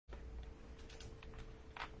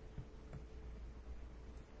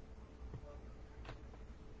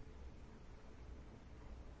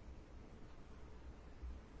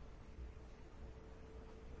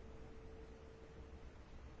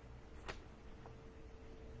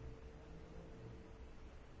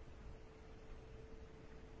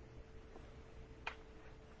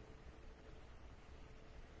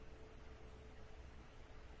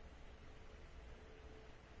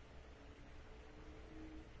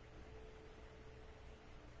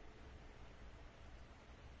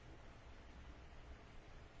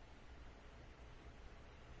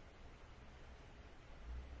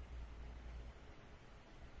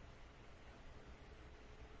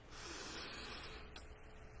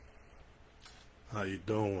How you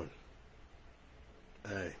doing?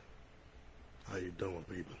 Hey, how you doing,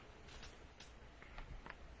 people?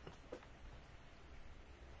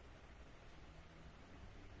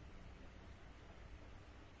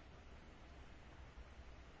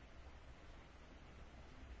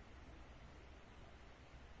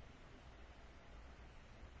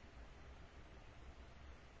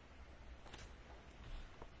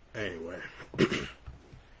 Anyway,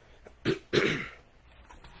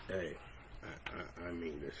 hey, I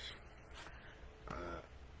mean this.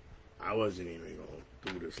 I wasn't even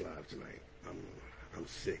gonna do this live tonight. I'm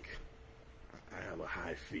sick. I have a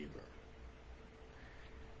high fever.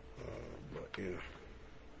 But you know,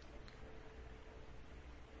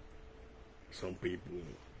 some people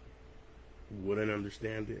wouldn't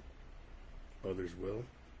understand it. Others will.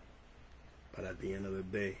 But at the end of the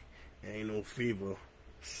day, ain't no fever,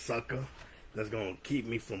 sucker, that's gonna keep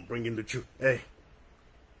me from bringing the truth. Hey,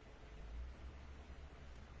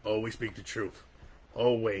 always speak the truth.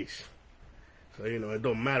 Always. So, you know, it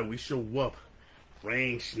don't matter. We show up.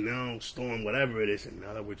 Rain, snow, storm, whatever it is. And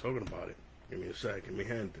now that we're talking about it, give me a second, mi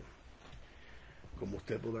gente. Como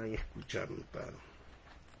ustedes podrán escuchar, notado,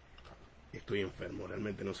 estoy enfermo.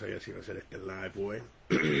 Realmente no sabía si iba a hacer este live hoy.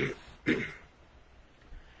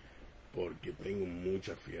 Porque tengo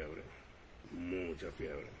mucha fiebre. Mucha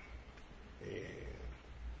fiebre.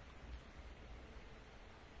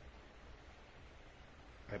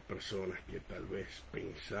 Hay personas que tal vez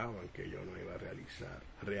pensaban que yo no iba a realizar,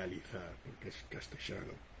 porque es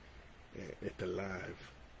castellano, este live.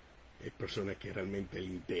 Hay personas que realmente le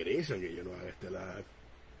interesan que yo no haga este live,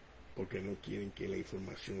 porque no quieren que la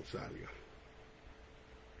información salga.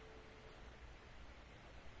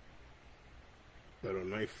 Pero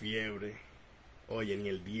no hay fiebre. Oye, ni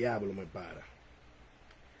el diablo me para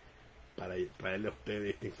traerle a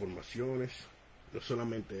ustedes estas informaciones. No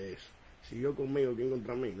solamente eso. Siguió conmigo, ¿quién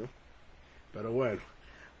contra mí, no? Pero bueno,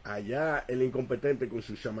 allá el incompetente con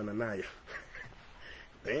su shamananaya.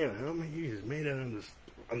 Damn, how many years made it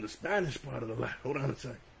on the Spanish part of the life? Hold on a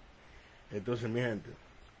second. Entonces, mi gente,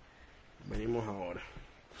 venimos ahora.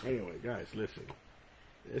 Anyway, guys, listen.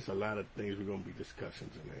 There's a lot of things we're going to be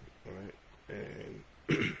discussing tonight, alright?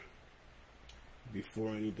 And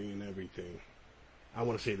before anything and everything, I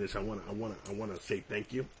want to say this. I want to say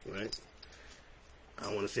thank you, right? I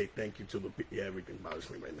want to say thank you to the people. Yeah, everything bothers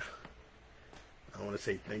me right now. I want to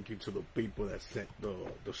say thank you to the people that sent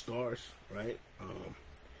the stars, right?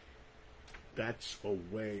 That's a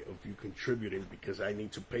way of you contributing, because I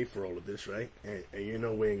need to pay for all of this, right? And you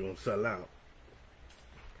know we ain't gonna sell out.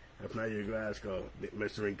 If not, you're gonna ask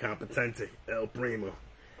Mr. Incompetente, El Primo,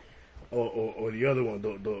 or the other one,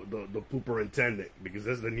 the Pooperintendent, because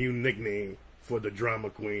that's the new nickname for the drama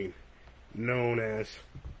queen, known as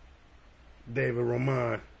David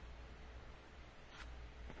Roman.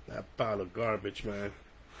 That pile of garbage, man.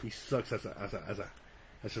 He sucks as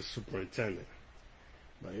a superintendent.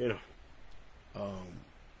 But you know,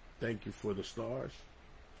 thank you for the stars.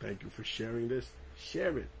 Thank you for sharing this.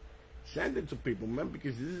 Share it. Send it to people, man,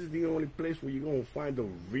 because this is the only place where you're gonna find the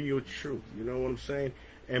real truth. You know what I'm saying?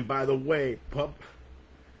 And by the way,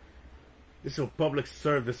 this is a public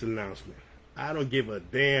service announcement. I don't give a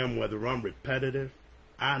damn whether I'm repetitive.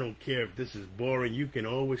 I don't care if this is boring. You can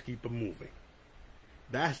always keep it moving.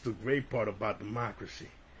 That's the great part about democracy.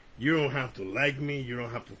 You don't have to like me. You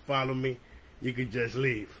don't have to follow me. You can just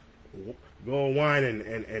leave. Go whine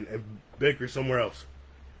and bicker somewhere else.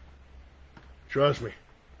 Trust me.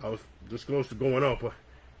 I was this close to going up, but,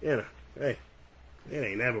 you know, hey, it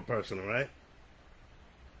ain't never personal, right?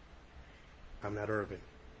 I'm not Urban.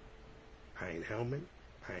 I ain't Hellman.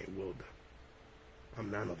 I ain't Wilder.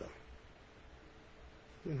 I'm none of them.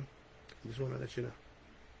 You know, I just want to let you know.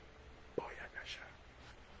 Boy, I got shot.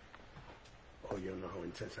 Oh, you don't know how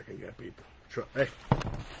intense I can get, people. Hey,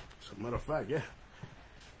 as a matter of fact, yeah.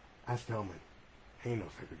 Ask Hellman. He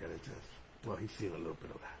knows I could get intense. Well, he's seen a little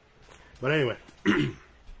bit of that. But anyway,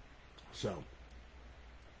 so,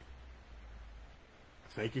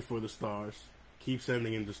 thank you for the stars. Keep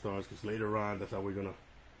sending in the stars, because later on, that's how we're going to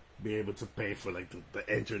be able to pay for, like,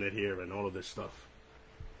 the internet here and all of this stuff.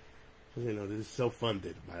 You know, this is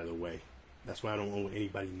self-funded, by the way. That's why I don't owe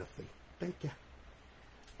anybody nothing. Thank you.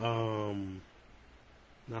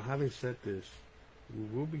 Now, having said this, we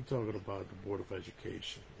will be talking about the Board of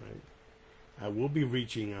Education, right? I will be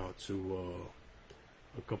reaching out to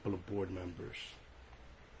a couple of board members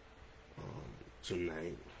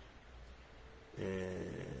tonight.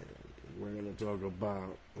 And we're going to talk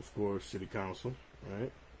about, of course, City Council,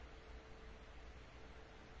 right?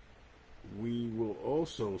 We will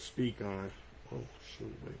also speak on, oh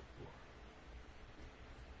shoot, wait.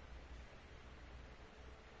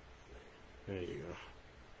 There you go.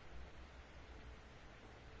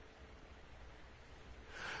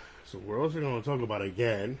 So we're also going to talk about,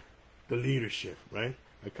 again, the leadership, right?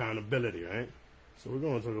 Accountability, right? So we're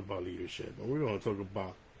going to talk about leadership, and we're going to talk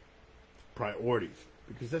about priorities,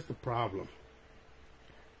 because that's the problem.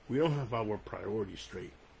 We don't have our priorities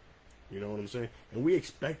straight. You know what I'm saying? And we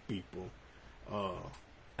expect people,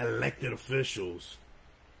 elected officials,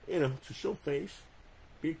 to show face,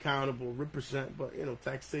 be accountable, represent, but,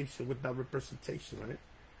 taxation without representation, right?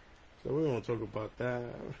 So we're going to talk about that,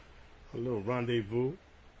 a little rendezvous.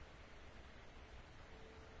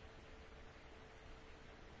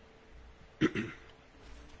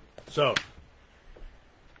 So,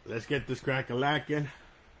 let's get this crack-a-lacking.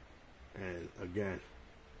 And again,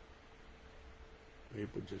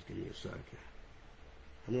 people, just give me a second.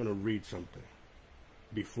 I'm going to read something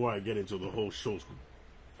before I get into the whole show's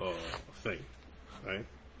thing, right?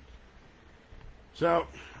 So,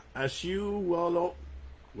 as you well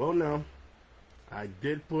know, I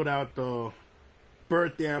did put out the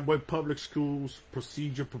Birthday Amboy Public Schools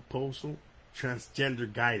Procedure Proposal,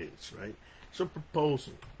 Transgender Guidance, right? It's a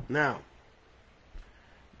proposal. Now,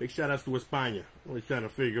 big shout outs to España. Always trying to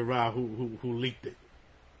figure out who leaked it.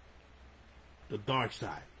 The dark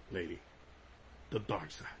side, lady. The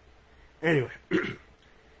dark side. Anyway,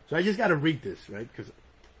 so I just got to read this, right? Because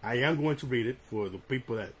I am going to read it for the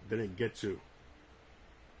people that didn't get a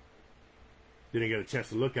chance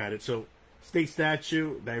to look at it. So, state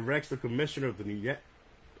statute directs the commissioner of the New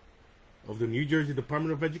Jersey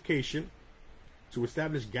Department of Education to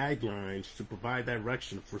establish guidelines to provide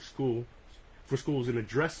direction for schools in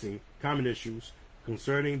addressing common issues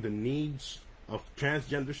concerning the needs of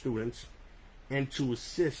transgender students, and to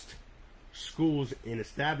assist schools in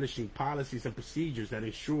establishing policies and procedures that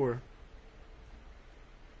ensure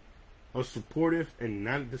a supportive and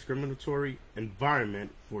non-discriminatory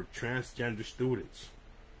environment for transgender students.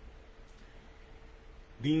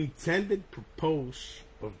 The intended purpose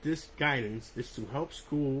of this guidance is to help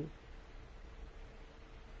school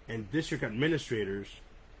and district administrators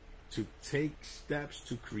to take steps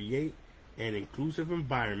to create an inclusive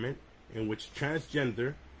environment in which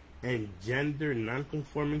transgender and gender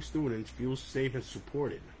nonconforming students feel safe and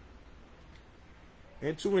supported,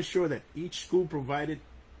 and to ensure that each school provides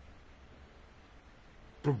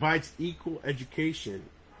equal education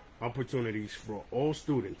opportunities for all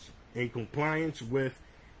students in compliance with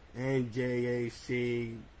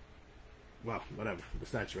NJAC, well, whatever, the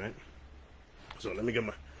statute, right? So let me get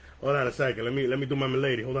hold on a second. Let me do my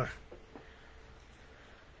milady. Hold on.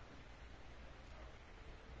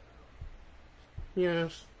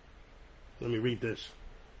 Yes. Let me read this.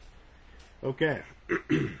 Okay.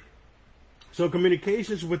 So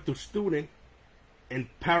communications with the student in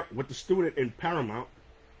paramount.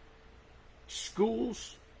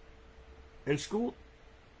 Schools and school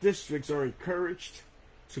districts are encouraged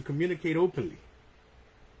to communicate openly,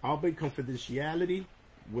 albeit confidentiality,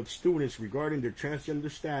 with students regarding their transgender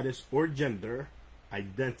status or gender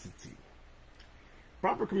identity.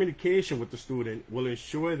 Proper communication with the student will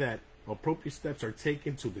ensure that appropriate steps are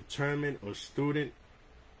taken to determine a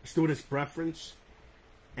student's preference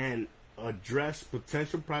and address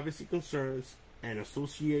potential privacy concerns and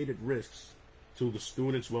associated risks to the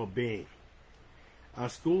student's well-being. A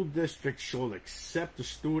school district shall accept a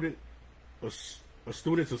student's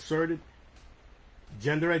asserted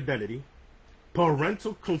gender identity.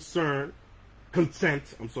 Parental consent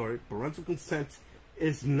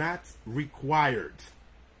is not required,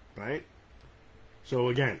 right? So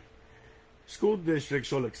again, school district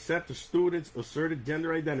shall accept the student's asserted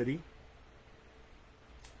gender identity.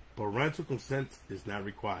 Parental consent is not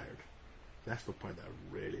required. That's the part that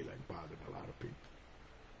really bothered a lot of people.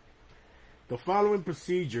 The following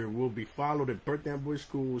procedure will be followed in Birthday Amboy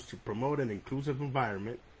schools to promote an inclusive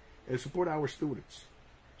environment and support our students.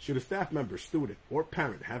 Should a staff member, student, or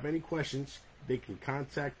parent have any questions, they can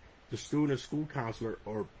contact the student school counselor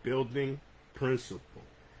or building principal.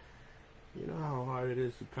 You know how hard it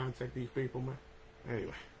is to contact these people, man?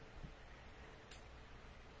 Anyway.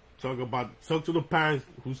 Talk to the parents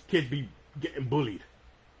whose kids be getting bullied.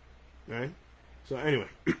 Right? So anyway.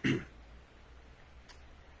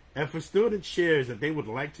 If a student shares that they would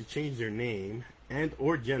like to change their name and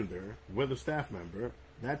or gender with a staff member,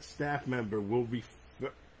 that staff member will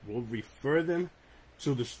refer them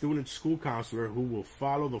to the student's school counselor, who will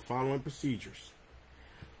follow the following procedures.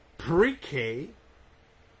 Pre-K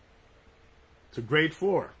to grade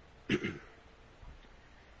 4.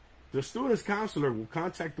 The student's counselor will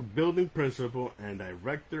contact the building principal and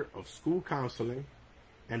director of school counseling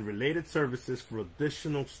and related services for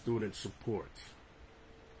additional student support.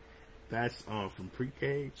 That's from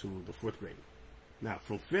pre-K to the 4th grade. Now,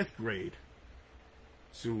 from 5th grade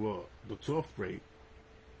to the 12th grade,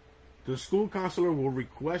 the school counselor will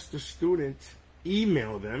request the student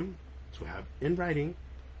email them to have in writing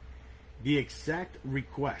the exact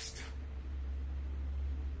request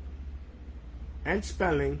and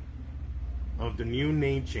spelling of the new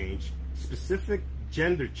name change, specific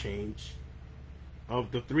gender change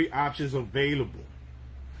of the 3 options available.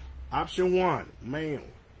 Option 1, male.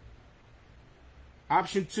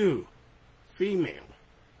 Option 2, female.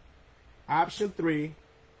 Option 3,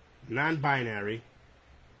 non-binary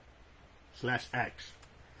 /X.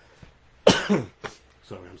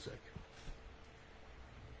 Sorry, I'm sick.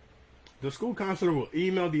 The school counselor will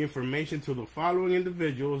email the information to the following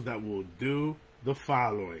individuals that will do the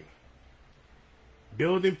following.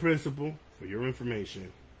 Building principal, for your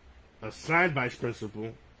information. Assigned vice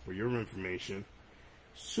principal, for your information.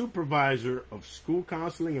 Supervisor of school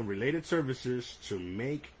counseling and related services to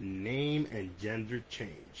make name and gender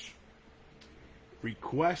change.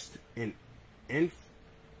 Request in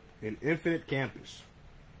Infinite Campus.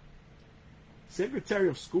 Secretary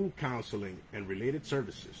of School Counseling and Related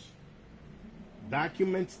Services.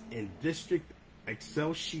 Documents in district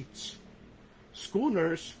Excel sheets. School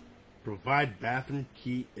nurse, provide bathroom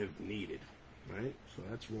key if needed. Right? So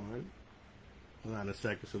that's one. Hold on a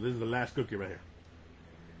second. So this is the last cookie right here.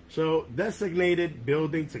 So designated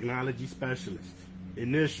building technology specialist.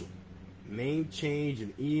 Initial. Name change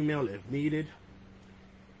and email if needed.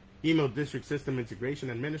 Email district system integration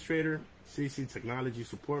administrator. CC technology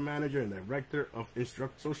support manager and director of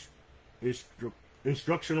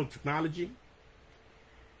instructional technology.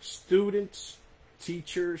 Students,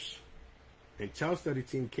 teachers, and child study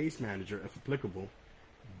team case manager, if applicable,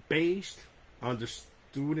 based on the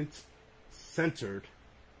student-centered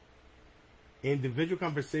individual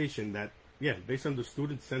conversation that, based on the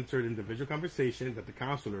student-centered individual conversation that the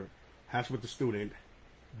counselor has with the student,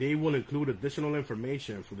 they will include additional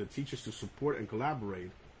information for the teachers to support and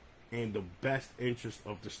collaborate in the best interest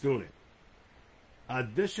of the student.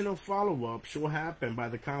 Additional follow-up should happen by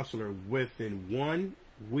the counselor within 1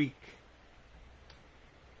 week.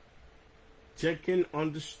 Check in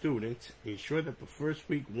on the student, ensure that the first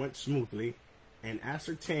week went smoothly, and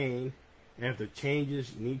ascertain if the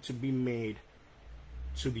changes need to be made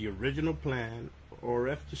to the original plan or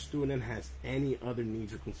if the student has any other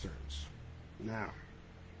needs or concerns. Now,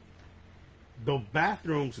 the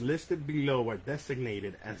bathrooms listed below are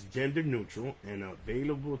designated as gender neutral and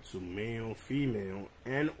available to male, female,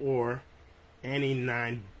 and or any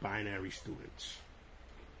non-binary students.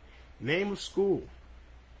 Name of school.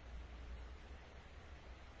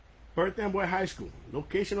 Perth Amboy High School.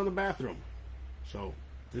 Location of the bathroom. So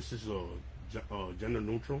this is gender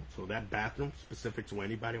neutral. So that bathroom, specific to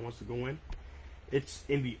anybody who wants to go in. It's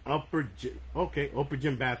in the upper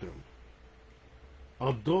gym bathroom.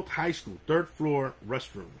 Adult High School, 3rd floor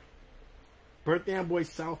restroom. Perth Amboy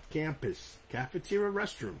South Campus, cafeteria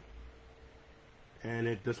restroom. And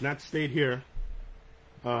it does not state here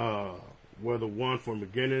where the one for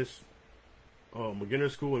McGinnis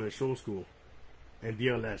School and the Show School and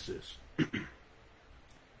DLS is.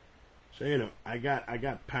 So I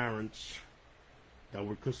got parents that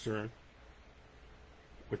were concerned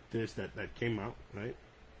with this that came out, right?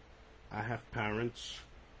 I have parents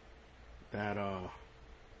that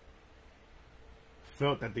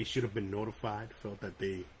felt that they should have been notified, felt that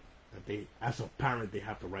they as a parent they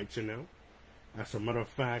have the right to know. As a matter of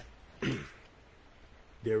fact,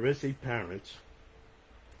 there is a parent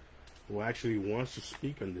who actually wants to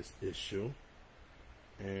speak on this issue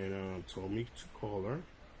and told me to call her.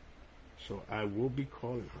 So I will be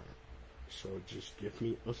calling her. So just give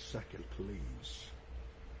me a second, please.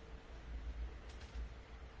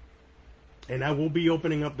 And I will be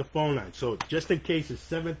opening up the phone line. So just in case, it's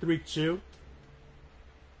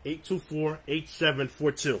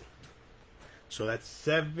 732-824-8742. So that's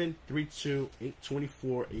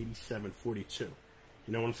 732-824-8742. You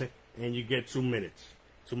know what I'm saying? And you get 2 minutes.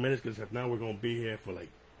 2 minutes, because if not, we're going to be here for like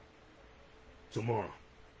tomorrow.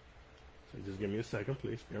 So just give me a second,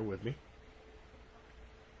 please. Bear with me.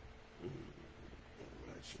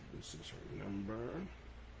 So this is her number.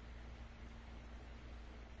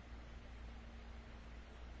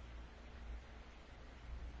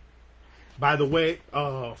 By the way,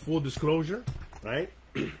 full disclosure, right?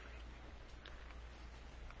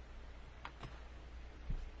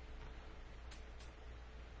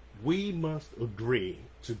 We must agree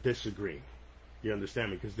to disagree. You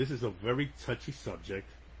understand me? Because this is a very touchy subject,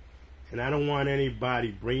 and I don't want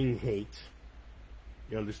anybody bringing hate.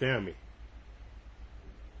 You understand me?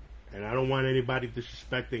 And I don't want anybody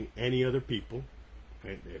disrespecting any other people.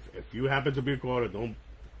 Right? If you happen to be a caller, don't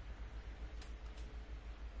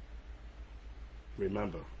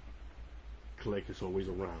remember, click is always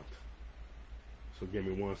around. So give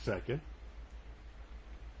me 1 second.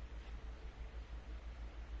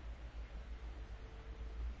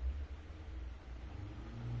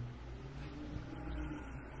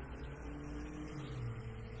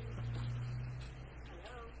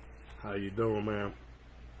 How you doing, man?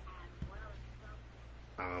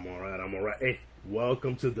 I'm alright, I'm alright. Hey,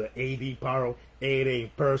 welcome to the AD Paro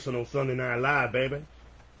 8 Personal Sunday Night Live, baby.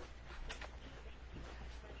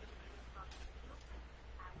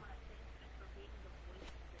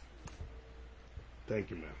 Thank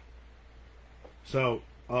you, man. So,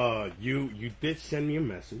 you did send me a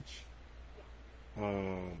message.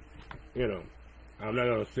 You know, I'm not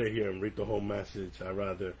gonna sit here and read the whole message. I'd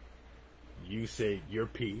rather you say your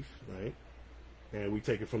piece, right? And we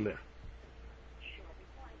take it from there.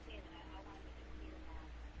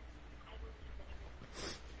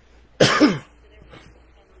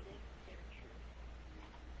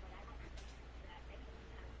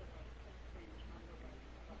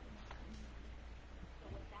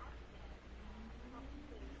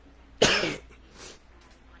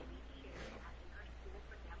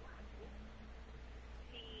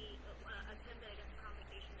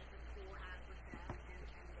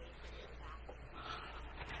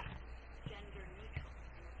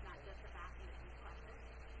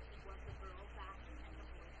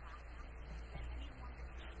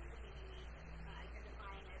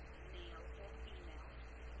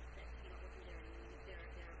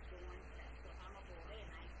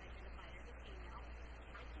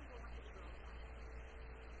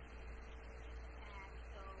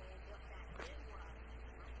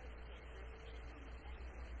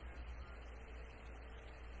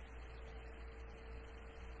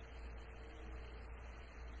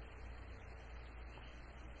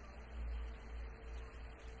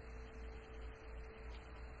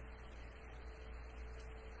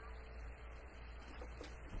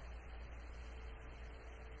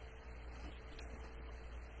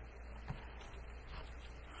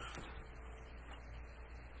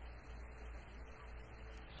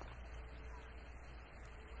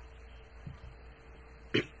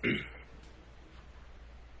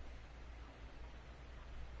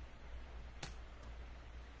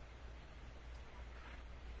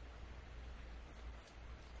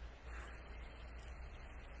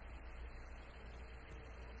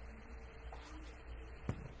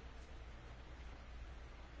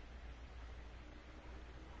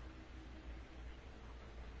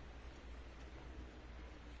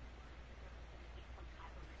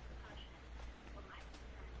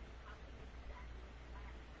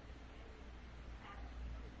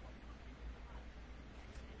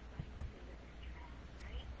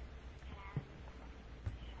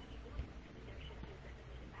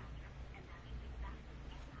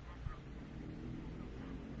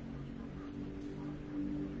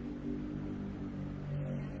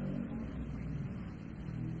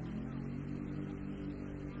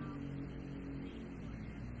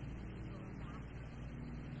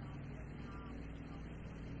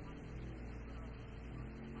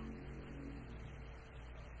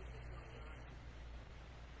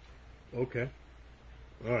 Okay.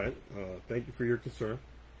 All right. Thank you for your concern.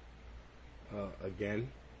 Again,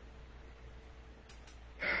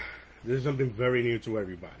 this is something very new to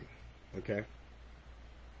everybody. Okay.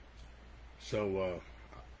 So,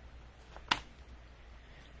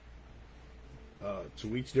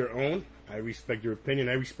 to each their own. I respect your opinion.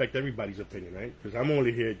 I respect everybody's opinion, right? Because I'm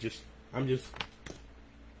only here I'm just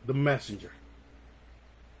the messenger.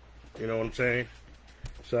 You know what I'm saying?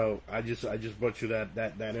 So I just brought you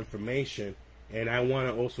that information, and I want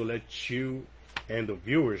to also let you and the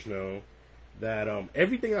viewers know that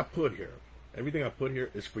everything I put here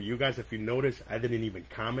is for you guys. If you notice, I didn't even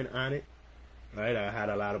comment on it. Right? I had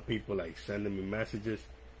a lot of people like sending me messages.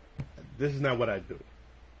 This is not what I do.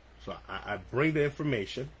 So I bring the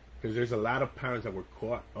information because there's a lot of parents that were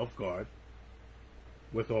caught off guard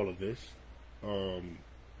with all of this.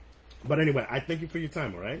 But anyway, I thank you for your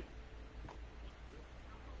time. All right.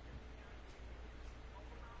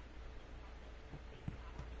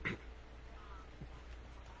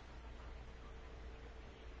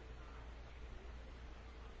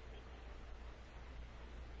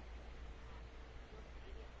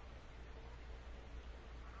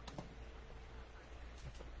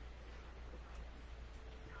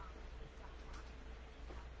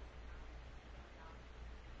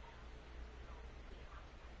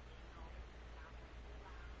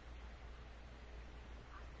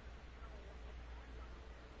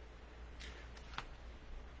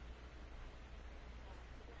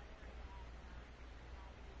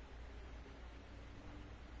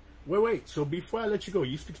 Wait. So before I let you go,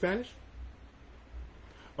 you speak Spanish?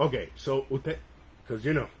 Okay, so usted, because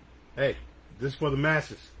you know, hey, this is for the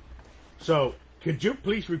masses. So, could you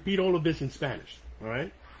please repeat all of this in Spanish? All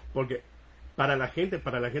right? Porque para la gente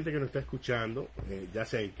que nos está escuchando, ya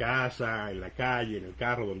sea en casa, en la calle, en el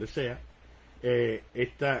carro, donde sea,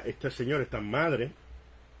 esta señora, esta madre,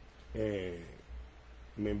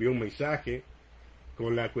 me envió un mensaje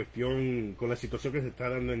con la cuestión, con la situación que se está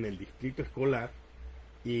dando en el distrito escolar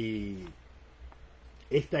y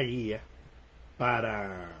esta guía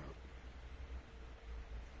para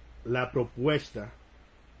la propuesta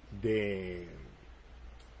de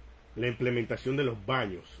la implementación de los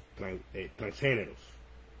baños transgéneros,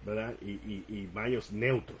 ¿verdad? Y baños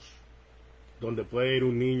neutros, donde puede ir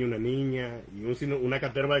un niño, una niña y una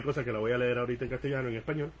caterva de cosas que la voy a leer ahorita en castellano, en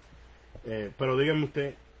español. Pero dígame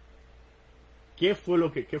usted, ¿qué fue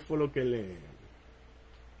lo que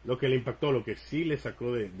le impactó, lo que sí le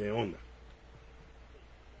sacó de onda?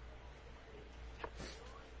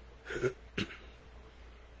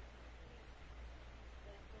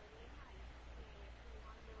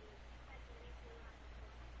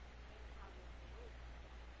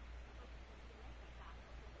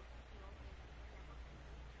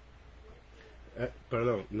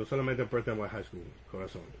 Perdón, no solamente Preston West High School,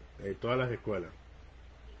 corazón, todas las escuelas.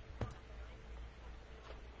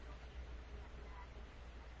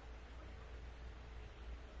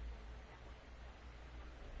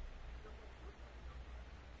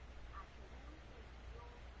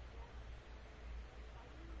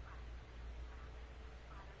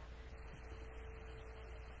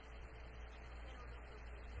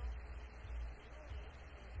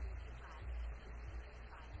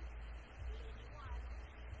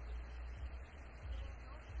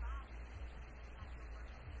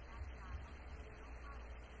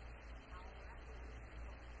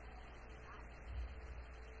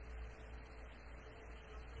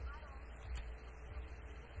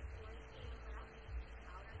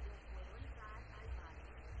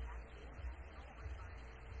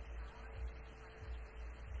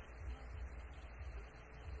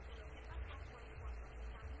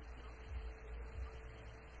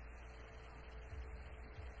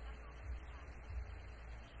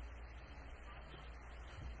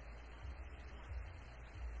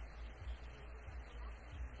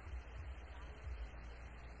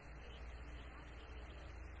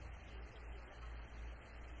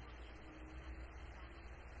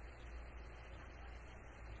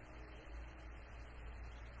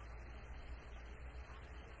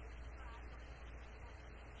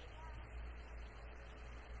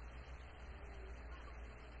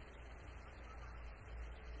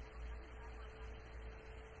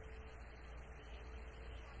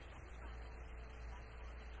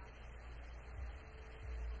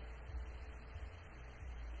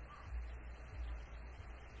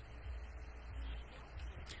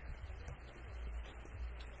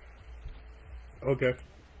 Okay.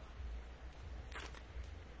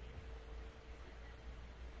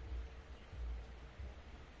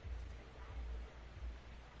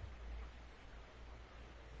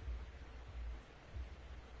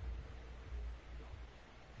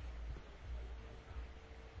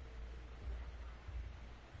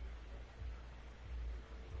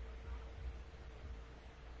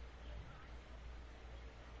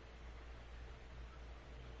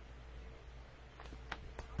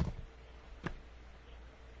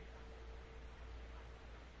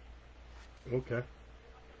 Okay.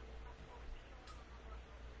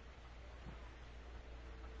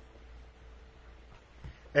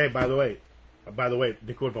 Hey, by the way,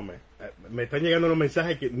 discúlpame. Me están llegando los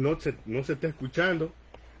mensajes que no se está escuchando.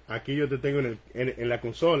 Aquí yo te tengo en la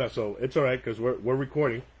consola, so it's alright because we're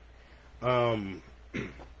recording. Um,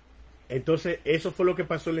 entonces, eso fue lo que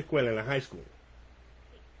pasó en la escuela, en la high school.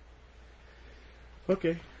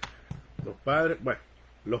 Okay.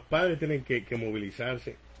 Los padres tienen que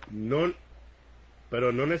movilizarse,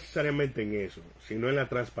 pero no necesariamente en eso, sino en la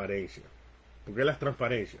transparencia. Porque es la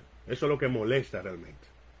transparencia. Eso es lo que molesta realmente.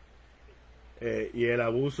 Y el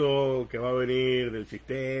abuso que va a venir del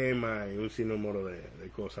sistema y un sinnúmero de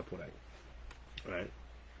cosas por ahí. Right.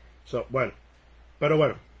 So, pero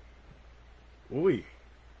bueno. Uy.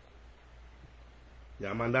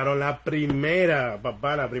 Ya mandaron la primera,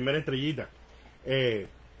 papá, la primera estrellita.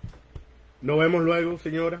 Nos vemos luego,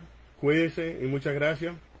 señora. Cuídese y muchas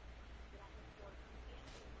gracias.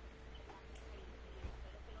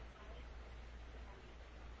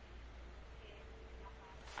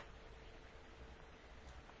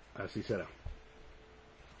 Así será.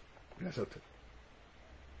 Gracias a usted.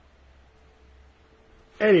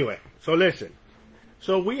 Anyway, so listen.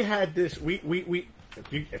 So we had this.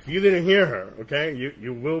 if you didn't hear her, okay,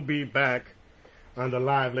 you will be back on the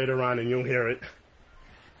live later on and you'll hear it.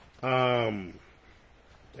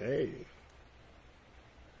 Hey,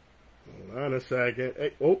 hold on a second.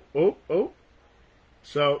 Hey, oh.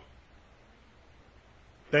 So,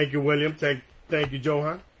 thank you, William. Thank you,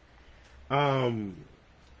 Johan.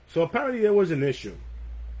 So apparently there was an issue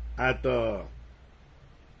at the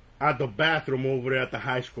bathroom over there at the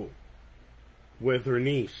high school with her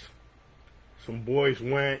niece. Some boys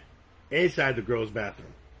went inside the girls'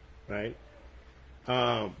 bathroom, right?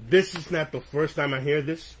 This is not the first time I hear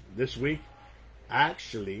this week.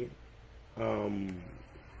 Actually,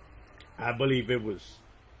 I believe it was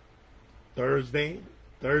Thursday.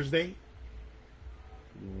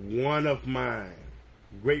 One of my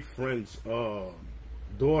great friend's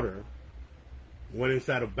daughter went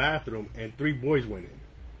inside a bathroom and 3 boys went in.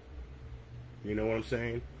 You know what I'm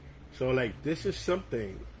saying? So, like, this is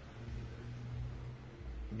something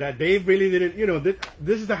that they really didn't, you know,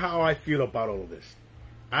 this is how I feel about all of this.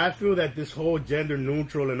 I feel that this whole gender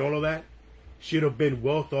neutral and all of that should have been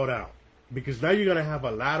well thought out. Because now you're going to have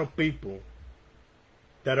a lot of people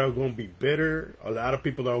that are going to be bitter, a lot of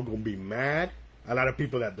people that are going to be mad, a lot of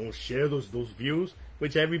people that don't share those views,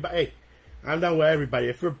 which everybody, hey, I'm down with everybody.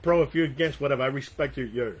 If you're pro, if you're against, whatever, I respect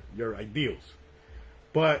your ideals.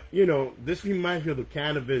 But, you know, this reminds me of the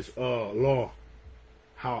cannabis law.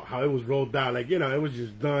 How it was rolled down. Like, you know, it was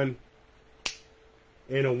just done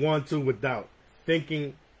in a 1-2 without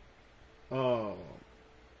thinking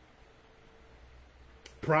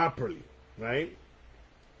properly, right?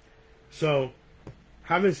 So,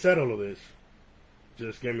 having said all of this,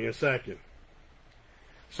 just give me a second.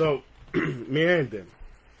 So, mi gente,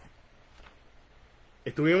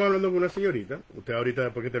 estuvimos hablando con una señorita. Ustedes ahorita,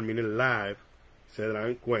 después que termine el live, se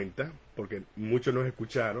darán cuenta, porque muchos nos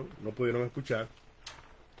escucharon, no pudieron escuchar.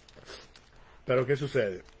 Pero ¿qué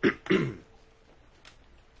sucede?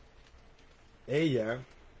 Ella,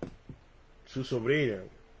 su sobrina,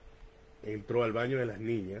 entró al baño de las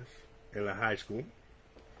niñas en la high school,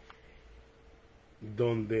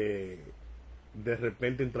 donde de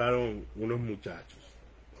repente entraron unos muchachos,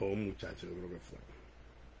 o un muchacho yo creo que fue.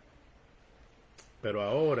 Pero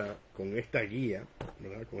ahora, con esta guía,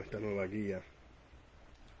 ¿verdad? Con esta nueva guía,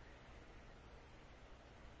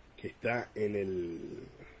 que está en el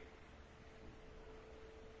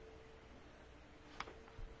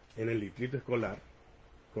distrito escolar,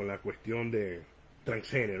 con la cuestión de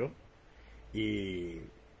transgénero y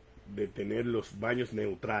de tener los baños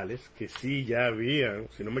neutrales, que sí ya había,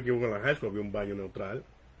 si no me equivoco, en la high school había un baño neutral.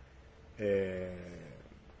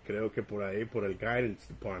 Creo que por ahí, por el Guidance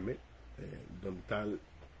Department, donde están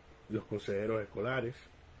los consejeros escolares.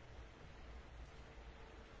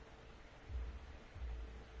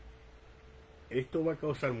 Esto va a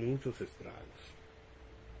causar muchos estragos.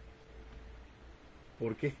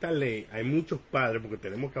 Porque esta ley, hay muchos padres, porque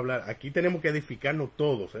tenemos que hablar, aquí tenemos que edificarnos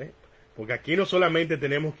todos, porque aquí no solamente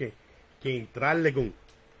tenemos que entrarle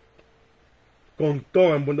con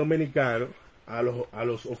todo en buen dominicano a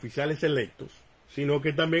los oficiales electos, sino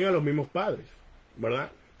que también a los mismos padres,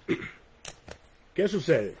 ¿verdad? ¿Qué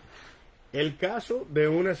sucede? El caso de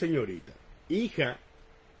una señorita, hija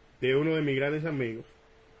de uno de mis grandes amigos,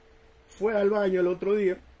 fue al baño el otro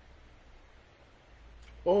día,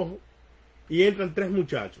 ojo, y entran 3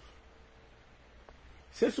 muchachos.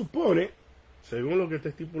 Se supone, según lo que está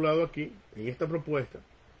estipulado aquí, en esta propuesta,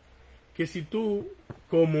 que si tú,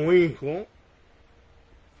 como hijo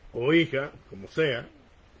o hija, como sea,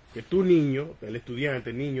 que tu niño, el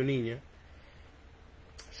estudiante, niño, niña,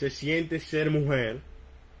 se siente ser mujer,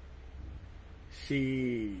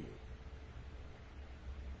 si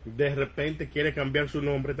de repente quiere cambiar su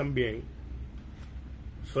nombre también,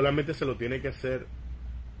 solamente se lo tiene que hacer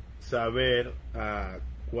saber a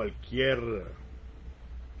cualquier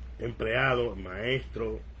empleado,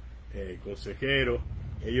 maestro, consejero.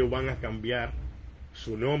 Ellos van a cambiar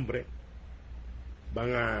su nombre,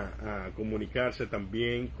 van a comunicarse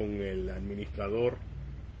también con el administrador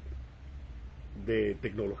de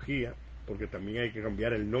tecnología, porque también hay que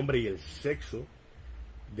cambiar el nombre y el sexo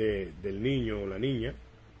del niño o la niña,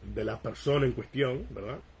 de la persona en cuestión,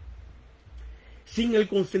 ¿verdad? Sin el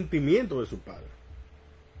consentimiento de su padre.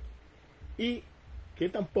 Y que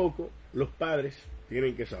tampoco los padres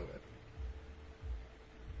tienen que saber.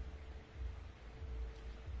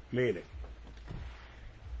 Miren,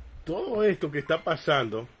 todo esto que está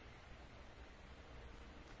pasando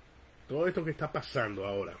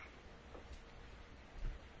ahora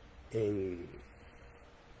en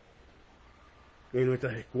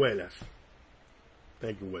nuestras escuelas,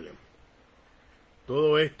 thank you, William,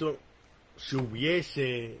 todo esto, si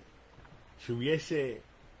hubiese se hubiese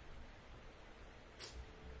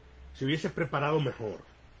preparado mejor.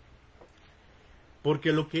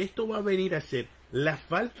 Porque lo que esto va a venir a ser, la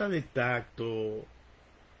falta de tacto,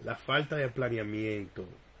 la falta de planeamiento.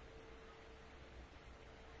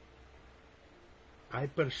 Hay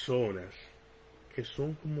personas que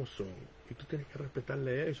son como son y tú tienes que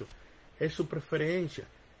respetarle eso. Es su preferencia.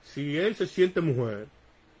 Si él se siente mujer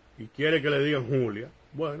y quiere que le digan Julia,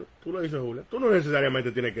 bueno, tú le dices Julia. Tú no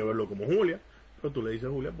necesariamente tienes que verlo como Julia, pero tú le dices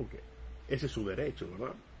Julia porque ese es su derecho,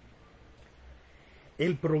 ¿verdad?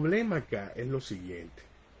 El problema acá es lo siguiente,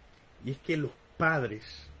 y es que los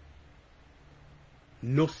padres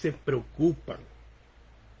no se preocupan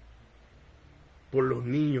por los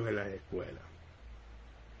niños en las escuelas.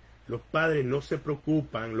 Los padres no se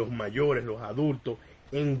preocupan, los mayores, los adultos,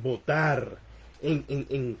 en votar,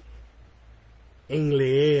 en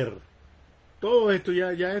leer. Todo esto,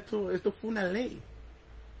 esto fue una ley.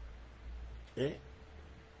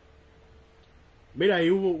 Mira,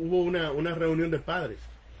 ahí hubo una reunión de padres.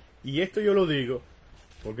 Y esto yo lo digo,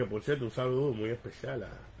 porque por cierto, un saludo muy especial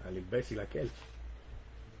al imbécil aquel.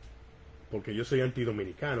 Porque yo soy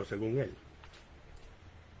antidominicano, según él.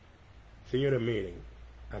 Señores, miren,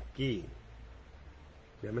 aquí,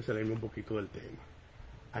 déjame salirme un poquito del tema.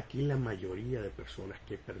 Aquí la mayoría de personas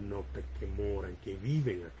que pernoctan, que moran, que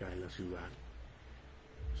viven acá en la ciudad,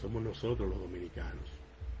 somos nosotros los dominicanos.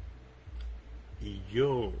 Y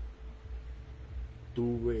yo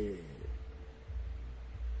tuve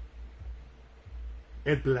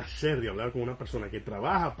el placer de hablar con una persona que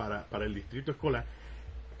trabaja para el distrito escolar,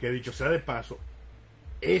 que dicho sea de paso,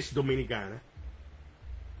 es dominicano,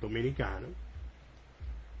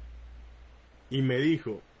 y me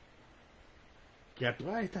dijo que a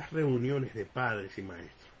todas estas reuniones de padres y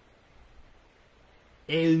maestros,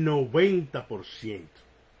 el 90%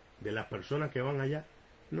 de las personas que van allá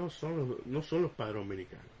no son los padres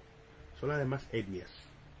dominicanos, son las demás etnias.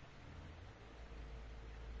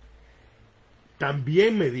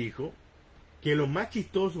 También me dijo que lo más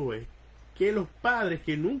chistoso es que los padres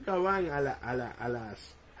que nunca van a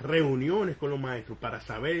las reuniones con los maestros para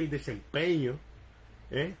saber el desempeño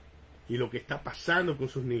y lo que está pasando con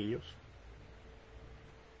sus niños,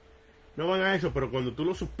 no van a eso, pero cuando tú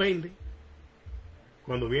lo suspendes,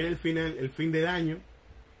 cuando viene el fin del año,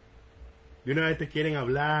 de una vez te quieren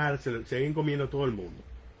hablar, se siguen comiendo a todo el mundo.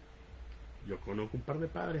 Yo conozco un par de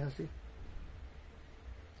padres así,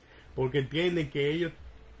 porque entienden que ellos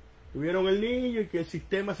tuvieron el niño y que el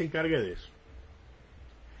sistema se encargue de eso.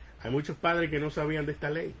 Hay muchos padres que no sabían de esta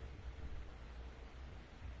ley.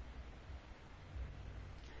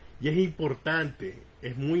 Y es importante,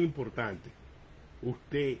 es muy importante,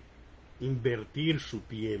 usted invertir su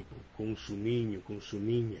tiempo con su niño, con su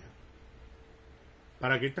niña,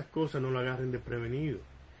 para que estas cosas no lo agarren desprevenido.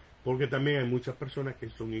 Porque también hay muchas personas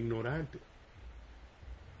que son ignorantes.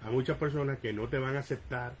 Hay muchas personas que no te van a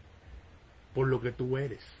aceptar por lo que tú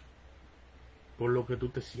eres, por lo que tú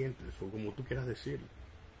te sientes, o como tú quieras decirlo.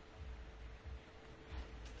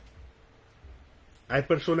 Hay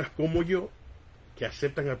personas como yo que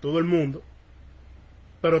aceptan a todo el mundo,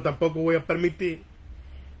 pero tampoco voy a permitir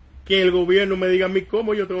que el gobierno me diga a mí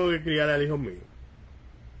cómo yo tengo que criar al hijo mío.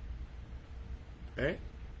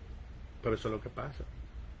 Pero eso es lo que pasa.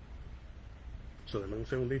 So, dame un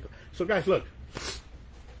segundito. So guys, look,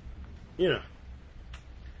 you know,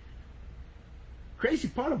 crazy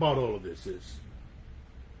part about all of this is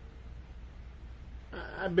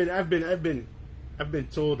I've been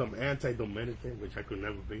told I'm anti-Dominican, which I could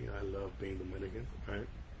never be. I love being Dominican, right?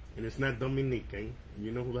 And it's not Dominican.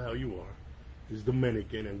 You know who the hell you are. It's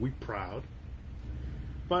Dominican, and we proud.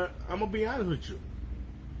 But I'm gonna be honest with you.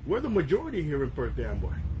 We're the majority here in Perth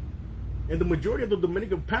Amboy, and the majority of the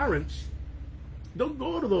Dominican parents don't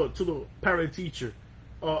go to the parent-teacher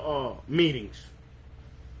meetings.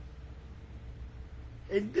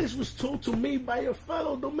 And this was told to me by a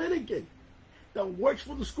fellow Dominican that works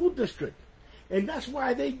for the school district. And that's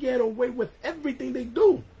why they get away with everything they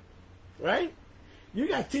do, right? You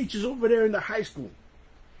got teachers over there in the high school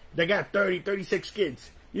that got 30, 36 kids.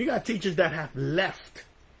 You got teachers that have left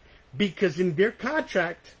because in their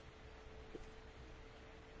contract,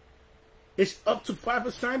 it's up to 5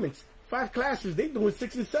 assignments, 5 classes. They're doing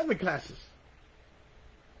 6 and 7 classes.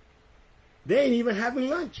 They ain't even having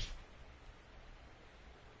lunch.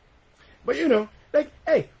 But you know, like,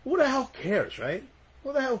 hey, who the hell cares, right?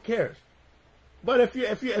 Who the hell cares? But if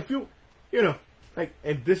you, you know, like,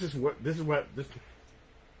 and this is what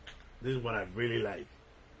I really like.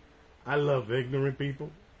 I love ignorant people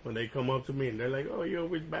when they come up to me and they're like, "Oh, you're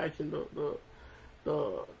always bashing the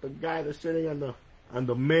guy that's sitting on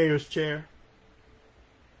the mayor's chair,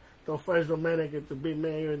 the first Dominican to be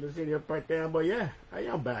mayor in the city of Puerto Rico. But yeah, I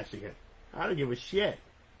am bashing it. I don't give a shit.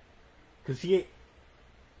 Because he ain't,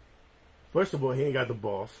 first of all, he ain't got the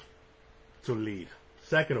balls to lead.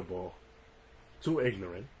 Second of all, too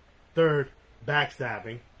ignorant. Third,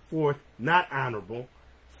 backstabbing. Fourth, not honorable.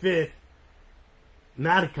 Fifth,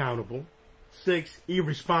 not accountable. Six,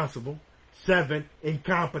 irresponsible. Seven,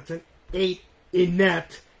 incompetent. Eight,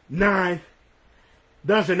 inept. Nine,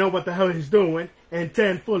 doesn't know what the hell he's doing. And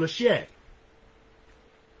 10, full of shit.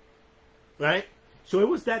 Right? So it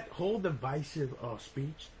was that whole divisive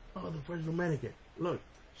speech. Oh, the first Dominican. Look,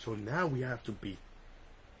 so now we have to be,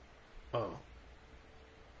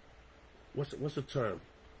 what's the term?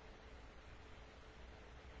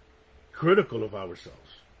 Critical of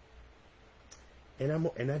ourselves.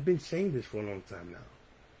 And I've been saying this for a long time now.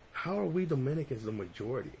 How are we Dominicans the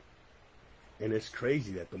majority? And it's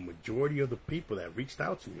crazy that the majority of the people that reached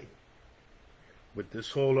out to me with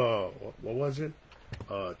this whole, what was it?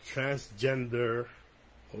 Transgender.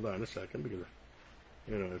 Hold on a second, because,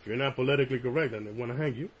 you know, if you're not politically correct, then they want to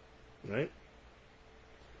hang you, right?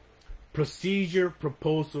 Procedure,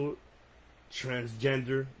 proposal,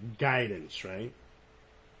 transgender guidance, right?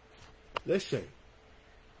 Listen,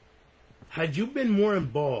 had you been more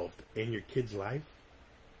involved in your kid's life?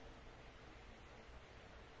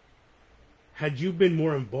 Had you been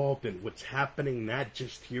more involved in what's happening, not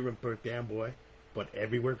just here in Perth Amboy, but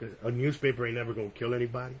everywhere? Because a newspaper ain't never going to kill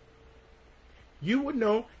anybody. You would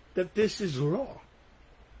know that this is law.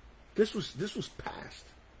 This was passed.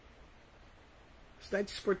 It's not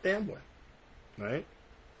just Perth Amboy, right?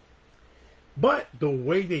 But the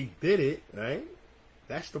way they did it, right?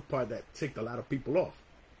 That's the part that ticked a lot of people off.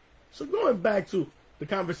 So going back to the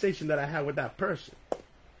conversation that I had with that person.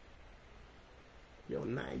 Yo,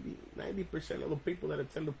 90% of the people that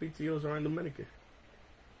attend the PTOs are in Dominican.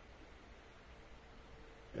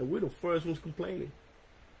 And we're the first ones complaining.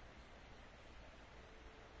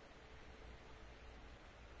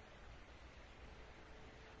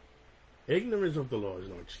 Ignorance of the law is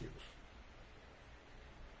no excuse.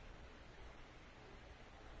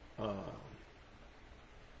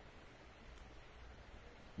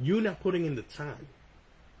 You not putting in the time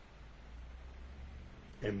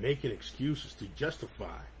and making excuses to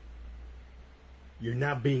justify you're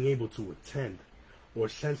not being able to attend or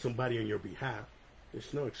send somebody on your behalf,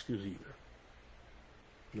 there's no excuse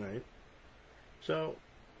either. Right? So,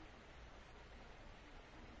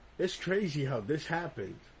 it's crazy how this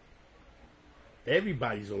happened.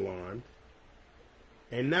 Everybody's alarmed.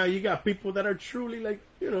 And now you got people that are truly, like,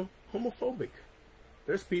 you know, homophobic.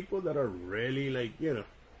 There's people that are really, like, you know,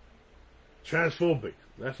 transphobic.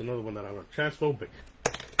 That's another one that I learned. Transphobic.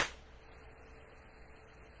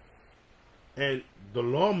 And the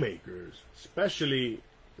lawmakers, especially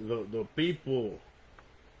the people,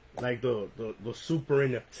 like the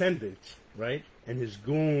superintendent, right? And his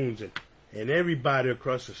goons and everybody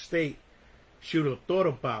across the state should have thought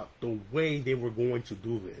about the way they were going to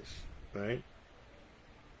do this, right?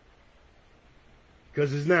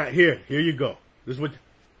 Because it's not here. Here you go. This is what.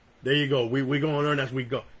 There you go. We gonna learn as we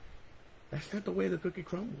go. That's not the way the cookie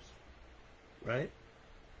crumbles, right?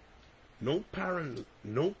 No parent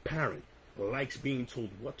likes being told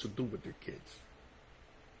what to do with their kids.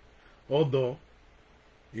 Although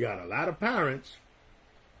you got a lot of parents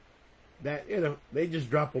that, you know, they just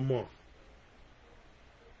drop them off.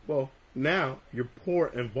 Well, now your poor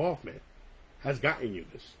involvement has gotten you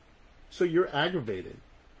this, so you're aggravated.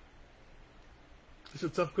 It's a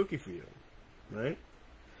tough cookie for you, right?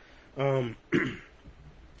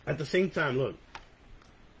 At the same time, look,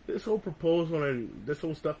 this whole proposal and this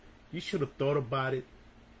whole stuff, you should have thought about it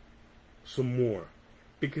some more.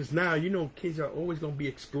 Because now, you know, kids are always going to be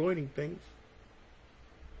exploiting things.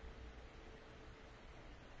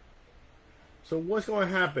 So what's going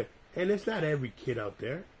to happen? And it's not every kid out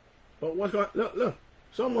there. But what's going to... Look.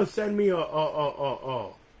 Someone send me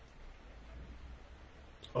a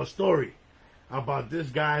story about this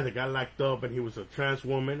guy that got locked up and he was a trans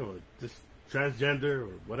woman or just transgender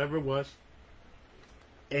or whatever it was.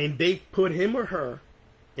 And they put him or her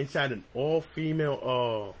inside an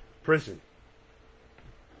all-female prison.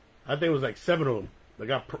 I think it was like 7 of them that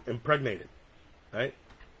got impregnated, right?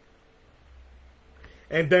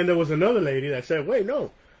 And then there was another lady that said, wait,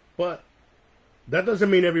 no, but that doesn't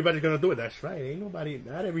mean everybody's going to do it. That's right.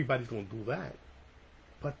 Not everybody's going to do that.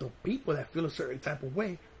 But the people that feel a certain type of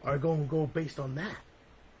way are going to go based on that.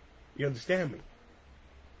 You understand me?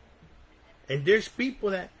 And there's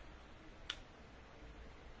people that,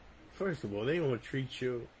 first of all, they going to treat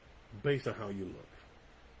you based on how you look.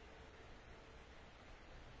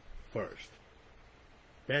 First.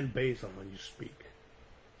 Then based on how you speak.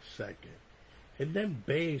 second, and then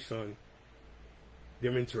based on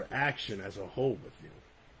their interaction as a whole with you,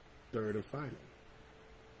 third and final.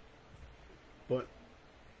 But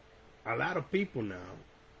a lot of people now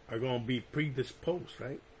are going to be predisposed,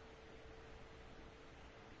 right,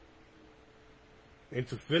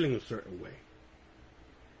 into feeling a certain way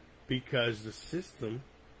because the system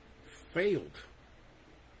failed.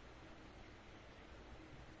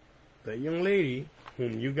 That young lady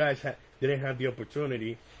whom you guys didn't have the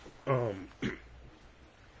opportunity to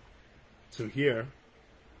hear,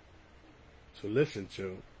 to listen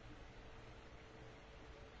to,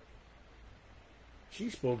 she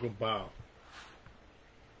spoke about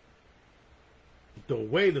the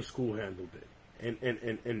way the school handled it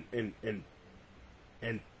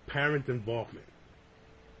and parent involvement.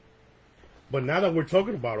 But now that we're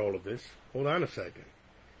talking about all of this, hold on a second,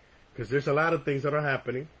 because there's a lot of things that are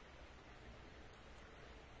happening,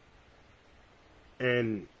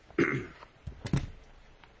 and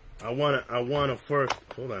I wanna first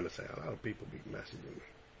hold on a second. A lot of people be messaging me.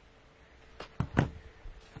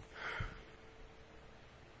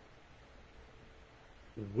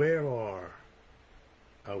 Where are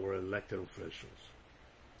our elected officials?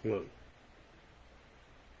 Look,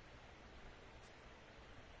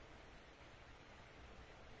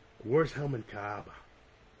 where's Helman Kaaba?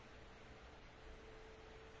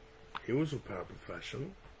 He was a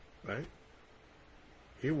paraprofessional, right?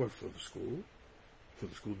 He worked for the school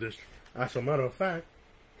district. As a matter of fact,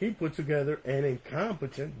 he put together an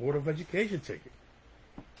incompetent Board of Education ticket.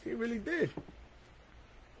 He really did.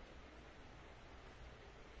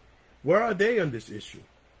 Where are they on this issue?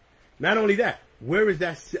 Not only that, where is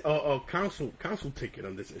that council ticket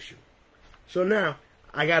on this issue? So now,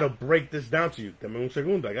 I got to break this down to you. Dame un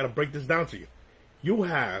segundo. I got to break this down to you. You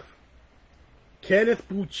have Kenneth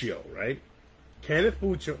Puccio, right? Kenneth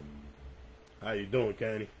Puccio. How you doing,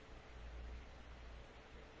 Kenny?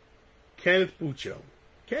 Kenneth Puccio.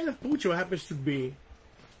 Kenneth Puccio happens to be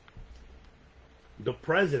the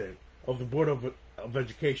president of the Board of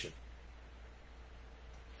Education.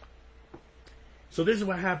 So this is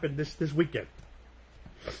what happened this weekend.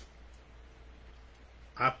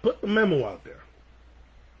 I put the memo out there.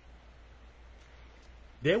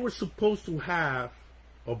 They were supposed to have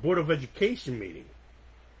a Board of Education meeting.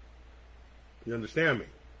 You understand me?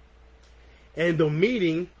 And the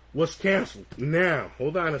meeting was canceled. Now,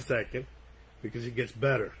 hold on a second, because it gets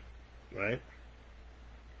better, right?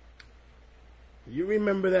 You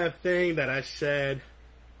remember that thing that I said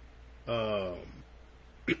about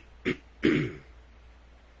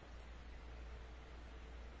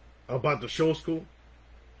the show school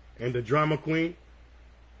and the drama queen,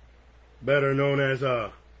 better known as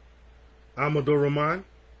Amador Rahman,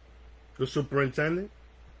 the superintendent?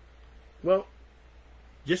 Well,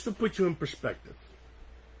 just to put you in perspective,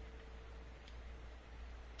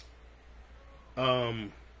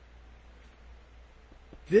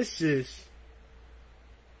 this is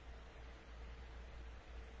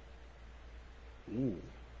oh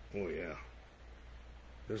yeah,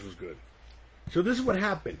 this was good. So this is what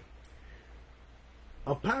happened.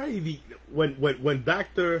 Apparently, when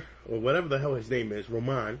Dr. or whatever the hell his name is,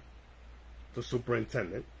 Rahman, the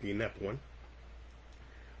superintendent, the inept one,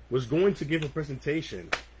 was going to give a presentation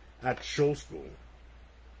at show school,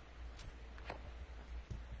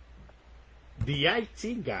 the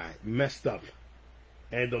IT guy messed up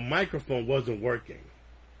and the microphone wasn't working.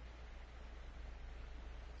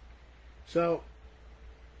 So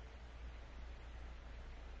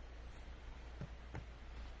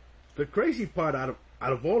the crazy part out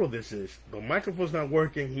of all of this is the microphone's not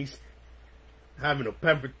working. He's having a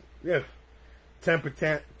temper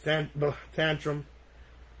tantrum.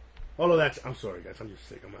 All of that. I'm sorry, guys. I'm just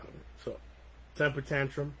sick. I'm out of it. So, temper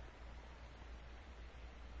tantrum.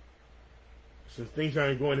 Since things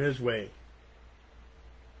aren't going his way,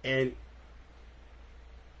 and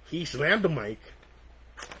he slammed the mic.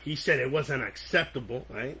 He said it wasn't acceptable,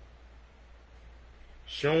 right?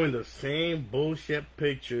 Showing the same bullshit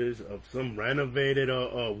pictures of some renovated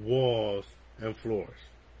walls and floors.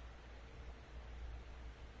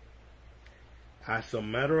 As a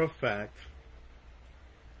matter of fact,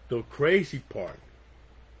 the crazy part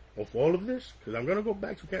of all of this, because I'm gonna go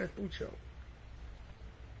back to Kenneth Puccio,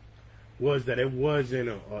 was that it wasn't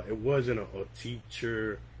a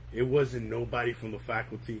teacher, it wasn't nobody from the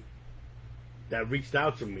faculty that reached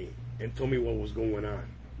out to me and told me what was going on.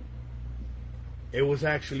 It was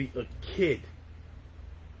actually a kid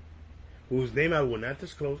whose name I will not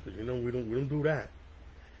disclose, because we don't do that.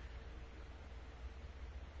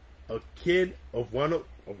 A kid of one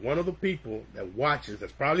of the people that watches,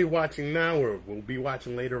 that's probably watching now or will be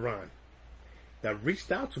watching later on. that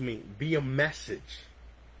reached out to me via message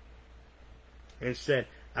and said,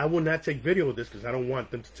 I will not take video of this because I don't want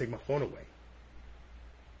them to take my phone away.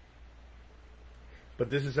 But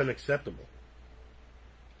this is unacceptable.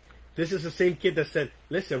 This is the same kid that said,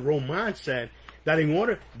 listen, Roman said that in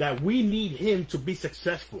order that we need him to be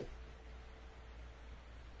successful.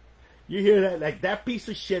 You hear that? Like that piece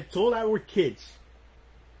of shit told our kids,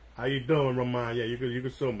 how you doing, Roman? Yeah, you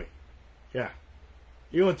can sue me. Yeah.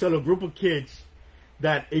 You're going to tell a group of kids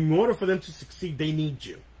that in order for them to succeed, they need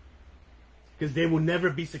you. Because they will never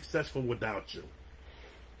be successful without you.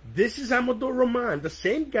 This is Amador Roman, the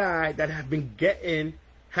same guy that has been getting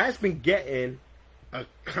a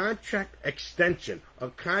contract extension, a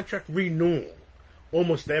contract renewal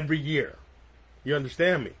almost every year. You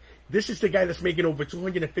understand me? This is the guy that's making over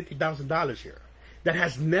 $250,000 here. That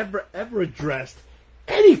has never ever addressed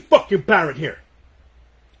any fucking parent here.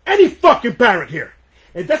 Any fucking parent here.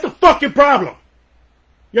 And that's the fucking problem.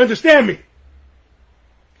 You understand me?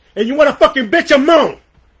 And you want to fucking bitch and moan.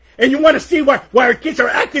 And you want to see why our kids are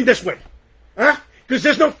acting this way. Huh? Because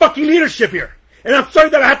there's no fucking leadership here. And I'm sorry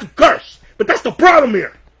that I have to curse. But that's the problem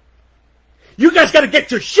here. You guys got to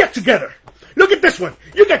get your shit together. Look at this one.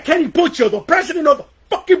 You got Kenny Puccio, the president of the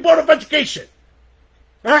fucking Board of Education.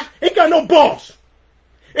 Huh? Ain't got no balls.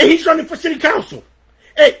 And he's running for city council.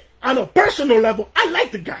 Hey, on a personal level, I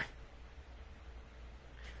like the guy.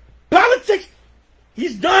 Politics,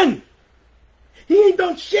 he's done. He ain't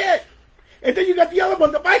done shit. And then you got the other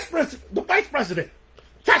one, the vice president,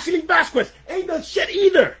 Taxation Vasquez, ain't done shit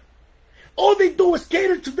either. All they do is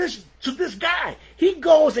cater to this guy. He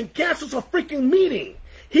goes and cancels a freaking meeting.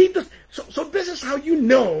 He does. So this is how you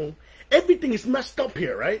know everything is messed up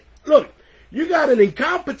here, right? Look, you got an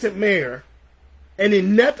incompetent mayor, and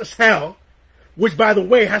inept as hell, which, by the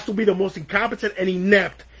way, has to be the most incompetent and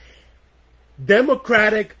inept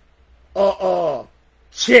Democratic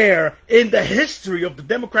chair in the history of the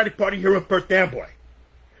Democratic Party here in Perth Amboy.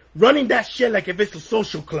 Running that shit like if it's a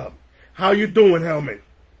social club. How you doing, Hellman?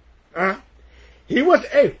 Huh? He was,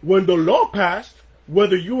 hey, when the law passed,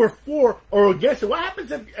 whether you were for or against it, what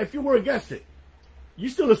happens if you were against it? You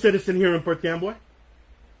still a citizen here in Perth Amboy?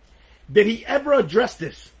 Did he ever address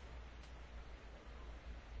this?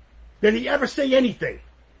 Did he ever say anything?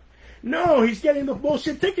 No, he's getting the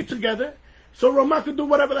bullshit ticket together so Roman could do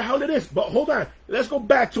whatever the hell it is. But hold on, let's go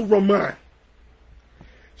back to Roman.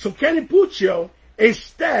 So Kenny Puccio,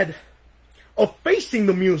 instead of facing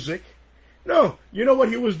the music, no, you know what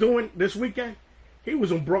he was doing this weekend? He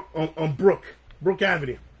was on Brook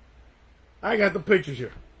Avenue. I got the pictures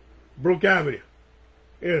here. Brook Avenue.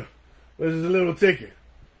 Yeah, this is a little ticket.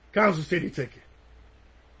 Council City ticket.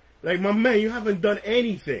 Like, my man, you haven't done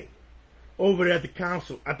anything over there at the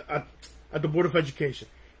council, at the Board of Education.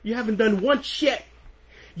 You haven't done one shit.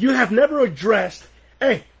 You have never addressed,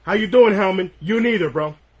 hey, how you doing, Hellman? You neither,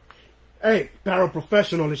 bro. Hey,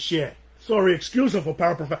 paraprofessional and shit. Sorry, excuse me for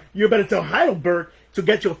paraprofessional. You better tell Heidelberg to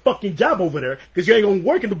get you a fucking job over there, because you ain't gonna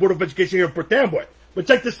work in the Board of Education here in Perth Amboy. But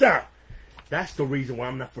check this out. That's the reason why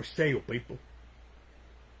I'm not for sale, people.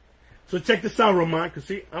 So check this out, Roman, because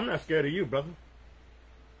see, I'm not scared of you, brother.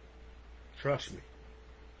 Trust me.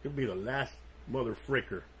 You'll be the last mother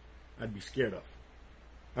fricker I'd be scared of.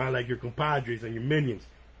 Like your compadres and your minions.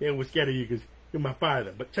 They were scared of you because you're my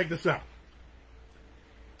father. But check this out.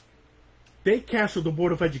 They canceled the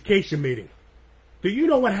Board of Education meeting. Do you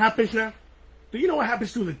know what happens now? Do you know what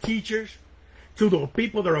happens to the teachers? To the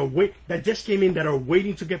people that just came in that are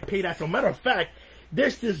waiting to get paid? As a matter of fact,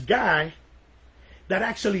 there's this guy that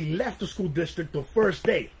actually left the school district the first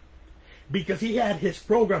day because he had his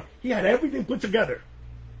program. He had everything put together.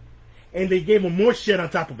 And they gave him more shit on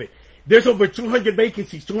top of it. There's over 200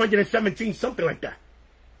 vacancies, 217, something like that.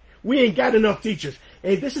 We ain't got enough teachers.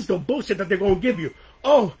 And this is the bullshit that they're going to give you.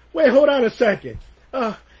 Oh, wait, hold on a second.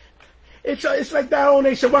 It's like that old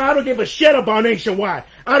Nationwide. I don't give a shit about Nationwide.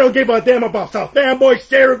 I don't give a damn about South Amboy,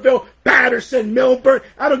 Sayreville, Patterson, Milburn.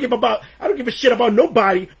 I don't give a shit about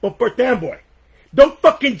nobody but Perth Amboy. Don't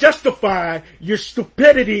fucking justify your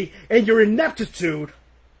stupidity and your ineptitude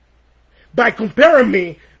by comparing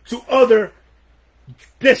me to other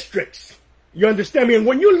districts. You understand me? And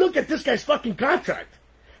when you look at this guy's fucking contract,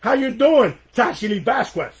 how you doing, Taxation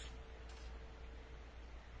Vasquez?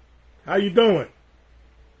 How you doing?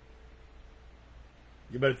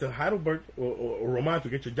 You better tell Heidelberg or Roman to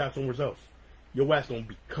get your job somewhere else. Your ass gonna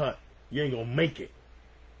be cut. You ain't gonna make it.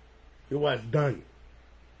 Your ass done.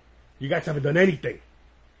 You guys haven't done anything.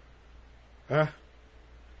 Huh?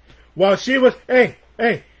 Well, she was, hey,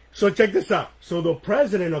 so check this out. So the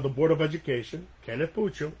president of the Board of Education, Kenneth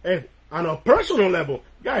Puccio, hey, on a personal level,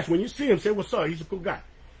 guys, when you see him, say what's up. He's a cool guy.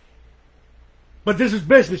 But this is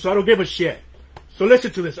business, so I don't give a shit. So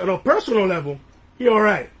listen to this. On a personal level, he all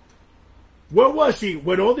right. Where was he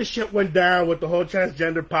when all this shit went down with the whole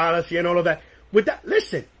transgender policy and all of that? With that,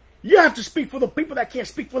 listen, you have to speak for the people that can't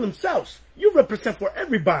speak for themselves. You represent for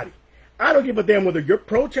everybody. I don't give a damn whether you're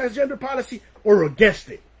pro-transgender policy or against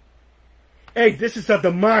it. Hey, this is a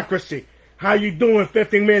democracy. How you doing?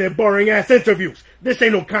 15-minute boring-ass interviews. This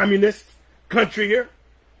ain't no communist country here.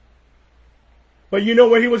 But you know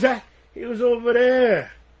where he was at? He was over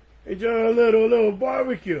there. Enjoying a little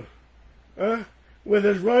barbecue. With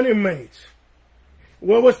his running mates.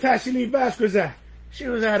 Where was Taxation Vasquez at? She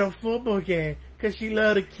was at a football game because she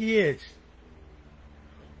loved the kids.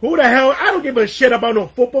 Who the hell? I don't give a shit about no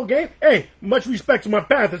football game. Hey, much respect to my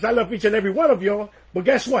Panthers. I love each and every one of y'all. But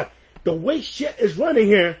guess what? The way shit is running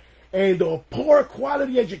here and the poor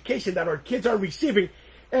quality education that our kids are receiving,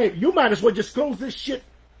 hey, you might as well just close this shit,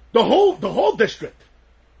 the whole district.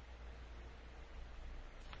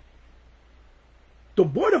 The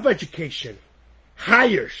Board of Education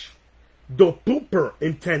hires the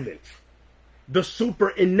superintendent, the super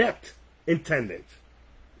inept intendant.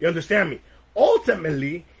 You understand me?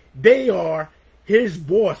 Ultimately, they are his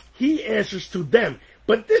boss. He answers to them.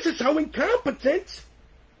 But this is how incompetent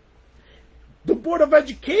the Board of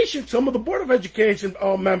Education, some of the Board of Education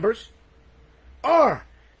members are.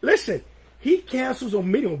 Listen, he cancels a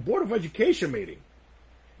meeting, a Board of Education meeting.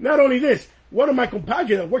 Not only this, one of my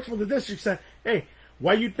compadres that works for the district said, hey,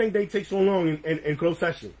 why you think they take so long in closed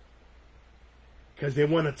session? Because they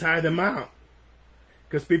want to tire them out.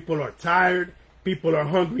 Because people are tired, people are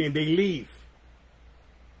hungry, and they leave.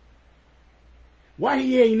 Why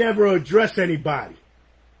he ain't never addressed anybody?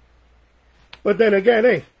 But then again,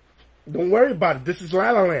 hey, don't worry about it. This is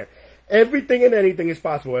La La Land. Everything and anything is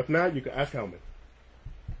possible. If not, you can ask Helmet.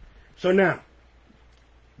 So now,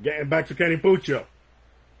 getting back to Kenny Puccio.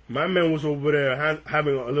 My man was over there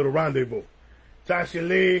having a little rendezvous.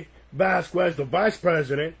 Taxation Vasquez, the vice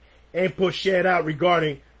president, ain't put shit out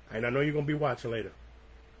regarding, and I know you're going to be watching later,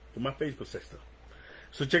 to my Facebook sister.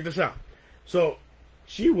 So check this out. So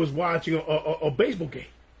she was watching a baseball game.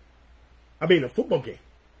 I mean, a football game.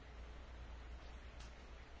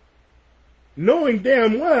 Knowing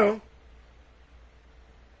damn well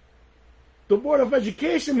the Board of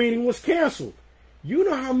Education meeting was canceled. You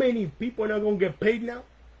know how many people are not going to get paid now?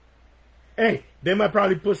 Hey, they might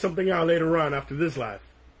probably put something out later on after this live.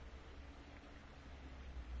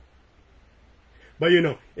 But you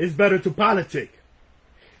know, it's better to politic.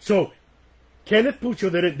 So, Kenneth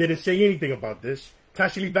Puccio didn't say anything about this.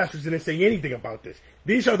 Taxation Vasquez didn't say anything about this.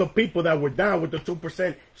 These are the people that were down with the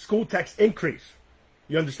 2% school tax increase.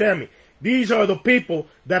 You understand me? These are the people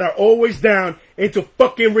that are always down into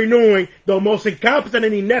fucking renewing the most incompetent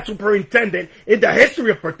and inept superintendent in the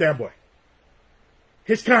history of Puerto Boy.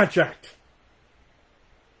 His contract.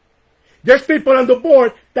 There's people on the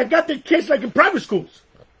board that got their kids like in private schools.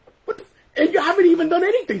 And you haven't even done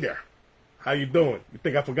anything there. How you doing? You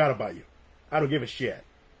think I forgot about you? I don't give a shit.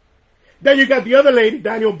 Then you got the other lady,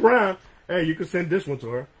 Daniel Brown. Hey, you can send this one to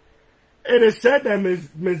her. And it said that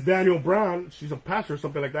Ms. Daniel Brown, she's a pastor or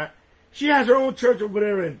something like that. She has her own church over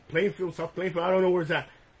there in Plainfield, South Plainfield. I don't know where it's at.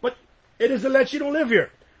 But it is alleged she don't live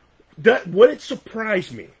here. Would it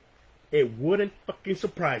surprise me? It wouldn't fucking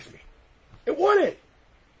surprise me. It wouldn't.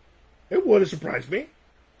 It wouldn't surprise me.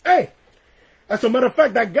 Hey, as a matter of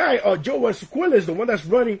fact, that guy, Joe Esquilla, is the one that's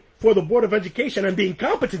running for the Board of Education and the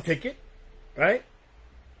incompetent ticket, right?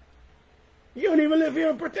 You don't even live here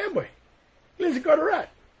in Puerto Boy. He lives in Carteret.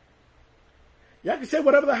 Y'all can say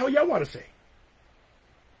whatever the hell y'all want to say.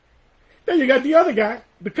 Then you got the other guy,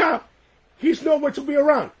 the cop. He's nowhere to be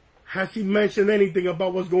around. Has he mentioned anything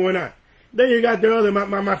about what's going on? Then you got the other,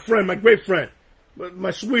 my friend, my great friend,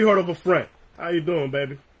 my sweetheart of a friend. How you doing,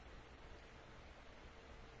 baby?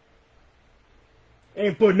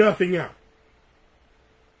 Ain't put nothing out.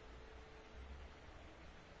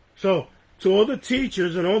 So, to all the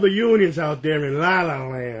teachers and all the unions out there in La La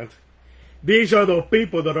Land, these are the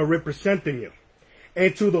people that are representing you.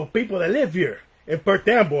 And to the people that live here in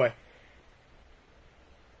Puerto Boy,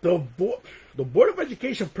 the Board of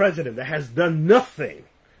Education president that has done nothing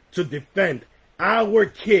to defend our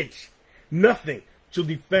kids, nothing to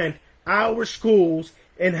defend our schools,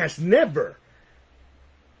 and has never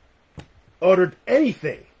uttered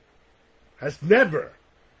anything, has never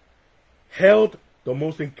held the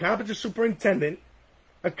most incompetent superintendent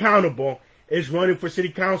accountable, is running for city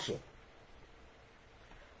council.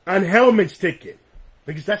 On Helmet's ticket,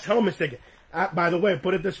 because that's Helmet's ticket. By the way,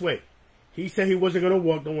 put it this way. He said he wasn't going to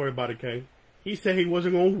walk. Don't worry about it, King. He said he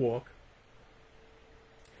wasn't going to walk.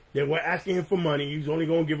 They were asking him for money. He was only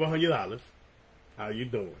going to give $100. How you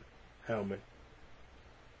doing, Helmet?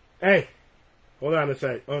 Hey, hold on a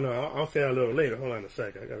sec. Oh no, I'll say that a little later. Hold on a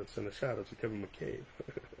sec. I gotta send a shout out to Kevin McCabe.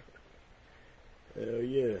 Hell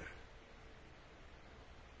yeah.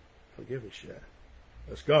 I'll give a shit.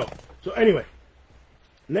 Let's go. So anyway,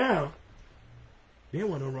 now they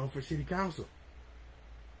want to run for city council.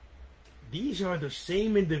 These are the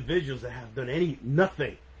same individuals that have done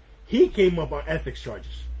nothing. He came up on ethics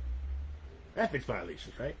charges. Ethics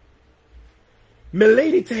violations, right?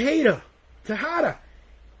 Milady Tejada,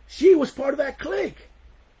 she was part of that clique.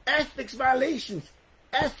 Ethics violations,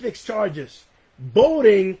 ethics charges,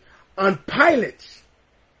 voting on pilots,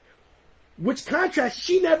 which contracts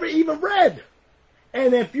she never even read.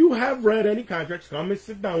 And if you have read any contracts, come and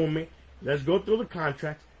sit down with me. Let's go through the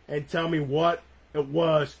contracts and tell me what it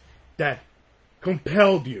was that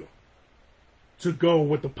compelled you to go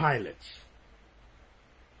with the pilots.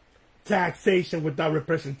 Taxation without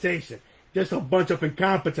representation. Just a bunch of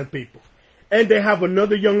incompetent people. And they have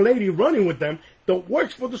another young lady running with them that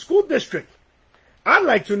works for the school district. I'd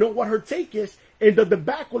like to know what her take is in the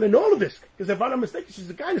debacle in all of this. Because if I'm not mistaken, she's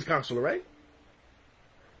a guidance counselor, right?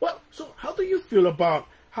 Well, so how do you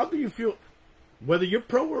feel, whether you're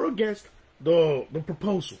pro or against the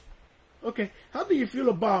proposal? Okay, how do you feel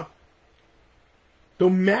about the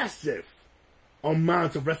massive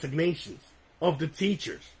amounts of resignations of the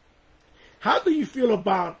teachers? How do you feel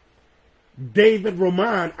about David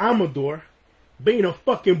Roman Amador being a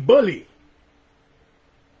fucking bully?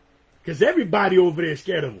 Because everybody over there is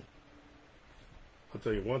scared of him. I'll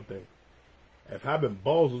tell you one thing. If having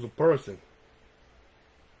balls as a person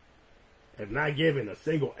and not giving a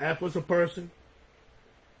single F as a person,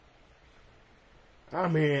 I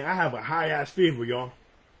mean, I have a high-ass fever, y'all.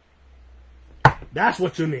 That's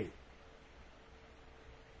what you need.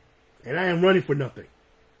 And I ain't running for nothing.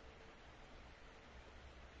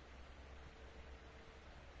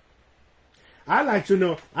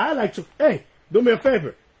 Hey, do me a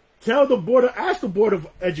favor. Ask the Board of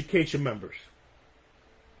Education members.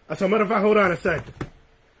 As a matter of fact, hold on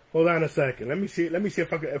a second. Let me see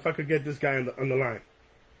if I could get this guy on the line.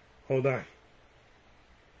 Hold on.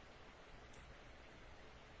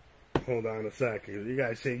 Hold on a second. You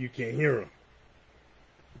guys say you can't hear him.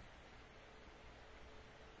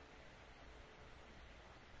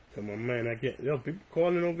 Come on, man. People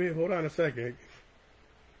calling over here. Hold on a second.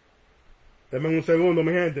 Dame un segundo,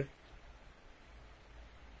 mi gente.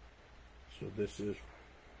 So this is...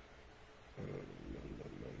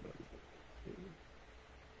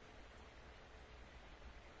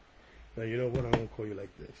 Now, you know what? I'm going to call you like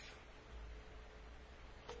this.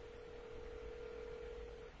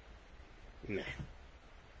 Nah.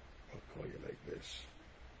 I'll call you like this.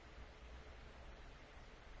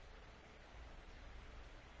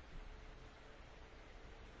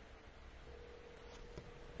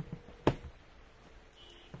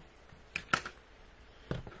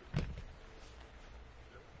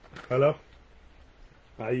 Hello?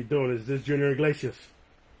 How you doing? Is this Junior Iglesias?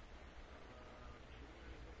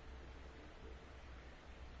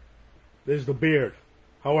 This is the beard.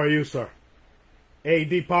 How are you, sir?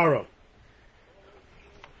 A.D. Paro.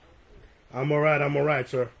 I'm alright,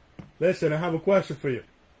 sir. Listen, I have a question for you.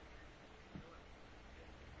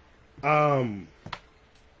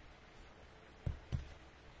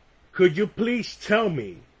 Could you please tell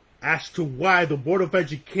me as to why the Board of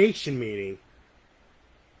Education meeting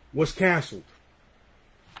was canceled?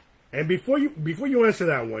 And before you answer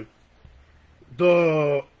that one,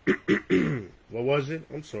 what was it?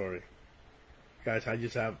 I'm sorry. Guys,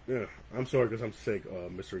 I'm sorry because I'm sick,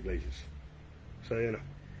 Mr. Iglesias. So, you know.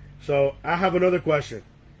 So, I have another question.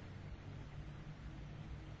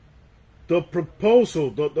 The proposal,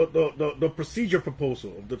 the procedure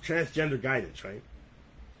proposal of the transgender guidance, right?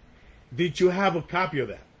 Did you have a copy of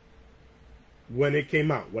that when it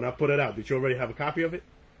came out, when I put it out? Did you already have a copy of it?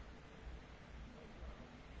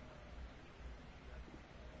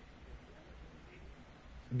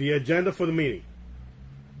 The agenda for the meeting.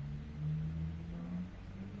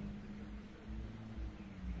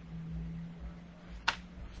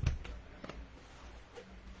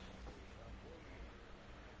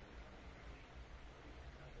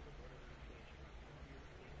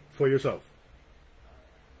 For yourself.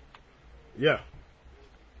 Yeah.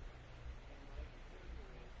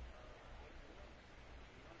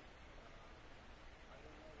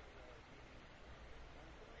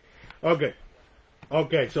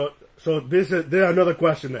 Okay, so there's another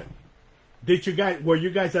question then. Were you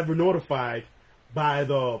guys ever notified by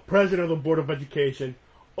the president of the Board of Education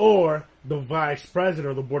or the vice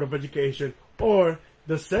president of the Board of Education or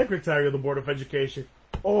the secretary of the Board of Education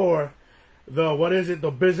or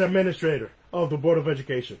the business administrator of the Board of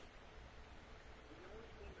Education?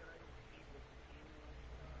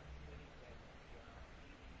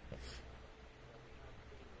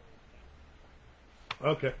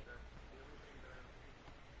 Okay.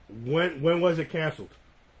 When was it canceled?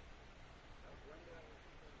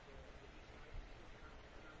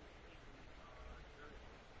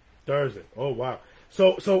 Thursday. Oh wow.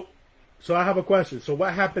 So I have a question. So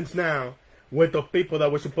what happens now with the people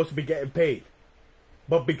that were supposed to be getting paid,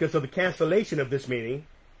 but because of the cancellation of this meeting,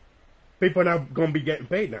 people are not going to be getting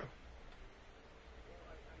paid now?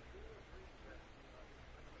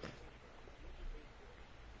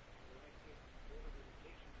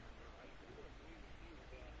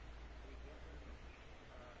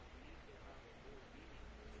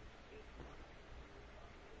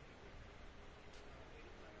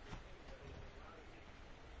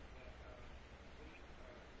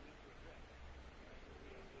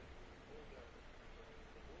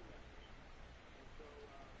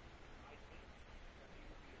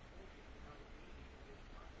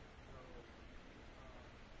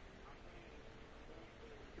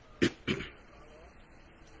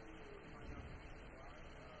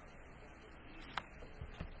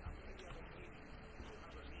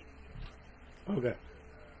 Okay.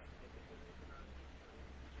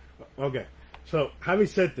 Okay. So having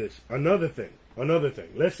said this, another thing.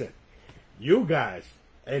 Listen, you guys,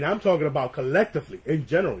 and I'm talking about collectively in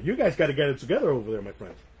general. You guys got to get it together over there, my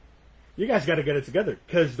friends. You guys got to get it together,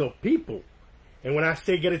 because the people, and when I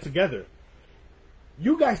say get it together,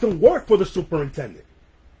 you guys don't work for the superintendent.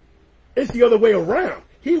 It's the other way around.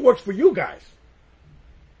 He works for you guys.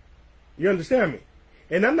 You understand me?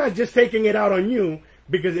 And I'm not just taking it out on you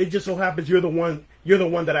because it just so happens you're the one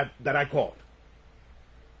that I called.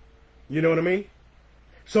 You know what I mean?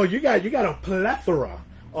 So you got a plethora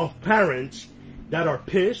of parents that are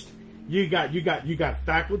pissed. You got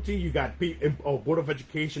faculty, you got Board of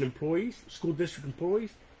Education employees, school district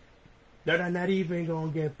employees that are not even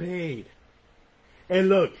gonna get paid. And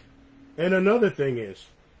look, and another thing is,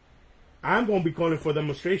 I'm gonna be calling for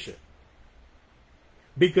demonstration,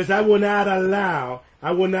 because I will not allow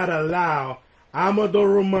Amador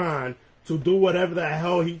Rahman to do whatever the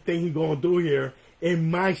hell he think he gonna do here in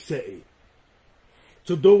my city.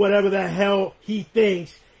 To do whatever the hell he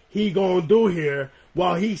thinks he gonna do here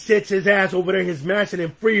while he sits his ass over there in his mansion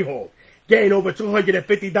in Freehold, getting over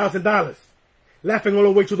 $250,000, laughing all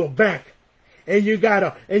the way to the bank. And you got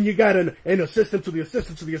an assistant to the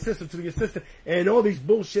assistant to the assistant to the assistant, and all these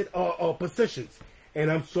bullshit positions. And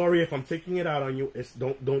I'm sorry if I'm taking it out on you. It's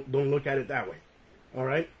don't look at it that way. All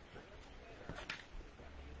right.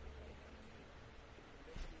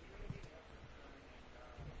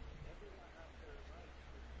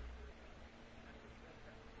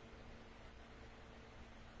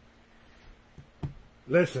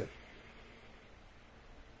 Listen,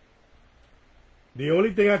 the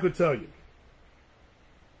only thing I could tell you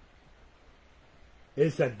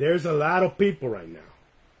is that there's a lot of people right now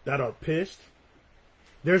that are pissed.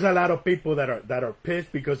 There's a lot of people that are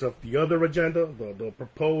pissed because of the other agenda, the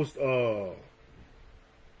proposed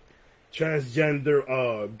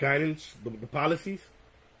transgender guidance, the policies.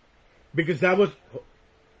 Because that was,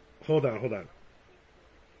 hold on.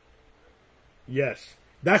 Yes.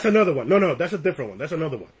 That's another one. No, that's a different one. That's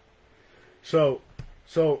another one. So,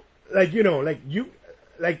 like,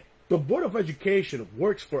 the Board of Education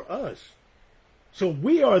works for us. So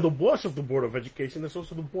we are the boss of the Board of Education. That's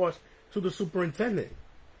also the boss to the superintendent.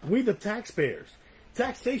 We the taxpayers.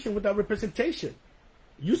 Taxation without representation.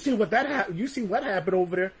 You see what You see what happened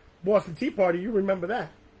over there, Boston Tea Party. You remember that,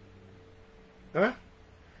 huh?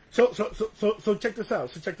 So check this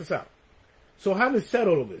out. So having said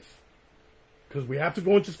all of this, because we have to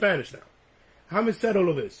go into Spanish now. Having said all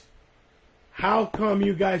of this, how come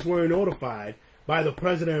you guys weren't notified by the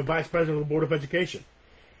president and vice president of the Board of Education?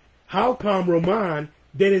 How come Roman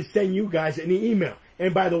didn't send you guys any email?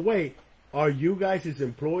 And by the way, are you guys his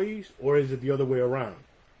employees, or is it the other way around?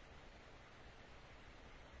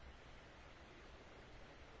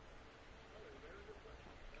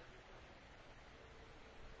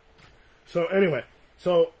 So anyway,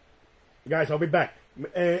 guys, I'll be back.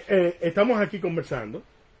 Estamos aquí conversando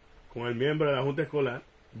con el miembro de la Junta Escolar,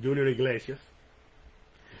 Junior Iglesias,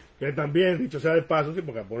 que también, dicho sea de paso, sí,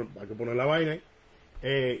 porque hay que poner la vaina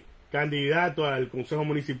ahí, candidato al Consejo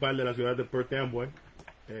Municipal de la ciudad de Perth Amboy,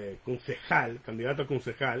 candidato a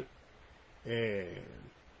concejal.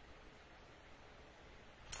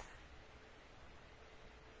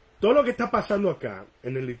 Todo lo que está pasando acá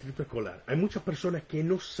en el distrito escolar, hay muchas personas que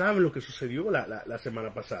no saben lo que sucedió la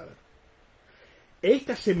semana pasada.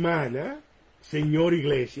 Esta semana, señor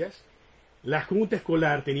Iglesias, la Junta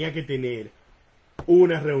Escolar tenía que tener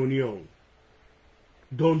una reunión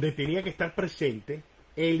donde tenía que estar presente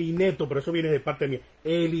el inepto, pero eso viene de parte mía,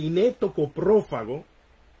 el inepto coprófago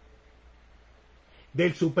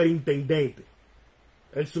del superintendente,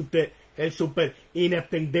 el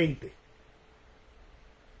superintendente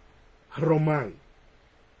Román.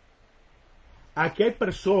 Aquí hay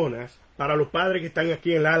personas, para los padres que están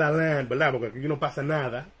aquí en La La Land, ¿verdad? Porque aquí no pasa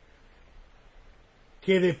nada,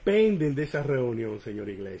 que dependen de esa reunión, señor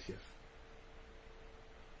Iglesias.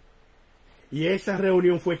 Y esa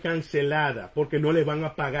reunión fue cancelada porque no le van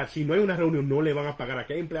a pagar. Si no hay una reunión, no le van a pagar.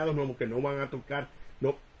 Aquí hay empleados nuevos que no van a tocar.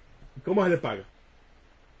 No. ¿Cómo se le paga?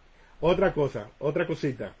 Otra cosa, otra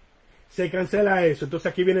cosita. Se cancela eso.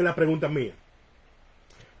 Entonces aquí viene la pregunta mía.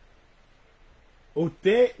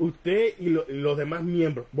 Usted y los demás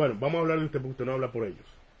miembros, bueno, vamos a hablar de usted porque usted no habla por ellos.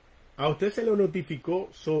 ¿A usted se le notificó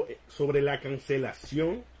sobre la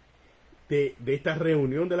cancelación de esta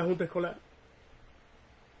reunión de la Junta Escolar?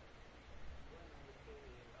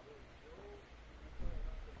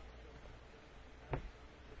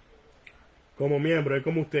 Como miembro, es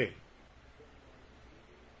como usted.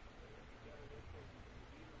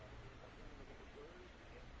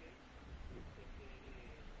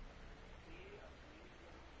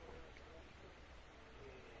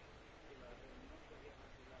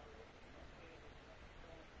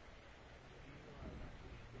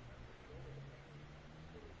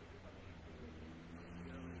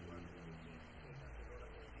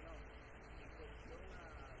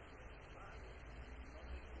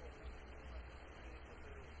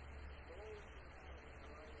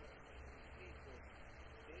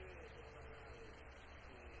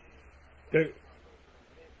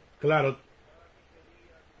 Claro,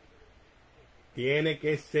 tiene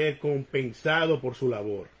que ser compensado por su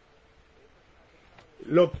labor.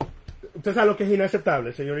 Usted sabe lo que es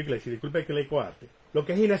inaceptable, señor Iglesias, disculpe que le coarte. Lo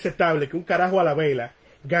que es inaceptable que un carajo a la vela,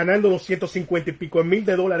 ganando 250 y pico mil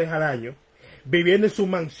de dólares al año, viviendo en su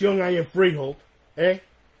mansión ahí en Freehold,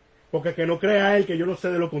 porque que no crea él que yo no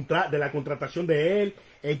sé de la contratación de él,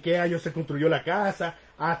 en qué año se construyó la casa,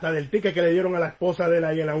 hasta del ticket que le dieron a la esposa de él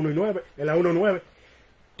ahí en la 1-9, en la 1-9.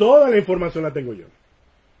 Toda la información la tengo yo.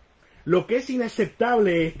 Lo que es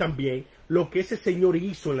inaceptable es también lo que ese señor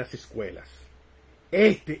hizo en las escuelas.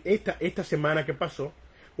 Esta semana que pasó,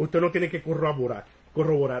 usted no tiene que corroborar.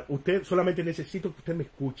 Usted solamente necesita que usted me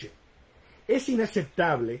escuche. Es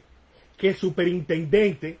inaceptable que el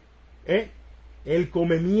superintendente, el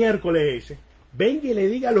come miércoles ese, venga y le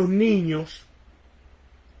diga a los niños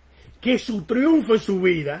que su triunfo en su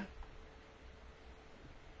vida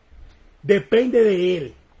depende de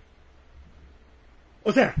él.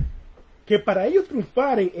 O sea, que para ellos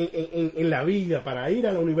triunfar en la vida, para ir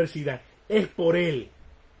a la universidad, es por él.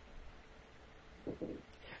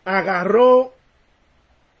 Agarró,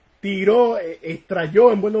 tiró,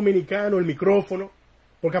 extrayó en buen dominicano el micrófono,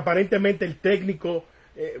 porque aparentemente el técnico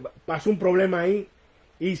pasó un problema ahí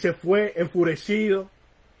y se fue enfurecido.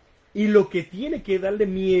 Y lo que tiene que darle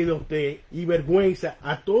miedo a usted y vergüenza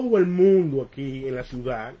a todo el mundo aquí en la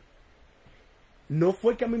ciudad, no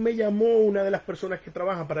fue que a mí me llamó una de las personas que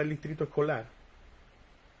trabaja para el distrito escolar.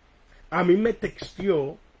 A mí me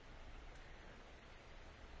texteó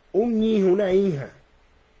un hijo, una hija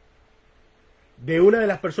de una de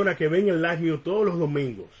las personas que ven el live mío todos los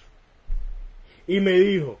domingos. Y me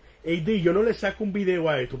dijo, hey, yo no le saco un video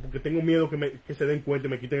a esto porque tengo miedo que se den cuenta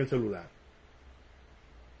y me quiten el celular.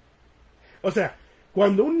 O sea,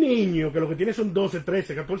 cuando un niño que lo que tiene son 12,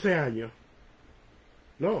 13, 14 años,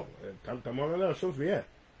 no, estamos hablando de los bien.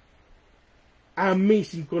 A mí,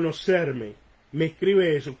 sin conocerme, me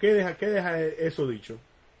escribe eso. ¿Qué deja eso dicho?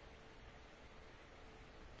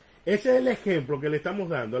 Ese es el ejemplo que le estamos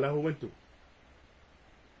dando a la juventud.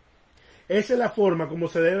 Esa es la forma como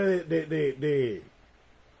se debe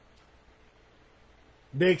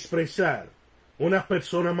de expresar una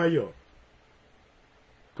persona mayor.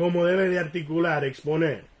 Cómo debe de articular,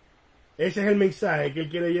 exponer. Ese es el mensaje que él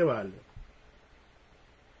quiere llevarle.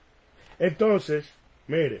 Entonces,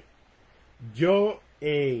 mire, yo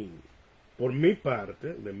por mi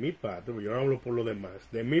parte, porque yo no hablo por los demás,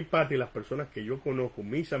 de mi parte y las personas que yo conozco,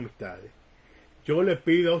 mis amistades, yo le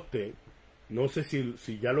pido a usted, no sé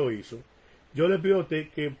si ya lo hizo, yo le pido a usted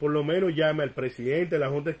que por lo menos llame al presidente de la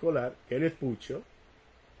Junta Escolar, Kenneth Pucho,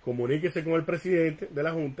 comuníquese con el presidente de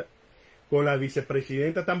la Junta, con la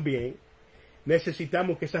vicepresidenta también.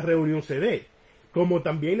 Necesitamos que esa reunión se dé, como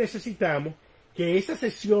también necesitamos que esas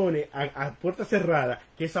sesiones a puerta cerrada,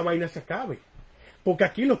 que esa vaina se acabe, porque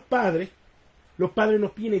aquí los padres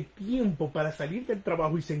no tienen tiempo para salir del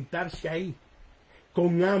trabajo y sentarse ahí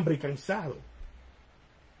con hambre y cansado.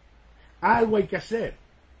 Algo hay que hacer.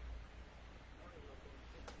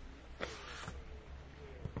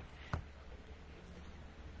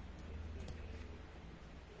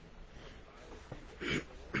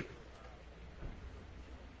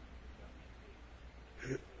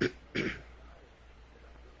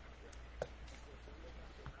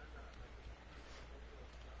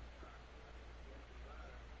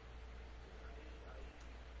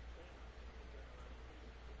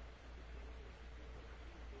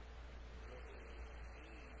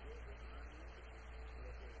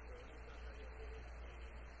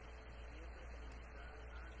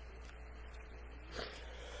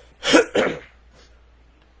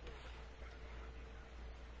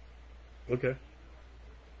 Okay.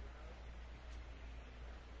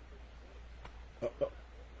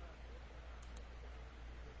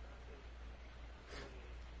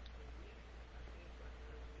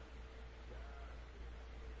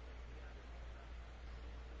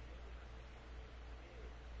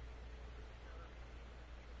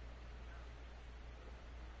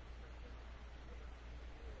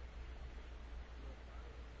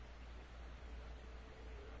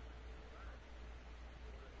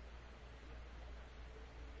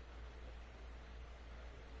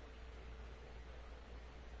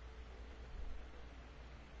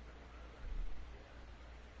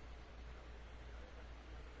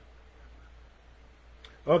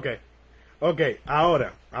 Ok, ok,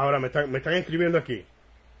 ahora me están escribiendo aquí.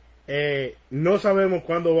 No sabemos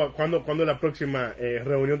cuándo es la próxima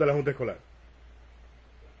reunión de la Junta Escolar.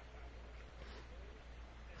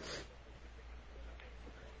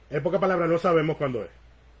 En pocas palabras, no sabemos cuándo es.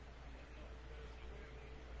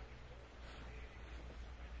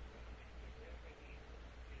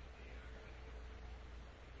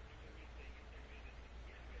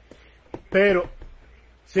 Pero,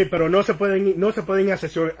 sí, pero no se pueden ir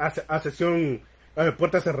a sesión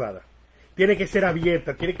puerta cerrada. Tiene que ser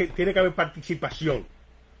abierta, tiene que haber participación.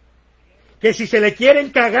 Que si se le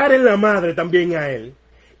quieren cagar en la madre también a él,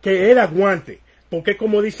 que él aguante. Porque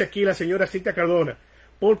como dice aquí la señora Cintia Cardona,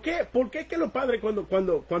 por qué que los padres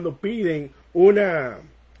cuando piden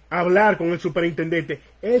hablar con el superintendente,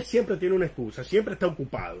 él siempre tiene una excusa, siempre está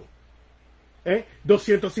ocupado?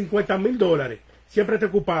 $250,000, siempre está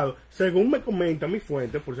ocupado. Según me comenta mi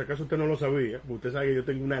fuente, por si acaso usted no lo sabía, porque usted sabe que yo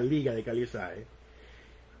tengo una liga de calizaje,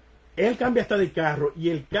 él cambia hasta de carro, y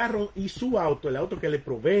el carro y su auto, el auto que le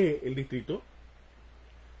provee el distrito,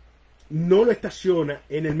 no lo estaciona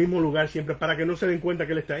en el mismo lugar siempre para que no se den cuenta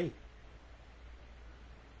que él está ahí.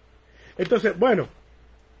 Entonces, bueno,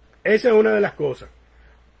 esa es una de las cosas.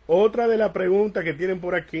 Otra de las preguntas que tienen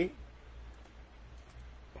por aquí.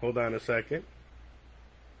 Hold on a second.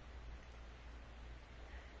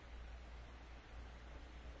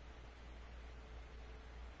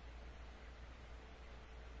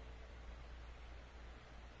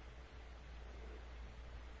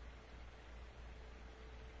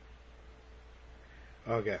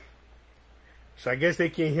 Okay. So I guess they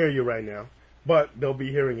can't hear you right now, but they'll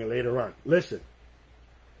be hearing it later on. Listen.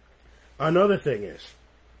 Another thing is,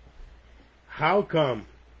 how come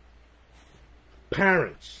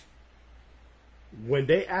parents, when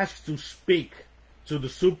they ask to speak to the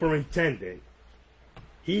superintendent,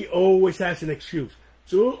 he always has an excuse.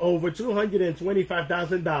 Over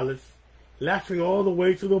 $225,000, laughing all the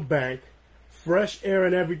way to the bank, fresh air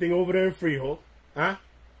and everything over there in Freehold, huh?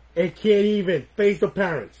 It can't even face the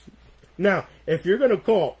parents. Now, if you're going to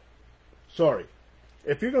call for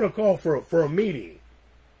a meeting,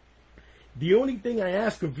 the only thing I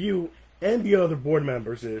ask of you and the other board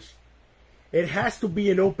members is, it has to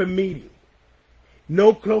be an open meeting.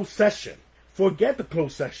 No closed session. Forget the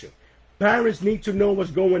closed session. Parents need to know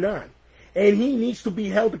what's going on. And he needs to be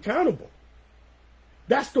held accountable.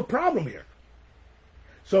 That's the problem here.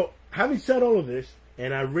 So, having said all of this,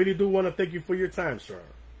 and I really do want to thank you for your time, sir.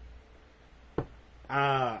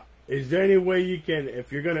 Is there any way you can,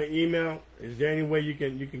 if you're gonna email, is there any way you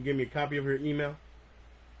can give me a copy of your email?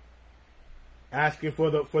 Asking for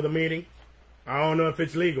the meeting? I don't know if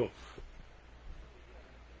it's legal.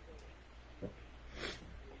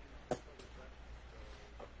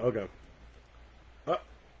 Okay.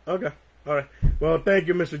 Okay. All right. Well, thank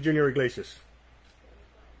you, Mr. Junior Iglesias.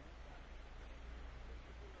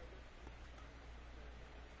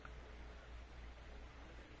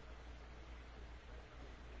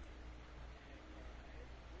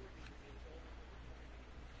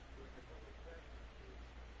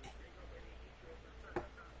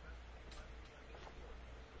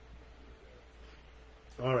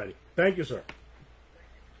 Alrighty. Thank you, sir.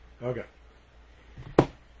 Okay.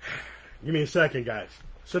 Give me a second, guys.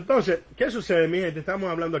 So, entonces, ¿qué sucede, mi gente?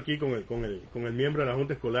 Estamos hablando aquí con el miembro de la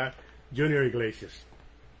Junta Escolar, Junior Iglesias.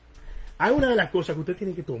 Hay una de las cosas que usted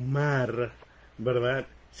tiene que tomar, ¿verdad?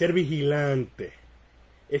 Ser vigilante,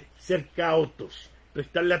 ser cautos,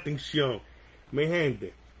 prestarle atención. Mi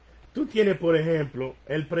gente, tú tienes, por ejemplo,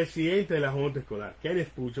 el presidente de la Junta Escolar, Kenneth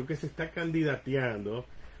Pucho, que se está candidateando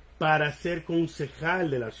para ser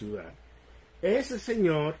concejal de la ciudad. Ese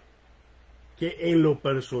señor, que en lo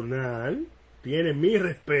personal tiene mi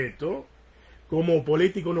respeto, como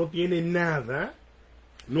político no tiene nada,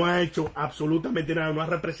 no ha hecho absolutamente nada, no ha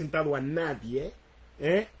representado a nadie,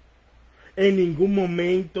 en ningún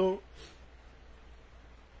momento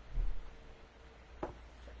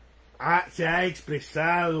se ha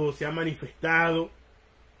expresado, se ha manifestado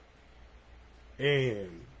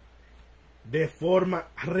de forma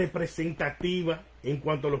representativa en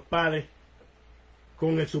cuanto a los padres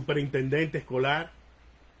con el superintendente escolar.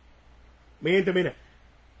 Mi gente, mira,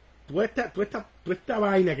 toda esta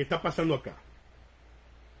vaina que está pasando acá,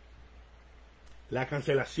 la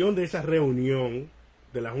cancelación de esa reunión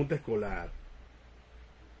de la junta escolar,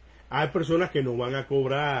 hay personas que no van a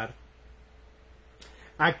cobrar.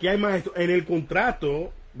 Aquí hay maestros, en el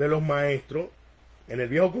contrato de los maestros, en el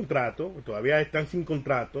viejo contrato, todavía están sin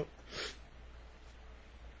contrato,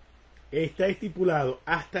 está estipulado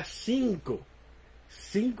hasta 5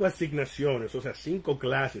 asignaciones, o sea, 5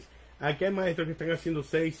 clases. Aquí hay maestros que están haciendo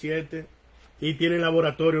 6, 7 y tienen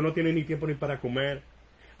laboratorio, no tienen ni tiempo ni para comer.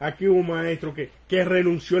 Aquí hubo un maestro que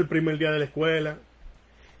renunció el primer día de la escuela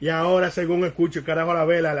y ahora, según escucho, carajo a la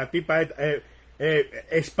vela, la tipa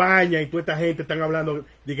España y toda esta gente están hablando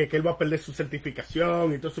de que él va a perder su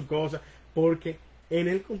certificación y todas sus cosas, porque en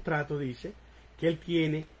el contrato dice que él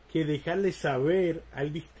tiene que dejarle saber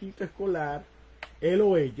al distrito escolar, él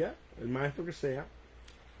o ella, el maestro que sea,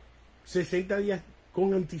 60 días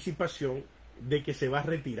con anticipación de que se va a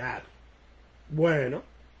retirar. Bueno,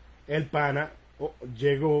 el pana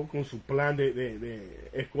llegó con su plan de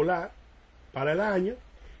escolar para el año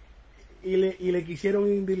y le quisieron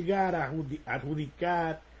indilgar,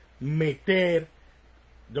 adjudicar, meter,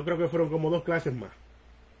 yo creo que fueron como 2 clases más.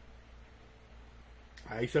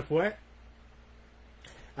 Ahí se fue.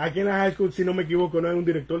 Aquí en la high school, si no me equivoco, no hay un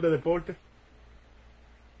director de deporte.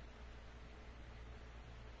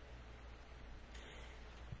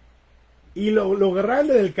 Y lo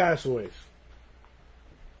grande del caso es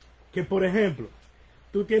que, por ejemplo,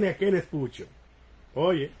 tú tienes a Kenneth Pucho,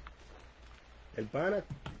 oye, el pana,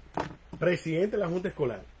 presidente de la Junta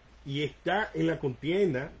Escolar, y está en la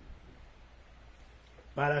contienda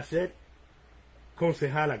para ser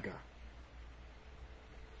concejal acá.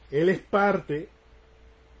 Él es parte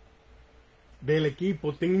del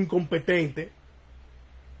equipo tan incompetente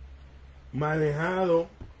manejado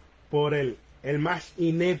por el más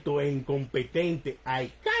inepto e incompetente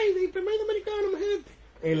alcalde y primer dominicano, gente,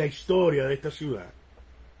 en la historia de esta ciudad.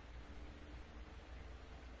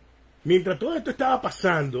 Mientras todo esto estaba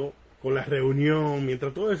pasando con la reunión,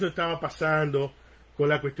 mientras todo eso estaba pasando con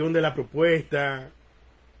la cuestión de la propuesta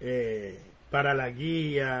para la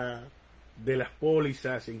guía de las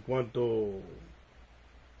pólizas en cuanto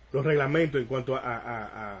los reglamentos en cuanto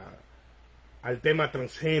al tema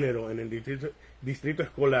transgénero en el distrito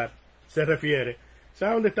escolar se refiere,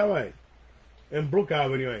 ¿sabe dónde estaba él? En Brook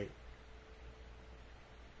Avenue ahí,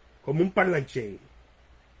 como un parlanchín.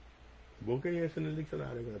 Busquen eso en el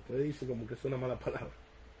diccionario, que después dice como que es una mala palabra.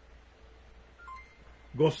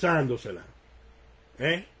 Gozándosela.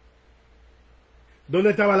 ¿Dónde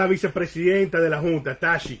estaba la vicepresidenta de la Junta,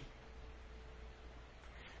 Taxi?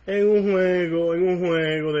 En un juego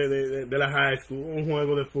de la high school, un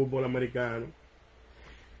juego de fútbol americano.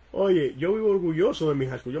 Oye, yo vivo orgulloso de mi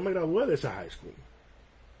high school, yo me gradué de esa high school.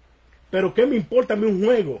 Pero ¿qué me importa a mí un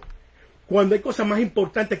juego? Cuando hay cosas más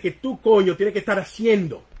importantes que tú, coño, tienes que estar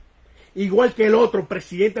haciendo. Igual que el otro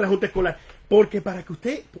presidente de la Junta Escolar. Porque para que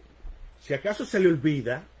usted, si acaso se le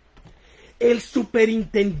olvida, el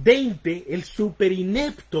superintendente, el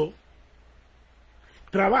superinepto,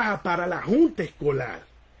 trabaja para la Junta Escolar.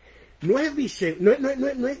 No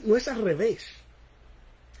es al revés.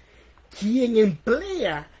 Quien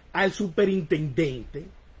emplea al superintendente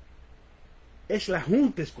es la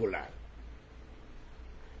Junta Escolar.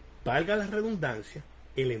 Valga la redundancia,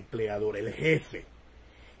 el empleador, el jefe.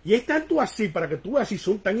 Y es tanto así, para que tú veas si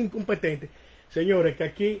son tan incompetentes, señores, que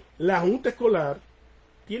aquí la Junta Escolar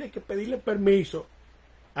tiene que pedirle permiso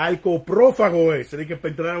al coprófago ese, de que para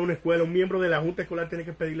entrar a una escuela, un miembro de la Junta Escolar tiene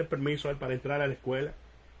que pedirle permiso a él para entrar a la escuela.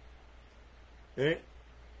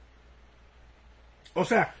 O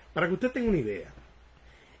sea, para que usted tenga una idea,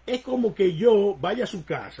 es como que yo vaya a su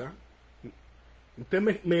casa, usted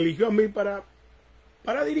me eligió a mí para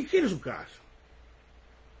dirigir su casa.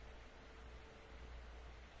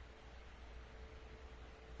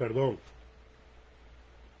 Perdón.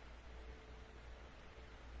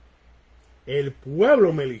 El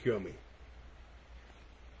pueblo me eligió a mí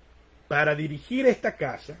para dirigir esta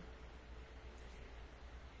casa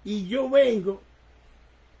y yo vengo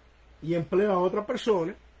y empleo a otra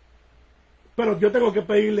persona, pero yo tengo que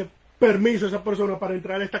pedirle permiso a esa persona para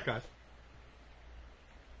entrar a esta casa,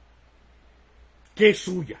 que es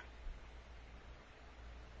suya.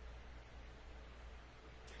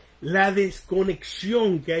 La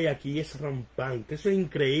desconexión que hay aquí es rampante. Eso es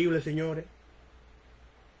increíble, señores.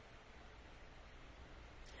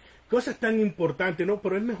 Cosas tan importantes, ¿no?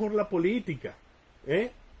 Pero es mejor la política.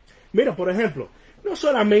 Mira, por ejemplo, No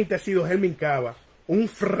solamente ha sido Helmin Cava un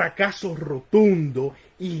fracaso rotundo,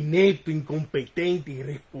 inepto, incompetente,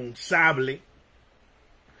 irresponsable,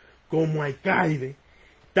 como alcalde,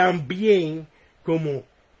 también como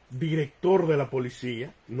director de la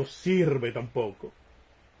policía, no sirve tampoco,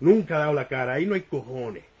 nunca ha dado la cara, ahí no hay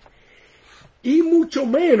cojones, y mucho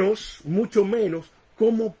menos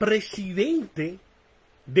como presidente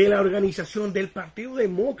de la organización del Partido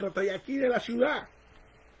Demócrata de aquí de la ciudad.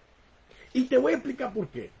 Y te voy a explicar por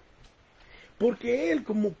qué. Porque él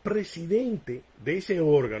como presidente de ese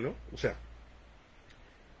órgano, o sea,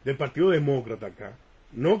 del Partido Demócrata acá,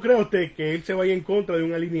 no crea usted que él se vaya en contra de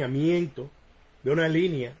un alineamiento, de una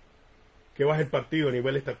línea que baja el partido a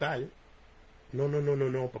nivel estatal.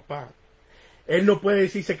 No, papá. Él no puede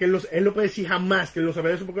decirse que él no puede decir jamás que él no sabe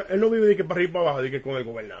de eso, porque él no vive de que para arriba y para abajo, de que con el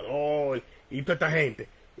gobernador y toda esta gente,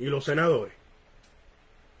 y los senadores.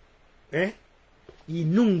 Y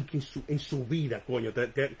nunca en su vida, coño,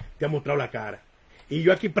 te ha mostrado la cara. Y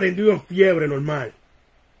yo aquí prendido en fiebre normal,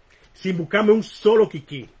 sin buscarme un solo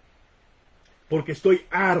kiki, porque estoy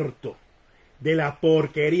harto de la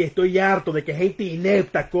porquería, estoy harto de que gente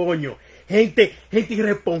inepta, coño, gente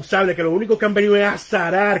irresponsable, que lo único que han venido es a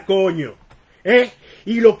zarar, coño.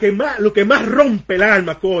 Y lo que más rompe el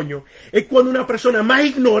alma, coño, es cuando una persona más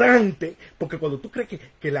ignorante, porque cuando tú crees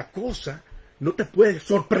que la cosa no te puede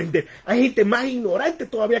sorprender, hay gente más ignorante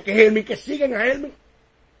todavía que Helmin, que siguen a Helmin.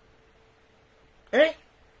 Es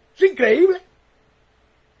increíble.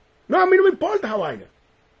 No, a mí no me importa esa vaina.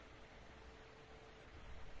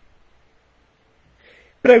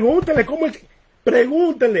 Pregúntenle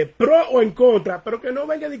pregúntenle pro o en contra, pero que no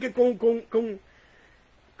venga de que con un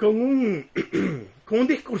con un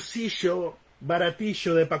discursillo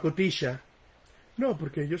baratillo de pacotilla. No,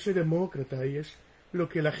 porque yo soy demócrata y es lo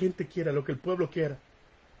que la gente quiera, lo que el pueblo quiera.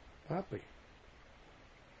 Papi,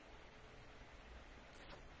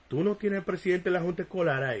 tú no tienes al presidente de la Junta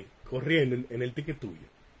Escolar ahí, corriendo en el ticket tuyo.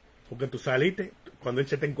 Porque tú saliste, cuando él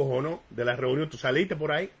se te encojonó de la reunión, tú saliste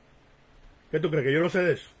por ahí. ¿Qué tú crees? ¿Que yo no sé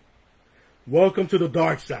de eso? Welcome to the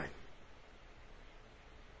dark side.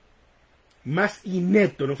 Más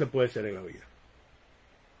inepto no se puede ser en la vida.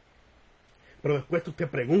 Pero después tú te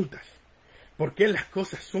preguntas, ¿por qué las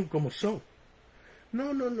cosas son como son?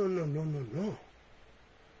 No.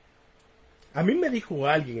 A mí me dijo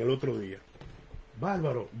alguien el otro día,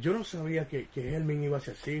 Bárbaro, yo no sabía que Helmin iba a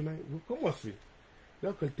ser así, man. ¿Cómo así?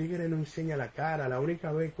 Loco, el tigre no enseña la cara, la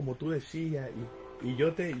única vez, como tú decías, y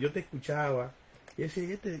yo te escuchaba, y decía,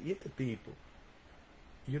 y este tipo,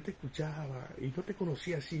 y yo te escuchaba, y no te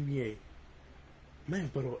conocía así bien.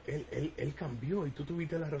 Man, pero él cambió, y tú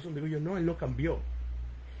tuviste la razón. Digo yo, no, él no cambió.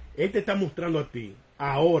 Él te está mostrando a ti,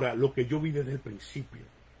 ahora, lo que yo vi desde el principio.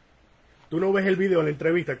 Tú no ves el video de la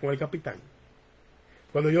entrevista con el capitán.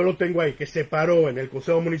 Cuando yo lo tengo ahí, que se paró en el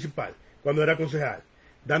consejo municipal, cuando era concejal,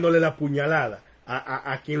 dándole la puñalada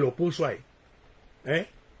a quien lo puso ahí.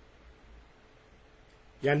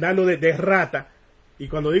 Y andando de rata, y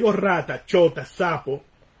cuando digo rata, chota, sapo,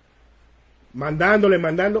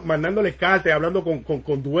 mandándole cartas, hablando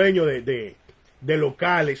con dueños de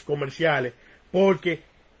locales comerciales, porque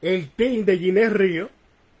el team de Ginés Río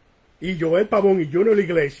y Joel Pavón y Junior La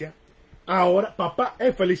Iglesia, ahora, papá,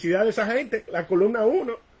 felicidad de esa gente, la columna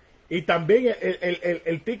 1, y también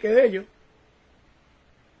el ticket de ellos,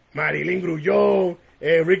 Marilyn Grullón,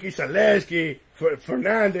 Ricky Zaleski,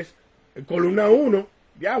 Fernández, columna 1,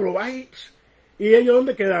 diablo, y ellos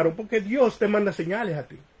 ¿dónde quedaron? Porque Dios te manda señales a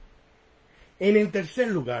ti. En el tercer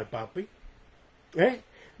lugar, papi,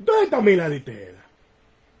 ¿dónde está Milady Tejeda?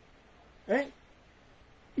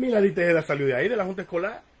 Milady Tejeda salió de ahí, de la Junta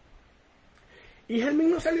Escolar. Y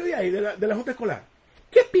Helmin no salió de ahí, de la Junta Escolar.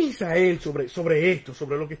 ¿Qué piensa él sobre esto,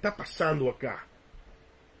 sobre lo que está pasando acá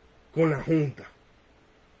con la Junta?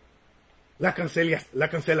 La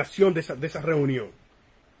cancelación de esa reunión,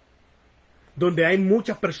 donde hay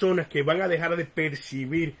muchas personas que van a dejar de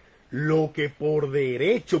percibir lo que por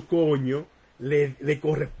derecho, coño, le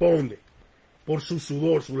corresponde, por su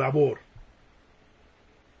sudor, su labor.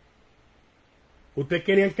 ¿Usted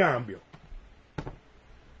quería el cambio?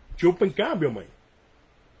 Chupen cambio, man.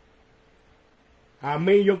 A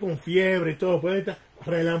mí yo con fiebre y todo, puede estar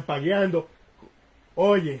relampagueando.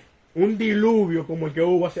 Oye, un diluvio como el que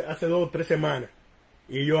hubo hace 2 o 3 semanas.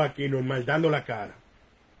 Y yo aquí normal, dando la cara.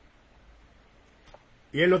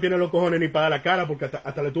 Y él no tiene los cojones ni para dar la cara, porque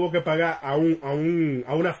hasta le tuvo que pagar a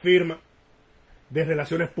una firma de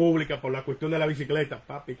relaciones públicas por la cuestión de la bicicleta.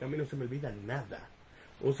 Papi, que a mí no se me olvida nada.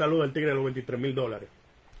 Un saludo al tigre de los $23,000.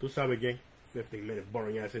 Tú sabes quién. 15 minutes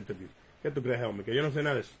boring ass interview. ¿Qué tú crees, hombre? Que yo no sé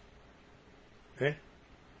nada de eso.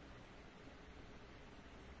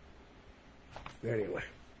 Anyway.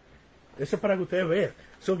 Eso es para que ustedes vean.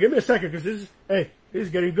 So give me a second, because this is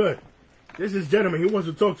getting good. This is gentleman. He wants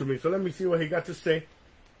to talk to me. So let me see what he got to say.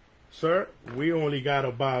 Sir, we only got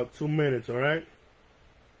about 2 minutes, all right?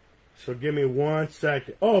 So give me 1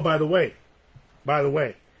 second. Oh, by the way.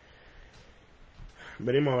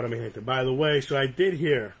 Venimos ahora, mi gente. By the way, so I did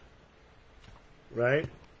hear, right?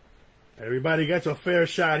 Everybody gets a fair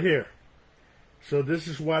shot here. So this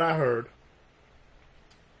is what I heard.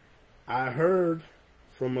 I heard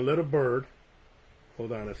from a little bird.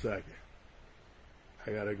 Hold on a second.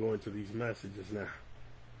 I gotta go into these messages now.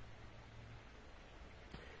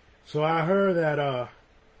 So I heard that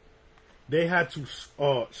they had to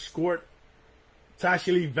escort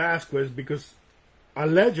Taxation Vasquez because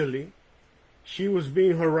allegedly she was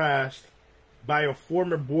being harassed by a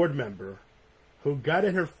former board member who got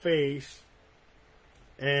in her face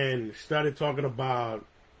and started talking about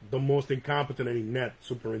the most incompetent and inept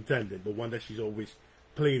superintendent, the one that she's always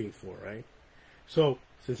pleading for, right? So,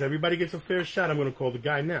 since everybody gets a fair shot, I'm going to call the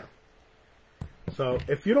guy now. So,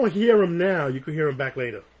 if you don't hear him now, you can hear him back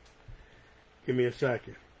later. Give me a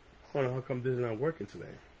second. Hold on, how come this is not working today?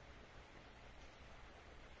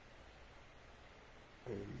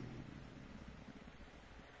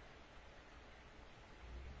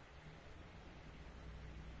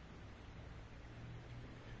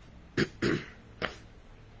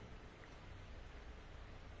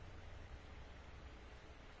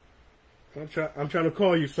 I'm trying to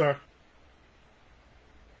call you, sir.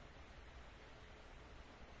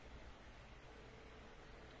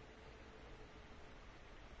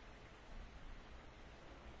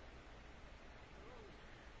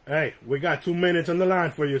 Hey, we got 2 minutes on the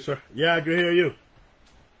line for you, sir. Yeah, I can hear you.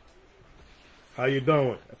 How you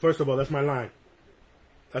doing? First of all, that's my line.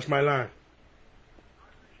 That's my line.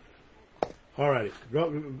 Alrighty.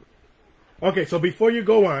 Okay, so before you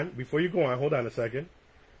go on, hold on a second.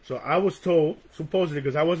 So I was told, supposedly,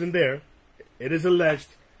 because I wasn't there, it is alleged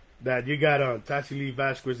that you got on Taxation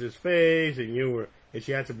Vasquez's face and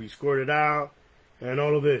she had to be escorted out and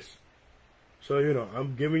all of this. So,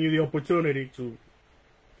 I'm giving you the opportunity to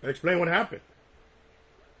explain what happened.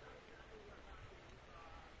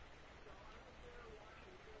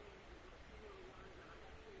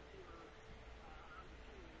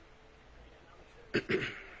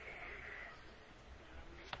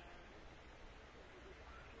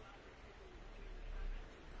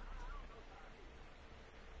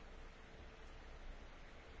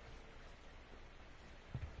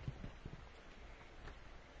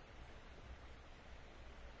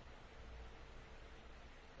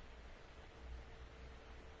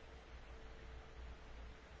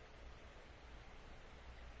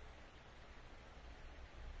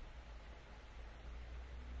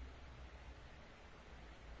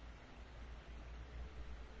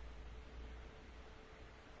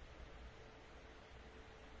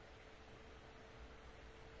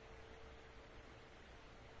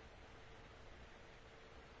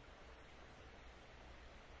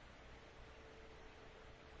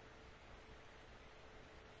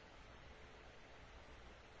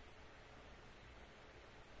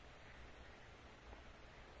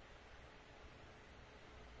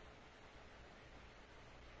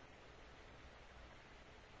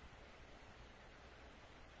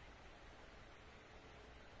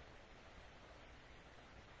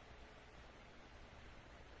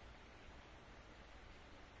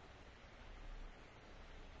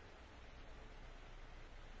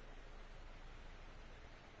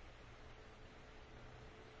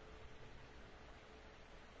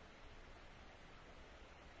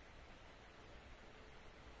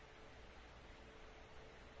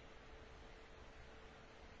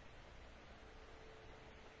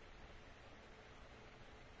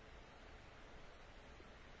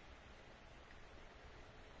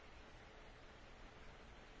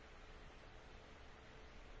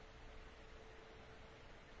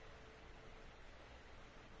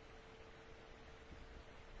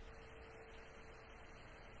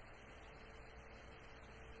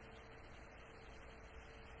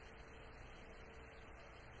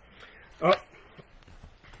 Oh.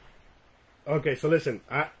 Okay, so listen.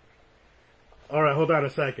 All right, hold on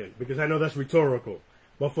a second, because I know that's rhetorical.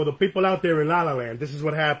 But for the people out there in La La Land, this is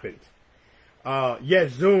what happened.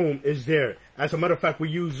 Yes, Zoom is there. As a matter of fact, we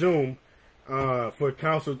use Zoom for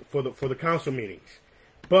the council meetings.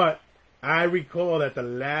 But I recall at the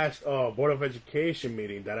last Board of Education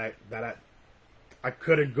meeting that I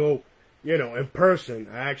couldn't go, in person.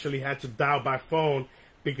 I actually had to dial by phone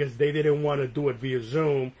because they didn't want to do it via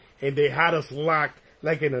Zoom, and they had us locked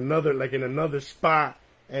in another spot.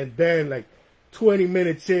 And then 20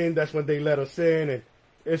 minutes in, that's when they let us in, and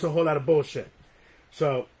it's a whole lot of bullshit.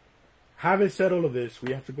 So, having said all of this,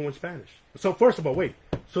 we have to go in Spanish. So, first of all, wait.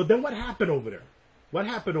 So then what happened over there? What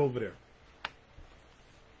happened over there?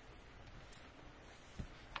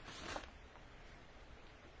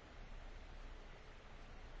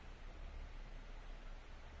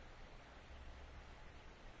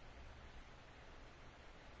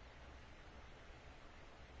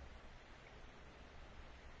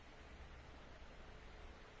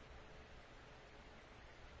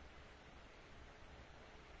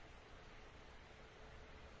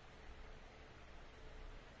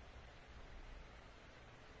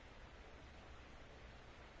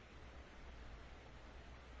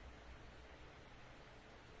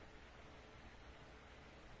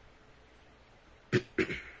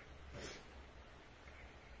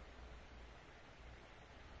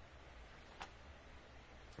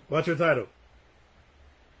 What's your title?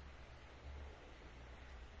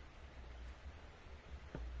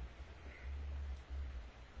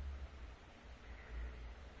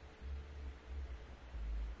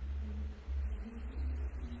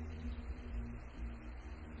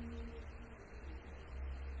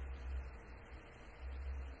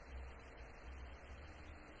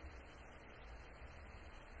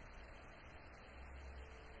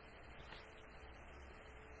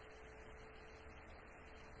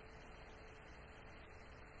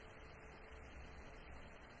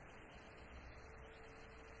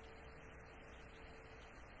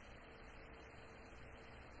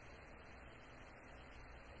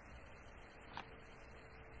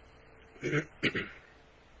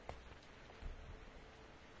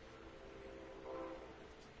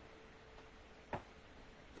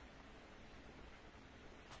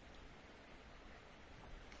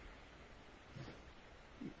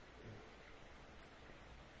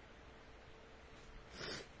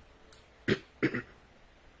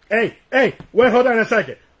 Hey, wait, hold on a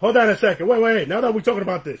second. Wait. Now that we're talking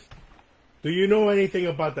about this, do you know anything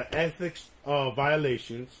about the ethics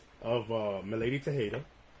violations of Milady Tejeda,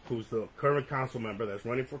 who's the current council member that's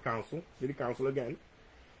running for city council again,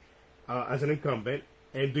 as an incumbent?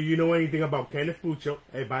 And do you know anything about Kenneth Puccio?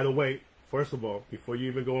 Hey, by the way, first of all, before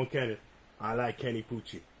you even go on Kenneth, I like Kenny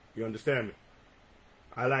Pucci. You understand me?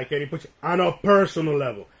 I like Kenny Pucci on a personal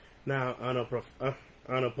level. Now,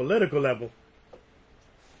 on a political level,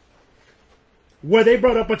 were they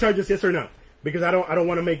brought up on charges, yes or no? Because I don't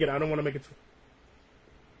want to make it. I don't want to make it.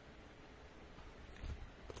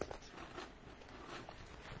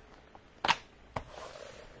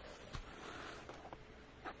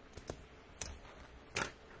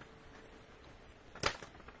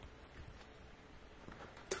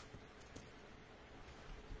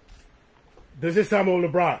 This is Samuel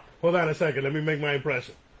LeBron. Hold on a second. Let me make my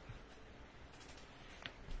impression.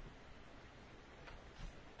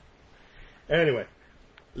 Anyway,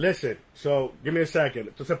 listen, so give me a second.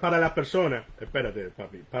 Entonces, para las personas, espérate,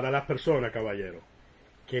 papi, para las personas, caballero,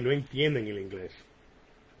 que no entienden el inglés,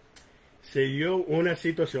 se dio una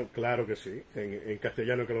situación, claro que sí, en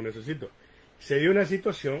castellano que lo necesito, se dio una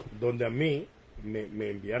situación donde a mí me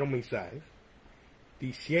enviaron mensajes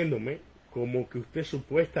diciéndome como que usted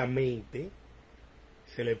supuestamente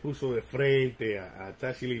se le puso de frente a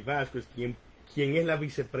Taxili Vázquez, quien es la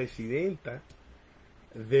vicepresidenta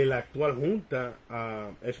de la actual junta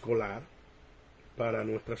escolar para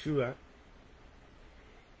nuestra ciudad,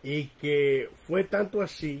 y que fue tanto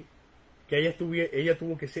así que ella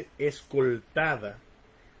tuvo que ser escoltada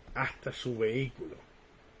hasta su vehículo.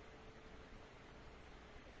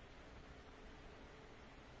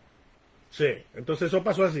 Sí, entonces eso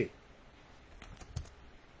pasó así.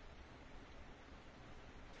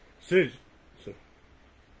 Sí, sí.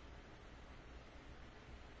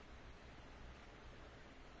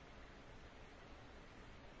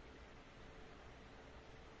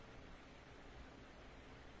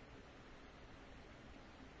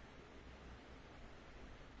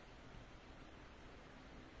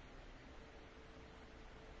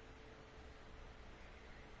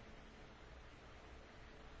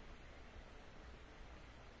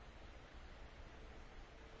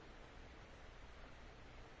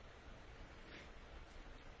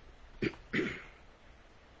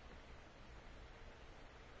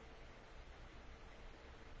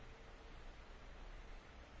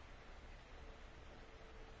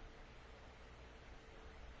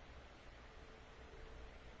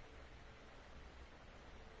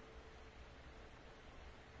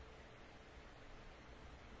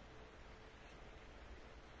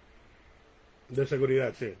 De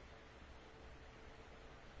seguridad, sí.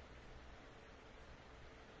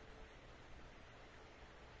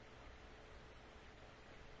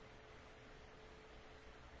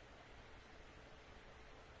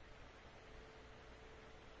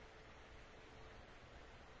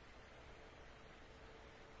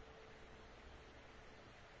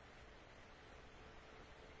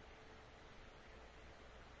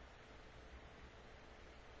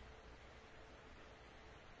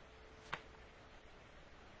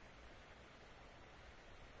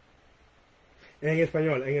 En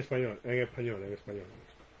español, en español, en español, en español.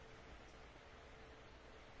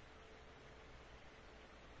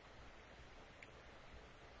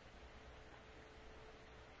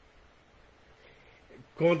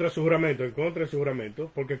 Contra su juramento, en contra de su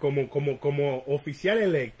juramento, porque como oficial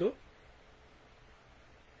electo,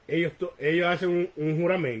 ellos hacen un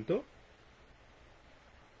juramento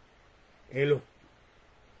en los.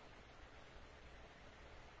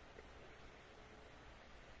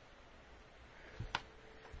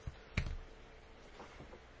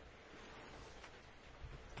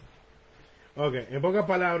 Ok, en pocas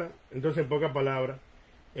palabras, entonces en pocas palabras,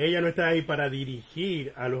 ella no está ahí para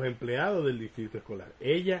dirigir a los empleados del distrito escolar.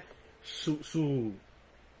 Ella,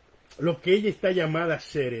 lo que ella está llamada a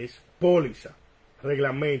hacer es póliza,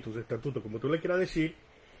 reglamentos, estatutos, como tú le quieras decir,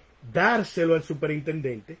 dárselo al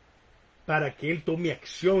superintendente para que él tome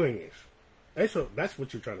acción en eso. Eso, that's what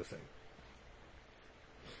you're trying to say.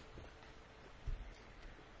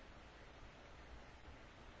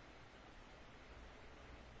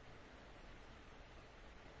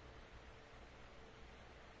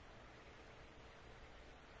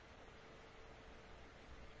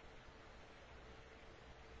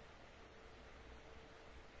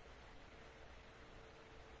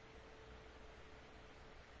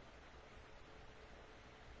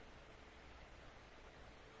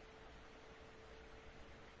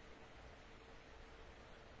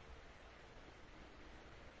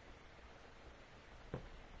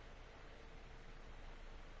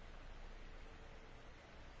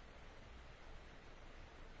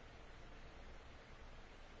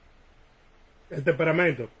 El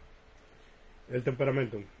temperamento. El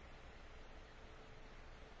temperamento.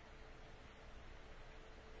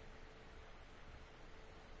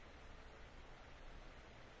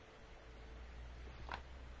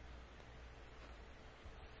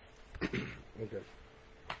 Okay.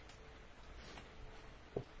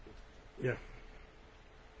 Yeah.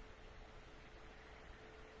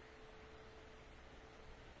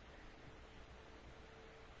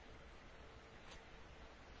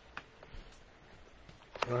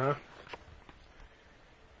 Ajá.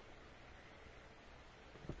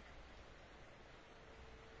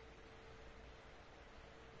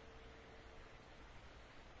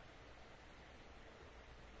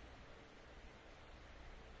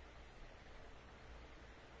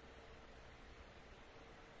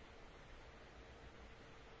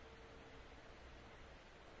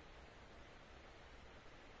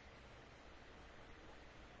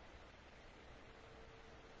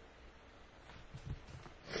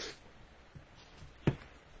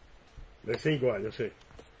 De 5 años, sí.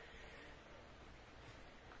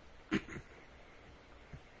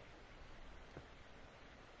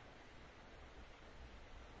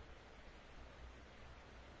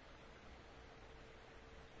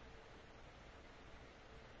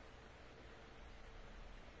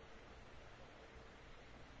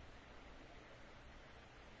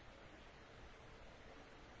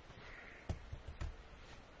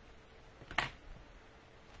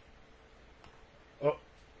 Oh,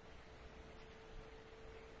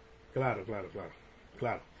 claro, claro, claro,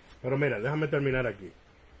 claro. Pero mira, déjame terminar aquí.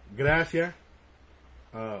 Gracias.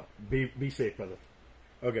 Be safe, perdón.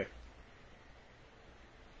 Ok.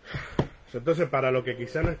 Entonces, para lo que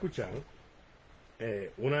quizá no escucharon,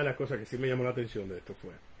 una de las cosas que sí me llamó la atención de esto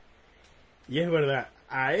fue, y es verdad,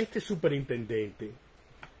 a este superintendente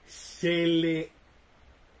se le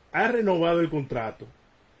ha renovado el contrato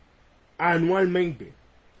anualmente.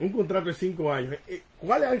 Un contrato de 5 años.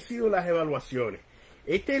 ¿Cuáles han sido las evaluaciones?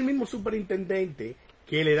 Este es el mismo superintendente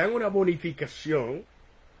que le dan una bonificación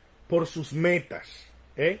por sus metas.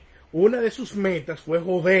 Una de sus metas fue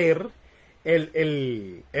joder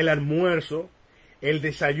el almuerzo, el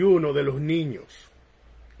desayuno de los niños.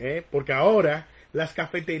 Porque ahora las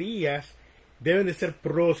cafeterías deben de ser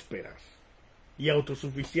prósperas y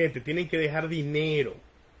autosuficientes. Tienen que dejar dinero.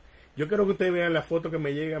 Yo quiero que ustedes vean la foto que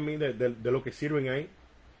me llega a mí de lo que sirven ahí.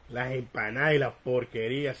 Las empanadas y la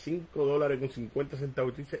porquería.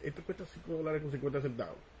 $5.50. Dice, esto cuesta $5.50.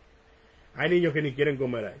 Hay niños que ni quieren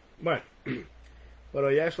comer ahí. Bueno,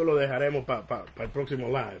 pero ya eso lo dejaremos para el próximo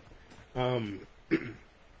live.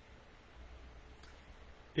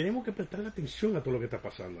 Tenemos que prestarle atención a todo lo que está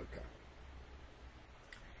pasando acá.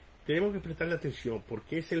 Tenemos que prestarle atención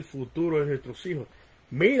porque es el futuro de nuestros hijos.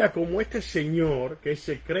 Mira como este señor que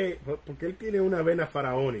se cree, porque él tiene una vena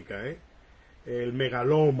faraónica, el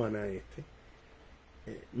megalómana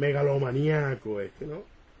megalomaniaco ¿no?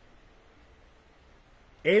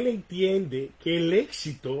 Él entiende que el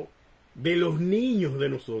éxito de los niños de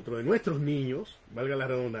nosotros, de nuestros niños, valga la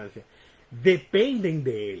redundancia, dependen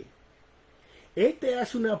de él. Este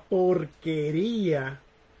hace una porquería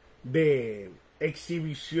de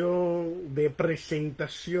exhibición, de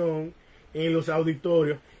presentación en los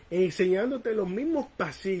auditorios, enseñándote los mismos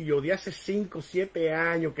pasillos de hace 5 o 7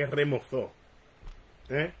 años que remozó.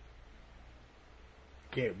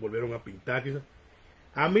 Que volvieron a pintar.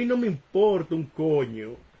 A mí no me importa un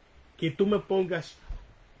coño que tú me pongas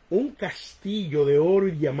un castillo de oro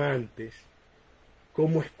y diamantes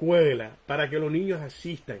como escuela para que los niños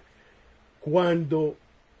asistan, cuando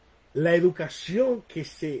la educación que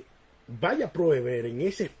se vaya a proveer en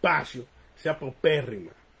ese espacio sea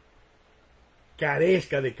paupérrima,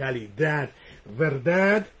 carezca de calidad,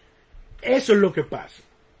 ¿verdad? Eso es lo que pasa.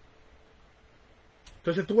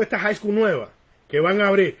 Entonces tú esta high school nueva que van a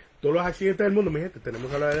abrir todos los accidentes del mundo. Mi gente, tenemos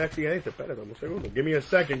que hablar de accidentes. Espérate un segundo. Give me a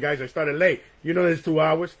second, guys. I started late. You know it's 2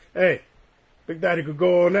 hours. Hey, Big Daddy could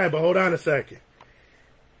go all night, but hold on a second.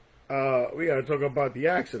 We gotta talk about the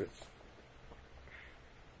accidents.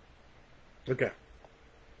 Okay.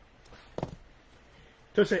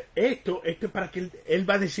 Entonces, esto es para que él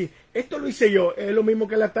va a decir, esto lo hice yo, es lo mismo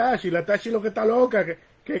que la Taxi lo que está loca,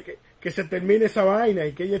 que se termine esa vaina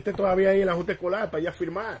y que ella esté todavía ahí en la junta escolar para ella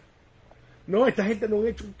firmar. No, esta gente no han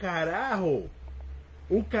hecho un carajo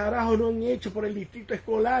no han hecho por el distrito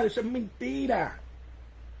escolar, eso es mentira.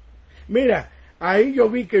 Mira, ahí yo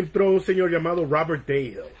vi que entró un señor llamado Robert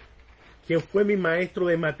Dale, quien fue mi maestro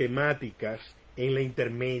de matemáticas en la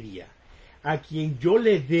intermedia, a quien yo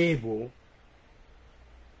le debo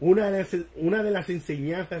una de las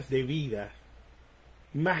enseñanzas de vida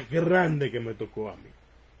más grande que me tocó a mí.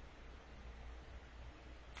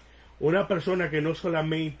 Una persona que no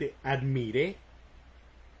solamente admiro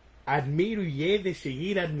y he de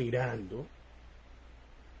seguir admirando,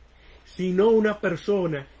 sino una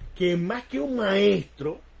persona que más que un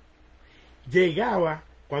maestro llegaba,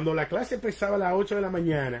 cuando la clase empezaba a las 8 de la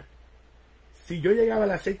mañana, si yo llegaba a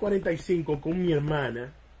las 6:45 con mi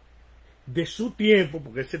hermana, de su tiempo,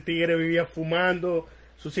 porque ese tigre vivía fumando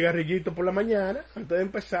su cigarrillito por la mañana, antes de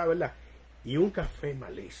empezar, ¿verdad? Y un café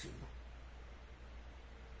malísimo.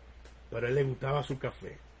 Pero a él le gustaba su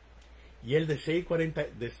café. Y él de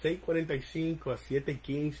 6:45 a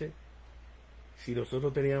 7:15, si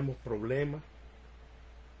nosotros teníamos problemas,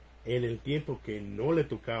 en el tiempo que no le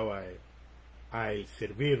tocaba a él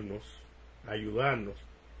servirnos, ayudarnos,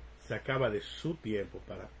 sacaba de su tiempo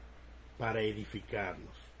para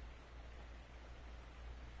edificarnos.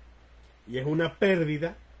 Y es una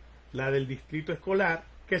pérdida la del distrito escolar,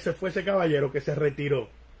 que se fue ese caballero, que se retiró.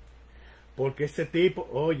 Porque ese tipo,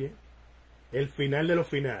 oye, el final de los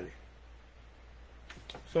finales.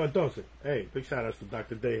 So, entonces, hey, big shout out to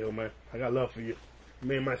Dr. Dale, man. I got love for you.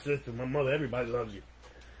 Me and my sister, my mother, everybody loves you.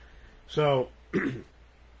 So,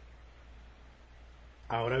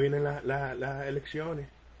 ahora vienen las elecciones.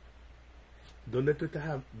 ¿Dónde tú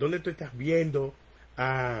estás viendo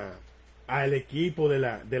al equipo de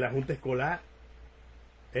la Junta Escolar?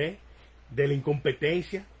 De la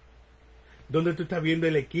incompetencia. ¿Dónde tú estás viendo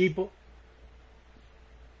el equipo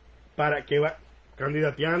para que va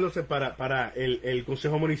candidateándose para el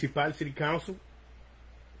Consejo Municipal, City Council?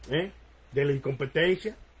 De la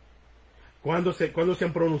incompetencia. Cuando se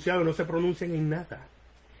han pronunciado, no se pronuncian en nada,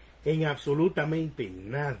 en absolutamente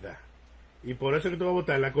nada. Y por eso que tú vas a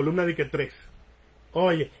votar en la columna de que 3.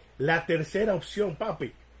 Oye, la tercera opción,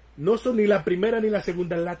 papi, no son ni la primera ni la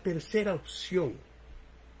segunda, la tercera opción.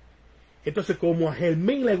 Entonces, como a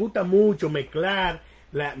Germín le gusta mucho mezclar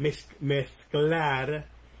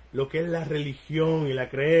lo que es la religión y la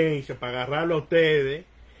creencia para agarrarlo a ustedes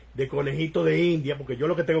de conejito de India, porque yo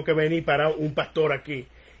lo que tengo que venir para un pastor aquí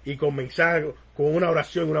y comenzar con una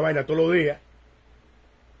oración, una vaina todos los días,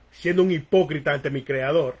 siendo un hipócrita ante mi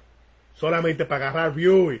creador, solamente para agarrar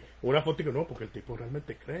view y una foto. No, porque el tipo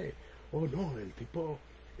realmente cree. Oh no, el tipo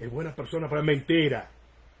es buena persona, pero es mentira.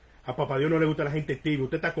 A papá Dios no le gusta la gente tibia.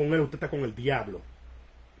 Usted está con él, usted está con el diablo.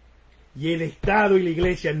 Y el Estado y la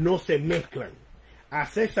iglesia no se mezclan. A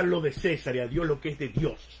César lo de César y a Dios lo que es de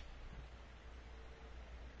Dios.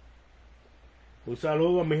 Un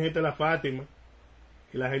saludo a mi gente de la Fátima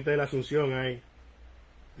y la gente de la Asunción ahí.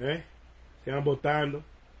 Sigan votando.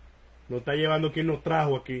 Nos está llevando quien nos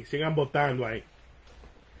trajo aquí. Sigan votando ahí.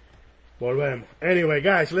 Volvemos. Anyway,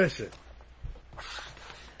 guys, listen.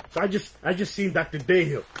 So I just seen Dr.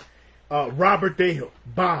 Dale. Robert Dale.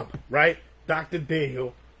 Bob, right? Dr.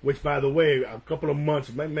 Dale, which, by the way, a couple of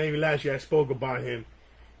months, maybe last year, I spoke about him.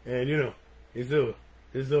 And, you know, his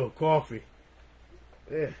little coffee.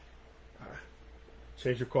 Yeah.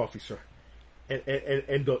 Change your coffee, sir.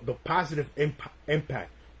 And the positive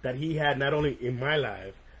impact that he had not only in my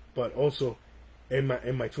life, but also in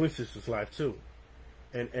my twin sister's life too.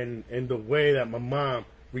 and the way that my mom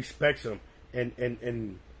respects him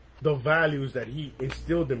and the values that he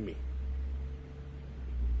instilled in me.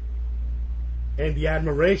 And the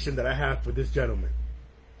admiration that I have for this gentleman.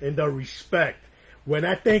 And the respect. When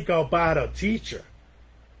I think about a teacher,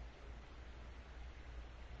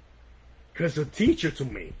 because a teacher to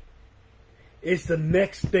me is the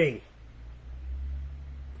next thing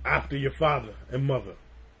after your father and mother.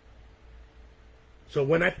 So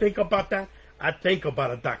when I think about that, I think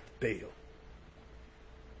about a Dr. Dale.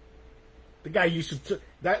 The guy used to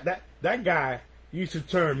that guy used to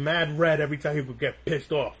turn mad red every time he would get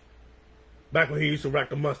pissed off. Back when he used to rock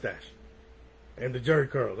the mustache and the jerry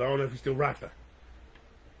curls. I don't know if he still rocks that.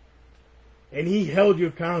 And he held you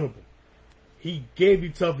accountable. He gave you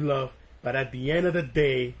tough love, but at the end of the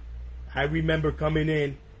day, I remember coming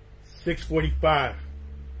in 6:45,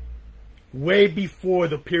 way before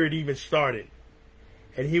the period even started.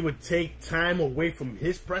 And he would take time away from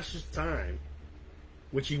his precious time,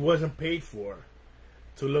 which he wasn't paid for,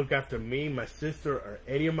 to look after me, my sister, or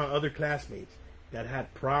any of my other classmates that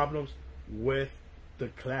had problems with the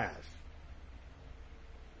class,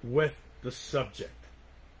 with the subject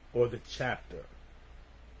or the chapter.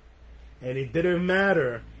 And it didn't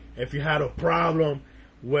matter if you had a problem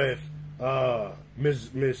with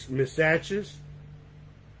Miss Sanchez.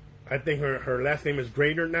 I think her last name is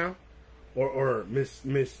Grader now, or Miss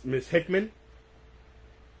Hickman.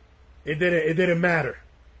 It didn't matter,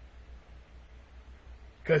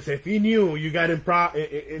 because if he knew you got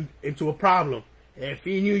into a problem, and if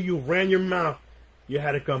he knew you ran your mouth, you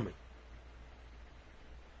had it coming.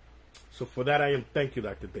 So for that, I am thank you,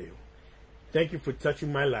 Dr. Dale. Thank you for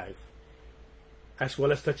touching my life, as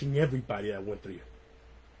well as touching everybody that went through you.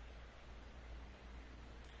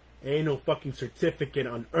 Ain't no fucking certificate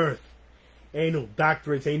on earth. Ain't no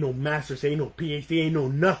doctorates, ain't no masters, ain't no PhD, ain't no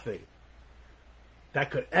nothing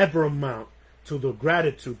that could ever amount to the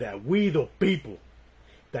gratitude that we, the people,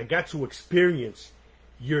 that got to experience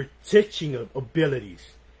your teaching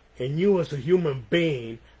abilities and you as a human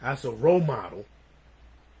being, as a role model,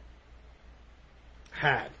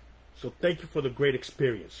 had. So thank you for the great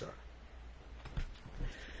experience, sir.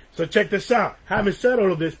 So check this out. Having said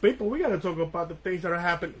all of this, people, we got to talk about the things that are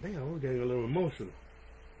happening. Damn, we're getting a little emotional.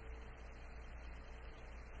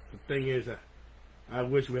 The thing is, I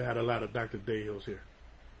wish we had a lot of Dr. Dales here.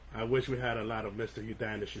 I wish we had a lot of Mr.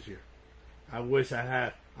 Udanishes here. I wish I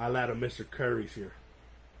had a lot of Mr. Currys here.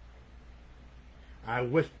 I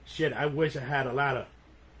wish I had a lot of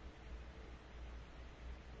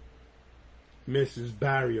Mrs.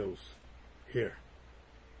 Barrios here.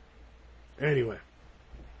 Anyway.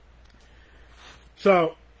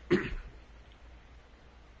 So,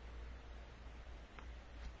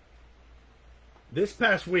 this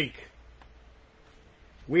past week,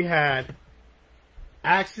 we had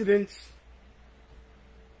accidents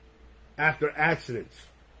after accidents.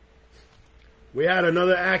 We had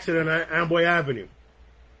another accident on Amboy Avenue.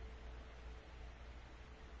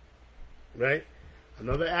 Right?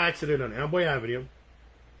 Another accident on Amboy Avenue.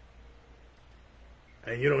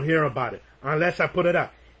 And you don't hear about it unless I put it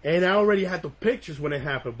out. And I already had the pictures when it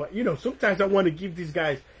happened. But, you know, sometimes I want to give these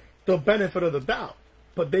guys the benefit of the doubt.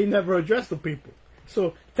 But they never address the people.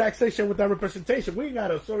 So, taxation without representation. We got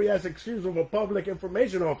a sorry-ass excuse of a public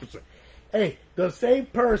information officer. Hey, the same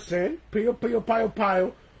person, Pio Pio Pio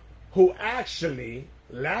Pio, who actually,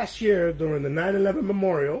 last year during the 9/11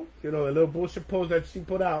 memorial, you know, the little bullshit post that she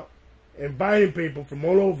put out, inviting people from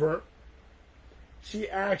all over, she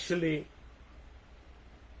actually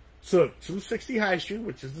took 260 High Street,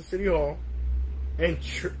 which is the City Hall, and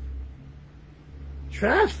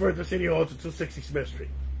transferred the City Hall to 260 Smith Street.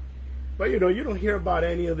 But, you know, you don't hear about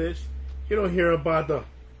any of this. You don't hear about the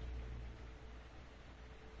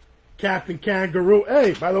Captain Kangaroo.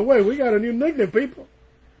 Hey, by the way, we got a new nickname, people.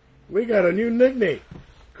 We got a new nickname.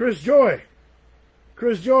 Chris Joy.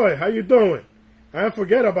 Chris Joy, how you doing? I didn't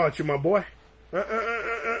forget about you, my boy.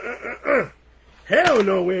 Hell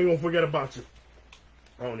no, we ain't gonna forget about you.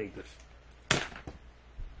 I don't need this.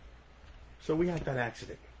 So we had that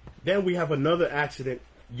accident. Then we have another accident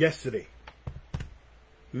yesterday.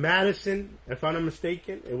 Madison, if I'm not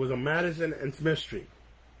mistaken, it was on Madison and Smith Street.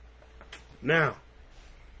 Now,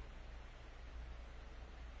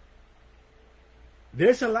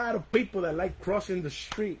 there's a lot of people that like crossing the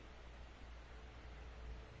street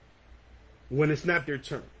when it's not their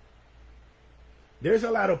turn. There's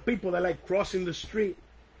a lot of people that like crossing the street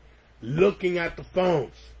looking at the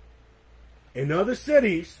phones. In other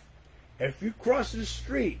cities, if you cross the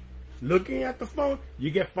street looking at the phone,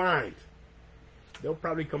 you get fined. They'll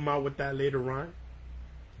probably come out with that later on.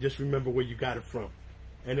 Just remember where you got it from.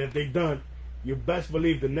 And if they done, you best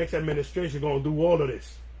believe the next administration is going to do all of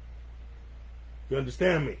this. You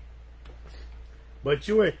understand me? But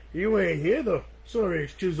you ain't hear the sort of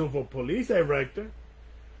excuse of a police director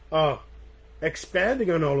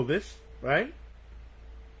expanding on all of this, right?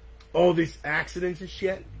 All these accidents and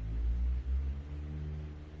shit.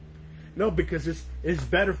 No, because it's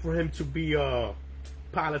better for him to be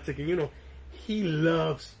politicking. You know, he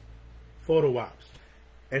loves photo ops.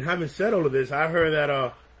 And having said all of this, I heard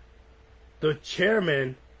that the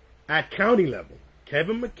chairman at county level,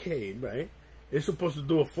 Kevin McCabe, right, is supposed to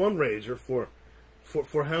do a fundraiser for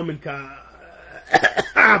Helman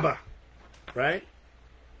Kaba, right?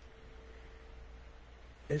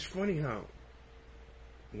 It's funny how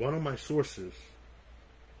one of my sources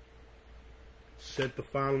said the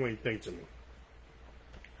following thing to me.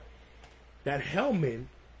 That Helman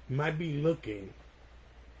might be looking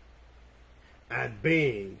at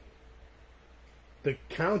being the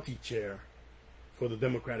county chair for the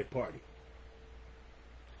Democratic Party.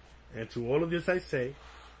 And to all of this I say,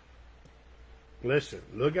 listen,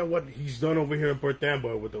 look at what he's done over here in Port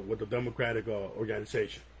Tambo with the Democratic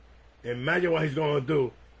organization. Imagine what he's going to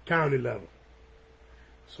do county level.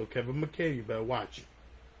 So Kevin McCabe, you better watch it.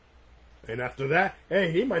 And after that,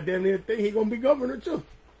 hey, he might damn near think he's going to be governor too.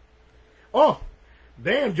 Oh,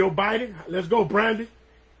 damn, Joe Biden, let's go, Brandon.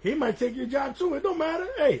 He might take your job too. It don't matter.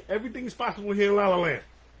 Hey, everything is possible here in La La Land.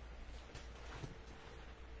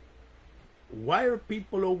 Why are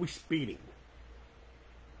people always speeding?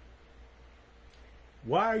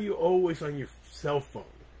 Why are you always on your cell phone?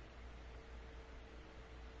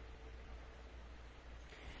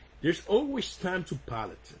 There's always time to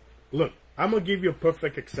politic. Look, I'm going to give you a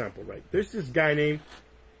perfect example, right? There's this guy named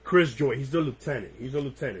Chris Joy. He's the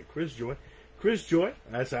lieutenant. Chris Joy. Chris Joy,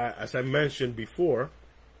 as I mentioned before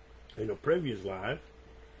in a previous live,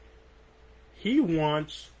 he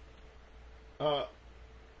wants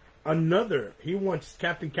he wants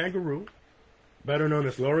Captain Kangaroo, better known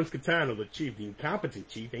as Lawrence Catano, the chief, the incompetent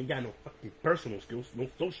chief, ain't got no fucking personal skills, no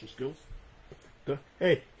social skills.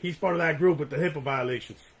 Hey, he's part of that group with the HIPAA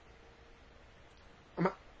violations.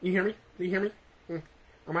 You hear me? Do you hear me?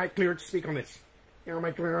 Am I clear to speak on this? Am I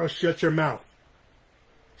clear? Oh, shut your mouth.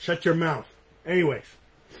 Shut your mouth. Anyways.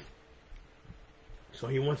 So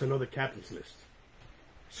he wants another captain's list.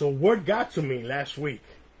 So word got to me last week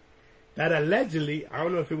that allegedly, I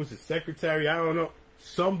don't know if it was the secretary, I don't know,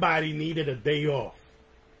 somebody needed a day off.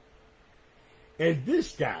 And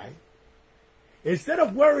this guy, instead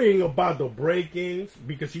of worrying about the break-ins,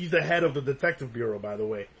 because he's the head of the detective bureau, by the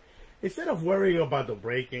way, instead of worrying about the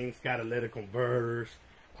break-ins, catalytic converters,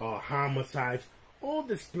 homicides, all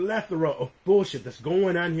this plethora of bullshit that's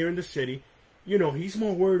going on here in the city, you know, he's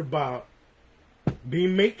more worried about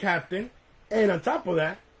being made captain. And on top of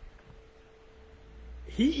that,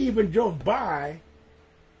 he even drove by,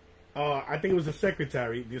 I think it was the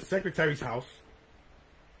secretary's house,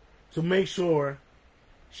 to make sure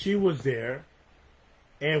she was there.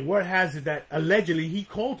 And word has it that allegedly he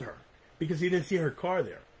called her because he didn't see her car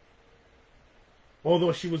there.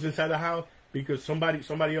 Although she was inside the house because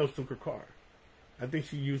somebody else took her car. I think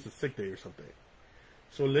she used a sick day or something.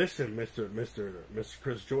 So listen, Mr.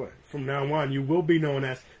 Chris Joy, from now on you will be known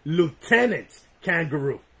as Lieutenant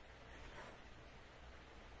Kangaroo.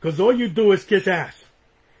 Because all you do is kiss ass.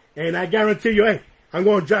 And I guarantee you, hey, I'm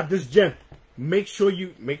going to drop this gem. Make sure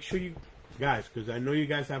you, guys, because I know you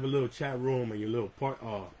guys have a little chat room and your little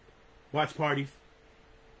watch parties.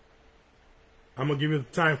 I'm going to give you the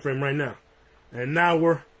time frame right now. And now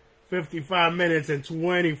we're 55 minutes and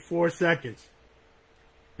 24 seconds.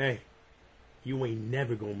 Hey, you ain't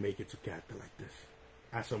never going to make it to captain like this.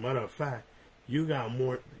 As a matter of fact, you got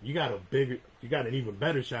an even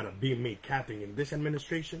better shot of being made captain in this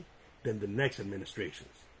administration than the next administrations.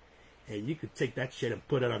 And you could take that shit and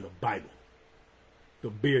put it on the Bible. The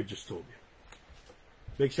beard just told you.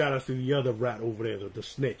 Big shout outs to the other rat over there, the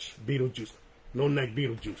snitch, Beetlejuice. No neck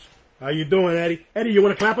Beetlejuice. How you doing, Eddie? Eddie, you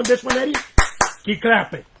want to clap on this one, Eddie? Keep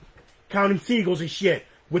clapping. Counting seagulls and shit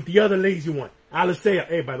with the other lazy one. Alisea.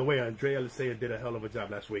 Hey, by the way, Andre Alisea did a hell of a job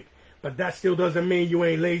last week. But that still doesn't mean you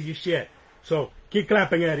ain't lazy shit. So, keep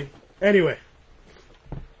clapping, Eddie. Anyway.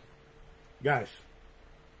 Guys.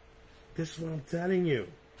 This is what I'm telling you.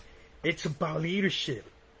 It's about leadership.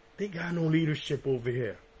 They got no leadership over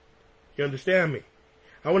here. You understand me?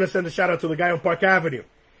 I want to send a shout out to the guy on Park Avenue.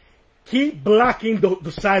 Keep blocking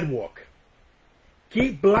the sidewalk.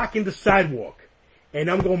 Keep blocking the sidewalk. And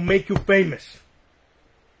I'm going to make you famous.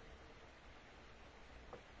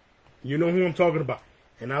 You know who I'm talking about.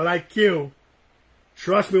 And I like you.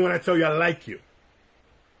 Trust me when I tell you I like you.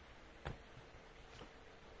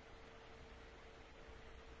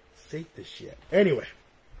 take this shit. Anyway.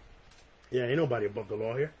 Yeah, ain't nobody above the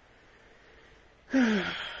law here.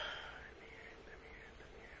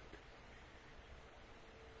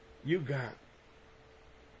 You got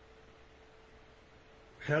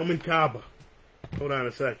Helman Kaba. Hold on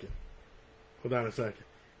a second.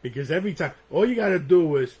 Because every time, all you got to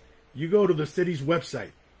do is you go to the city's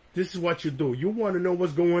website. This is what you do. You want to know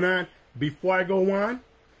what's going on before I go on?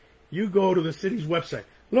 You go to the city's website.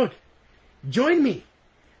 Look, join me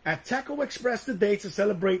at Taco Express today to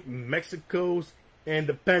celebrate Mexico's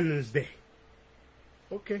Independence Day.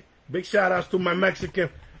 Okay. Big shout outs to my Mexican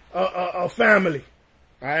family.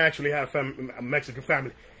 I actually have a Mexican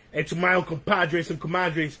family. And to my own compadres and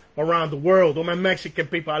comadres around the world, all my Mexican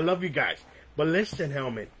people, I love you guys. But listen,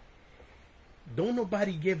 Helmet, don't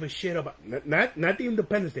nobody give a shit about, not the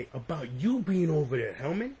Independence Day, about you being over there,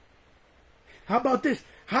 Helmet. How about this?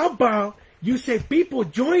 How about you say, people,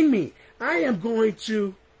 join me. I am going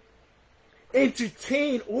to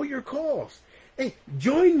entertain all your calls. Hey,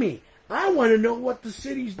 join me. I want to know what the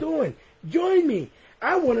city's doing. Join me.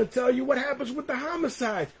 I want to tell you what happens with the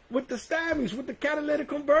homicides, with the stabbings, with the catalytic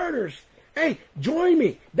converters. Hey, join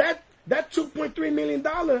me. That $2.3 million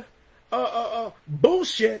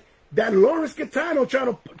bullshit that Lawrence Catano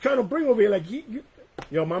trying to bring over here. Like,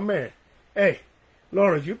 yo, my man. Hey,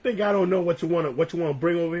 Lawrence, you think I don't know what you want to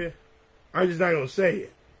bring over here? I'm just not gonna say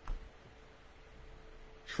it.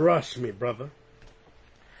 Trust me, brother.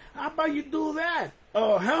 How about you do that?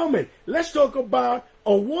 Helmet, let's talk about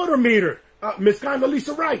a water meter. Miss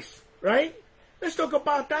Condoleezza Rice, right? Let's talk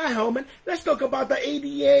about that, Helmet. Let's talk about the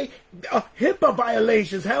ADA HIPAA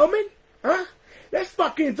violations, Helmet. Huh? Let's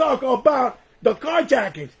fucking talk about the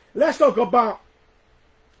carjackings. Let's talk about...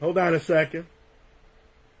 Hold on a second.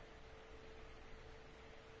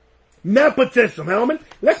 Nepotism, Helmet.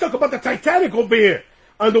 Let's talk about the Titanic over here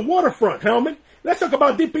on the waterfront, Helmet. Let's talk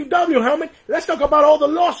about DPW, Helmet. Let's talk about all the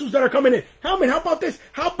lawsuits that are coming in. Helmet, how about this?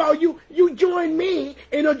 How about you join me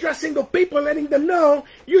in addressing the people, letting them know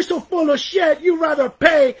you're so full of shit, you rather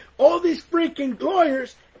pay all these freaking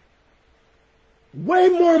lawyers way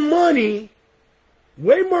more money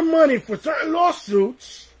for certain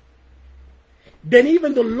lawsuits than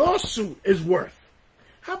even the lawsuit is worth.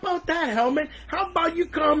 How about that, Helmet? How about you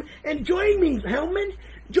come and join me, Helmet?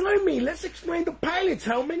 Join me. Let's explain the pilots,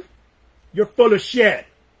 Helmet. You're full of shit.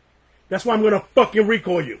 That's why I'm going to fucking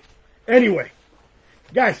recall you. Anyway,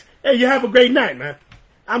 guys, hey, you have a great night, man.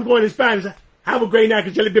 I'm going in Spanish. Have a great night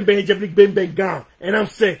because you've been gone. And I'm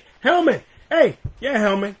sick. Helmet, hey, yeah,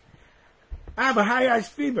 Helmet. I have a high ice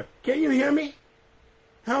fever. Can you hear me?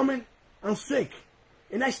 Helmet, I'm sick.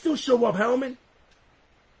 And I still show up, Helmet.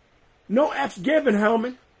 No F's given,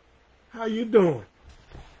 Helmet. How you doing?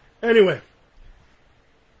 Anyway,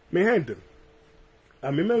 mi gente, a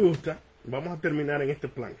mí me gusta. Vamos a terminar en este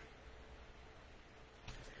plan.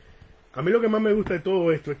 A mí lo que más me gusta de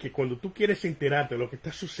todo esto es que cuando tú quieres enterarte de lo que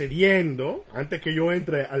está sucediendo, antes que yo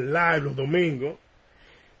entre al live los domingos,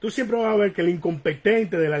 tú siempre vas a ver que el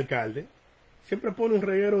incompetente del alcalde siempre pone un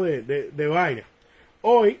reguero de vaina.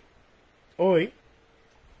 Hoy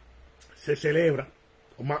se celebra,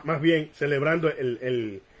 o más bien celebrando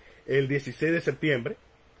el 16 de septiembre,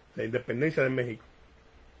 la independencia de México.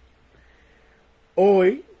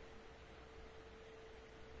 Hoy,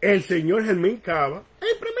 el señor Germán Cava,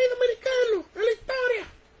 el primer dominicano en la historia,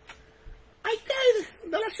 alcalde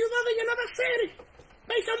de la ciudad de Granada City,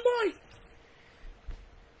 Basin Boy,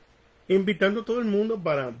 invitando a todo el mundo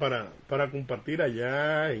para compartir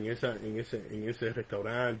allá en ese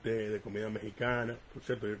restaurante de comida mexicana. Por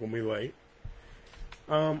cierto, yo he comido ahí.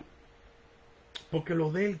 Porque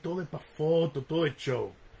lo de él todo es para fotos, todo es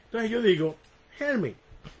show. Entonces yo digo, Germán,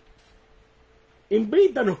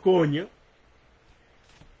 invítanos, coño,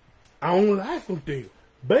 a un live contigo.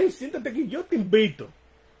 Ven, siéntate aquí, yo te invito.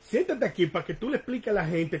 Siéntate aquí para que tú le expliques a la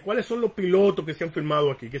gente cuáles son los pilotos que se han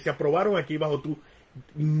firmado aquí, que se aprobaron aquí bajo tu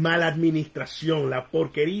mala administración, la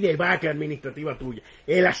porquería y debacle administrativa tuya,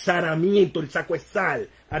 el azaramiento, el saco de sal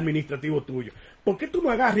administrativo tuyo. ¿Por qué tú no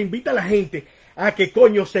agarras, invita a la gente a que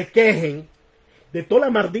coño se quejen de toda la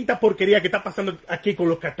maldita porquería que está pasando aquí con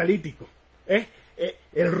los catalíticos?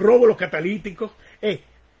 El robo de los catalíticos,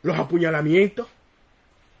 los apuñalamientos,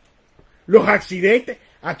 los accidentes.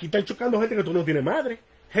 Aquí están chocando gente que tú no tienes madre.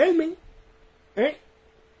 Helmen,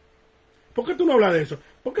 ¿por qué tú no hablas de eso?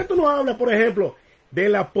 ¿Por qué tú no hablas, por ejemplo, de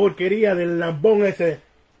la porquería del lambón ese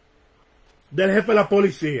del jefe de la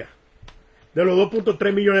policía, de los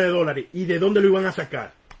 2.3 millones de dólares y de dónde lo iban a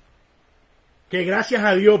sacar? Que gracias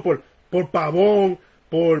a Dios por Pavón,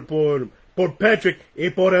 por Patrick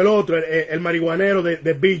y por el otro, el marihuanero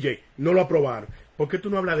de BJ, no lo aprobaron. ¿Por qué tú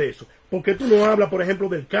no hablas de eso? ¿Por qué tú no hablas, por ejemplo,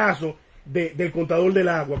 del caso del contador del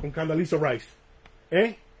agua con Condoleezza Rice?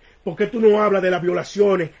 ¿Eh? ¿Por qué tú no hablas de las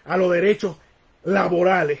violaciones a los derechos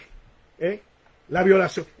laborales? ¿Eh? La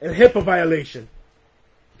violación, el HIPAA violation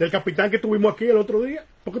del capitán que tuvimos aquí el otro día.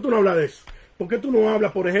 ¿Por qué tú no hablas de eso? ¿Por qué tú no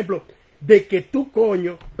hablas, por ejemplo, de que tú,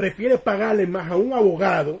 coño, prefieres pagarle más a un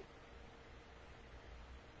abogado?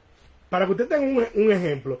 Para que usted tenga un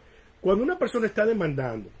ejemplo, cuando una persona está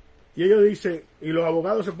demandando y ellos dicen, y los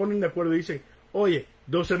abogados se ponen de acuerdo y dicen, oye,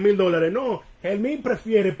 $12,000, no, Germín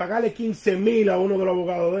prefiere pagarle 15,000 a uno de los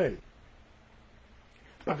abogados de él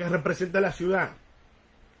para que represente a la ciudad.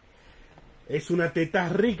 Es una teta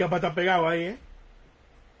rica para estar pegado ahí, ¿eh?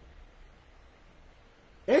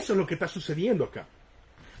 Eso es lo que está sucediendo acá.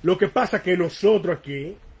 Lo que pasa es que nosotros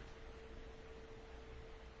aquí,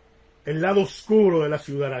 el lado oscuro de la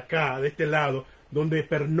ciudad acá, de este lado, donde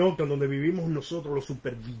pernoctan, donde vivimos nosotros los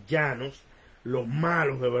supervillanos, los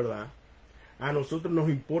malos de verdad, a nosotros nos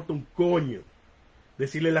importa un coño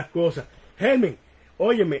decirle las cosas. Germen,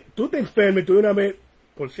 óyeme, tú te enfermes, tú de una vez,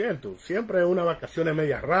 por cierto, siempre una vacaciones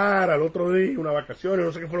media rara, el otro día una vacaciones,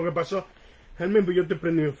 no sé qué fue lo que pasó. Germen, pues yo te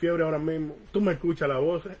prendí en fiebre ahora mismo. Tú me escuchas la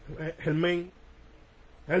voz, Germen.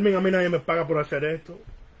 Germen, a mí nadie me paga por hacer esto.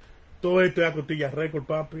 Todo esto es a costillas récord,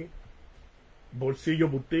 papi. Bolsillo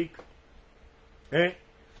boutique.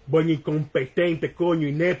 Buen incompetente, coño,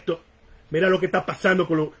 inepto. Mira lo que está pasando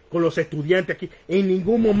con los estudiantes aquí. En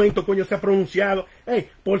ningún momento, coño, se ha pronunciado.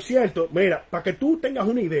 Por cierto, mira, para que tú tengas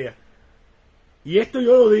una idea. Y esto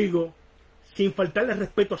yo lo digo sin faltarle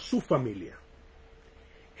respeto a su familia.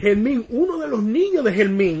 Germín, uno de los niños de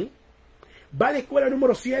Germín, va a la escuela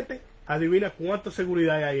número 7. Adivina cuánta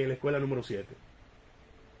seguridad hay en la escuela número 7.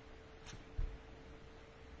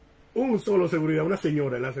 Un solo seguridad, una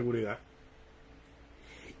señora en la seguridad.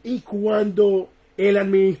 Y cuando el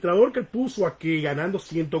administrador que puso aquí, ganando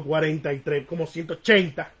 143, como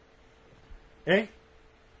 180,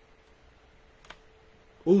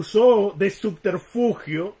 usó de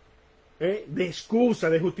subterfugio, de excusa,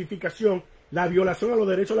 de justificación, la violación a los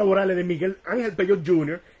derechos laborales de Miguel Ángel Peyot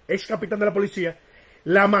Jr., ex capitán de la policía,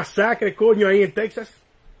 la masacre, coño, ahí en Texas,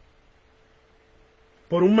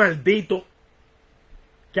 por un maldito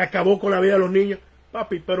que acabó con la vida de los niños.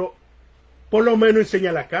 Papi, pero por lo menos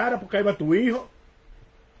enseña la cara, porque ahí va tu hijo.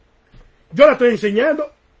 Yo la estoy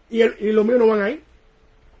enseñando y los míos no van ahí.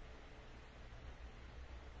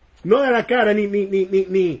 No da la cara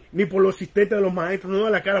ni por los asistentes de los maestros, no da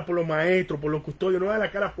la cara por los maestros, por los custodios, no da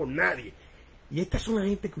la cara por nadie. Y estas son la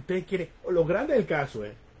gente que ustedes quieren. Lo grande del caso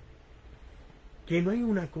es que no hay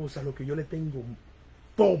una cosa a lo que yo le tengo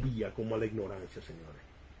fobia como a la ignorancia, señores.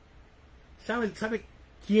 ¿Sabe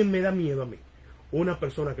quién me da miedo a mí? Una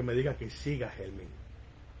persona que me diga que siga a Germín.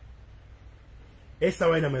 Esa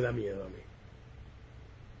vaina me da miedo a mí.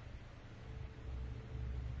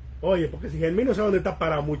 Oye, porque si Germín no sabe dónde está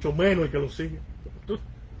parado, mucho menos el que lo sigue. ¿Tú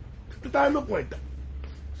te estás dando cuenta?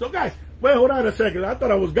 So guys, wait, hold on a second. I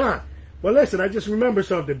thought I was gone. Well, listen, I just remembered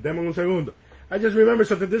something. Deme un segundo. I just remembered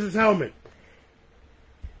something. This is Hellman.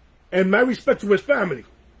 And my respect to his family,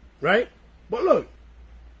 right? But look,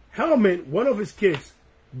 Hellman, one of his kids,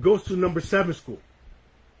 goes to number 7 school.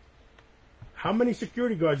 How many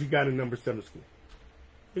security guards you got in number 7 school?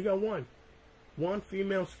 You got one. One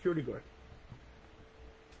female security guard.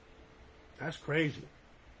 That's crazy.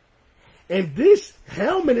 And this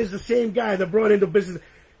Hellman is the same guy that brought into business,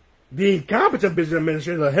 the incompetent business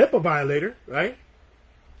administrator, the HIPAA violator, right?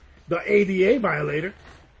 The ADA violator,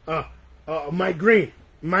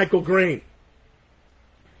 Michael Green,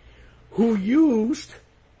 who used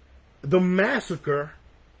the massacre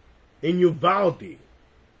in Uvalde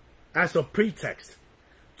as a pretext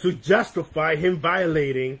to justify him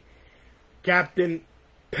violating Captain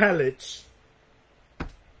Pellet's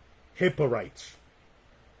HIPAA rights.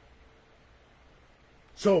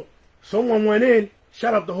 So someone went in,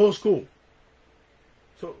 shut up the whole school.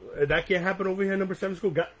 So that can't happen over here in number 7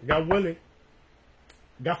 school. God willing.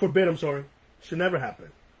 God forbid, I'm sorry. Should never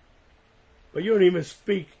happen. But you don't even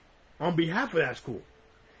speak on behalf of that school.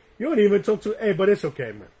 You don't even talk to, hey, but it's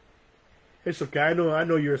okay, man. It's okay. I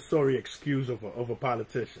know you're a sorry excuse of a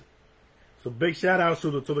politician. So big shout out to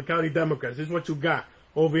the county Democrats. This is what you got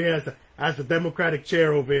over here as the Democratic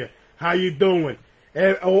chair over here. How you doing?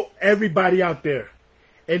 Everybody out there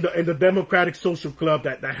in the Democratic Social Club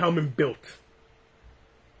that Hellman built.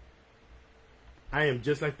 I am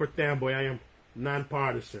just like Bertan, boy. I am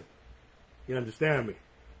nonpartisan. You understand me?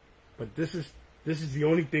 But this is the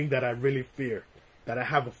only thing that I really fear, that I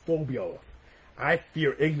have a phobia of. I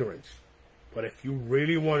fear ignorance. But if you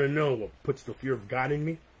really want to know what puts the fear of God in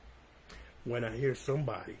me, when I hear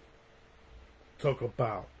somebody talk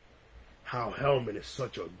about how Hellman is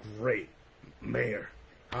such a great mayor.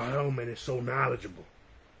 How Hellman is so knowledgeable.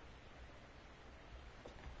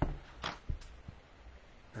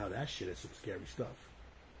 Now that shit is some scary stuff.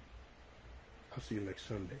 I'll see you next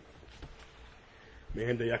Sunday. Mi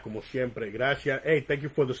gente, ya como siempre, gracias. Hey, thank you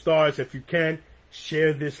for the stars. If you can,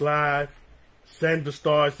 share this live. Send the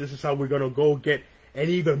stars. This is how we're going to go get an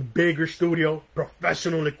even bigger studio.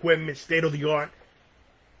 Professional equipment, state of the art.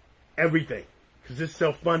 Everything. Because it's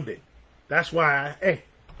self-funded. That's why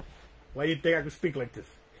why you think I can speak like this?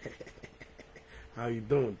 How you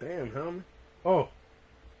doing? Damn, homie. Oh,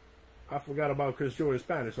 I forgot about Chris Joy in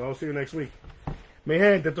Spanish, so I'll see you next week. Mi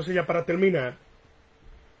gente, entonces ya para terminar,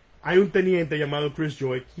 hay un teniente llamado Chris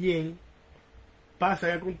Joy, quien pasa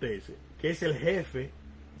y acontece que es el jefe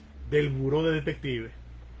del buró de detectives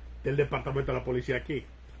del departamento de la policía aquí.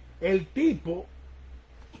 El tipo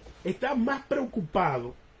está más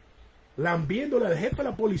preocupado lambiéndole al jefe de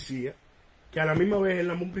la policía que a la misma vez el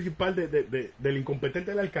lambón principal del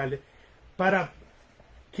incompetente del alcalde, para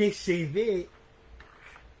que se dé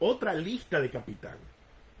otra lista de capitán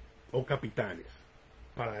o capitanes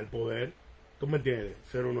para el poder, tú me entiendes,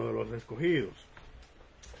 ser uno de los escogidos.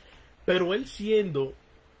 Pero él, siendo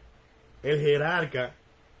el jerarca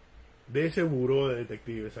de ese buró de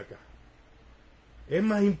detectives acá, es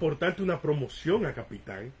más importante una promoción a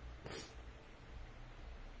capitán.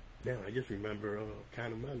 Damn, I just remember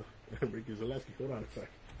kind of mellow. Ricky Zaleski, hold on a second.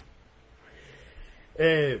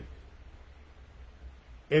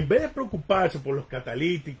 En vez de preocuparse por los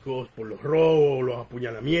catalíticos, por los robos, los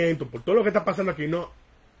apuñalamientos, por todo lo que está pasando aquí, no.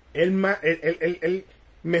 Él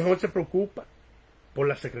mejor se preocupa por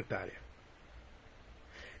la secretaria.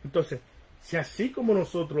 Entonces, si así como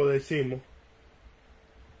nosotros decimos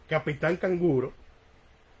Capitán Canguro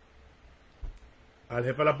al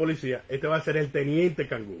jefe de la policía, este va a ser el teniente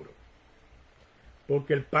Canguro,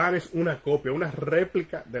 porque el pan es una copia, una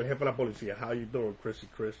réplica del jefe de la policía. How you doing,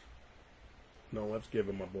 Chris? No, let's give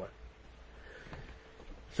him my boy.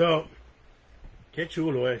 So, qué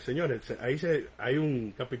chulo es, señores. Ahí hay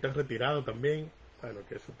un capitán retirado también. Bueno,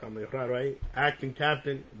 que eso está medio raro ahí. Acting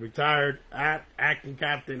captain, retired, acting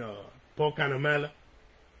captain, Paul Canamela.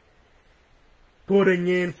 Putting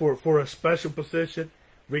in for a special position.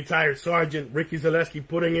 Retired Sergeant Ricky Zaleski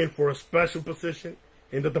putting in for a special position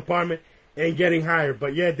in the department and getting hired.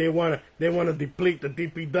 But yet they wanna deplete the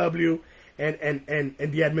DPW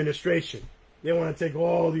and the administration. They want to take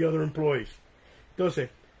all the other employees. Entonces,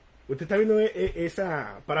 usted está viendo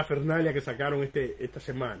esa parafernalia que sacaron esta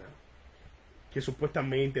semana, que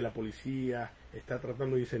supuestamente la policía está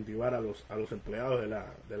tratando de incentivar a los empleados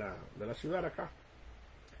de la ciudad acá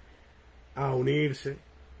a unirse,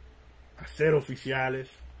 a ser oficiales.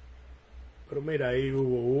 Pero mira, ahí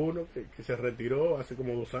hubo uno que se retiró hace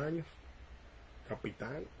como 2 años,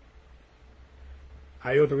 capitán.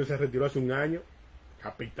 Hay otro que se retiró hace 1 año,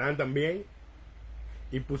 capitán también.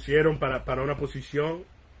 Y pusieron para una posición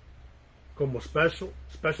como Special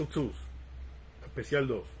 2, Especial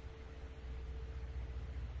 2.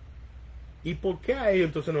 ¿Y por qué a ellos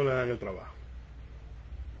entonces no le dan el trabajo?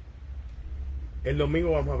 El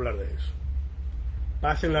domingo vamos a hablar de eso.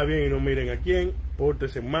 Pásenla bien y no miren a quién.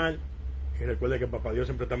 Pórtense mal. Y recuerden que Papá Dios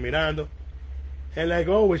siempre está mirando. And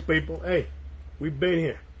like always, people, hey, we've been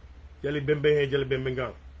here. Jelly been here, jelly been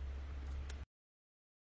gone.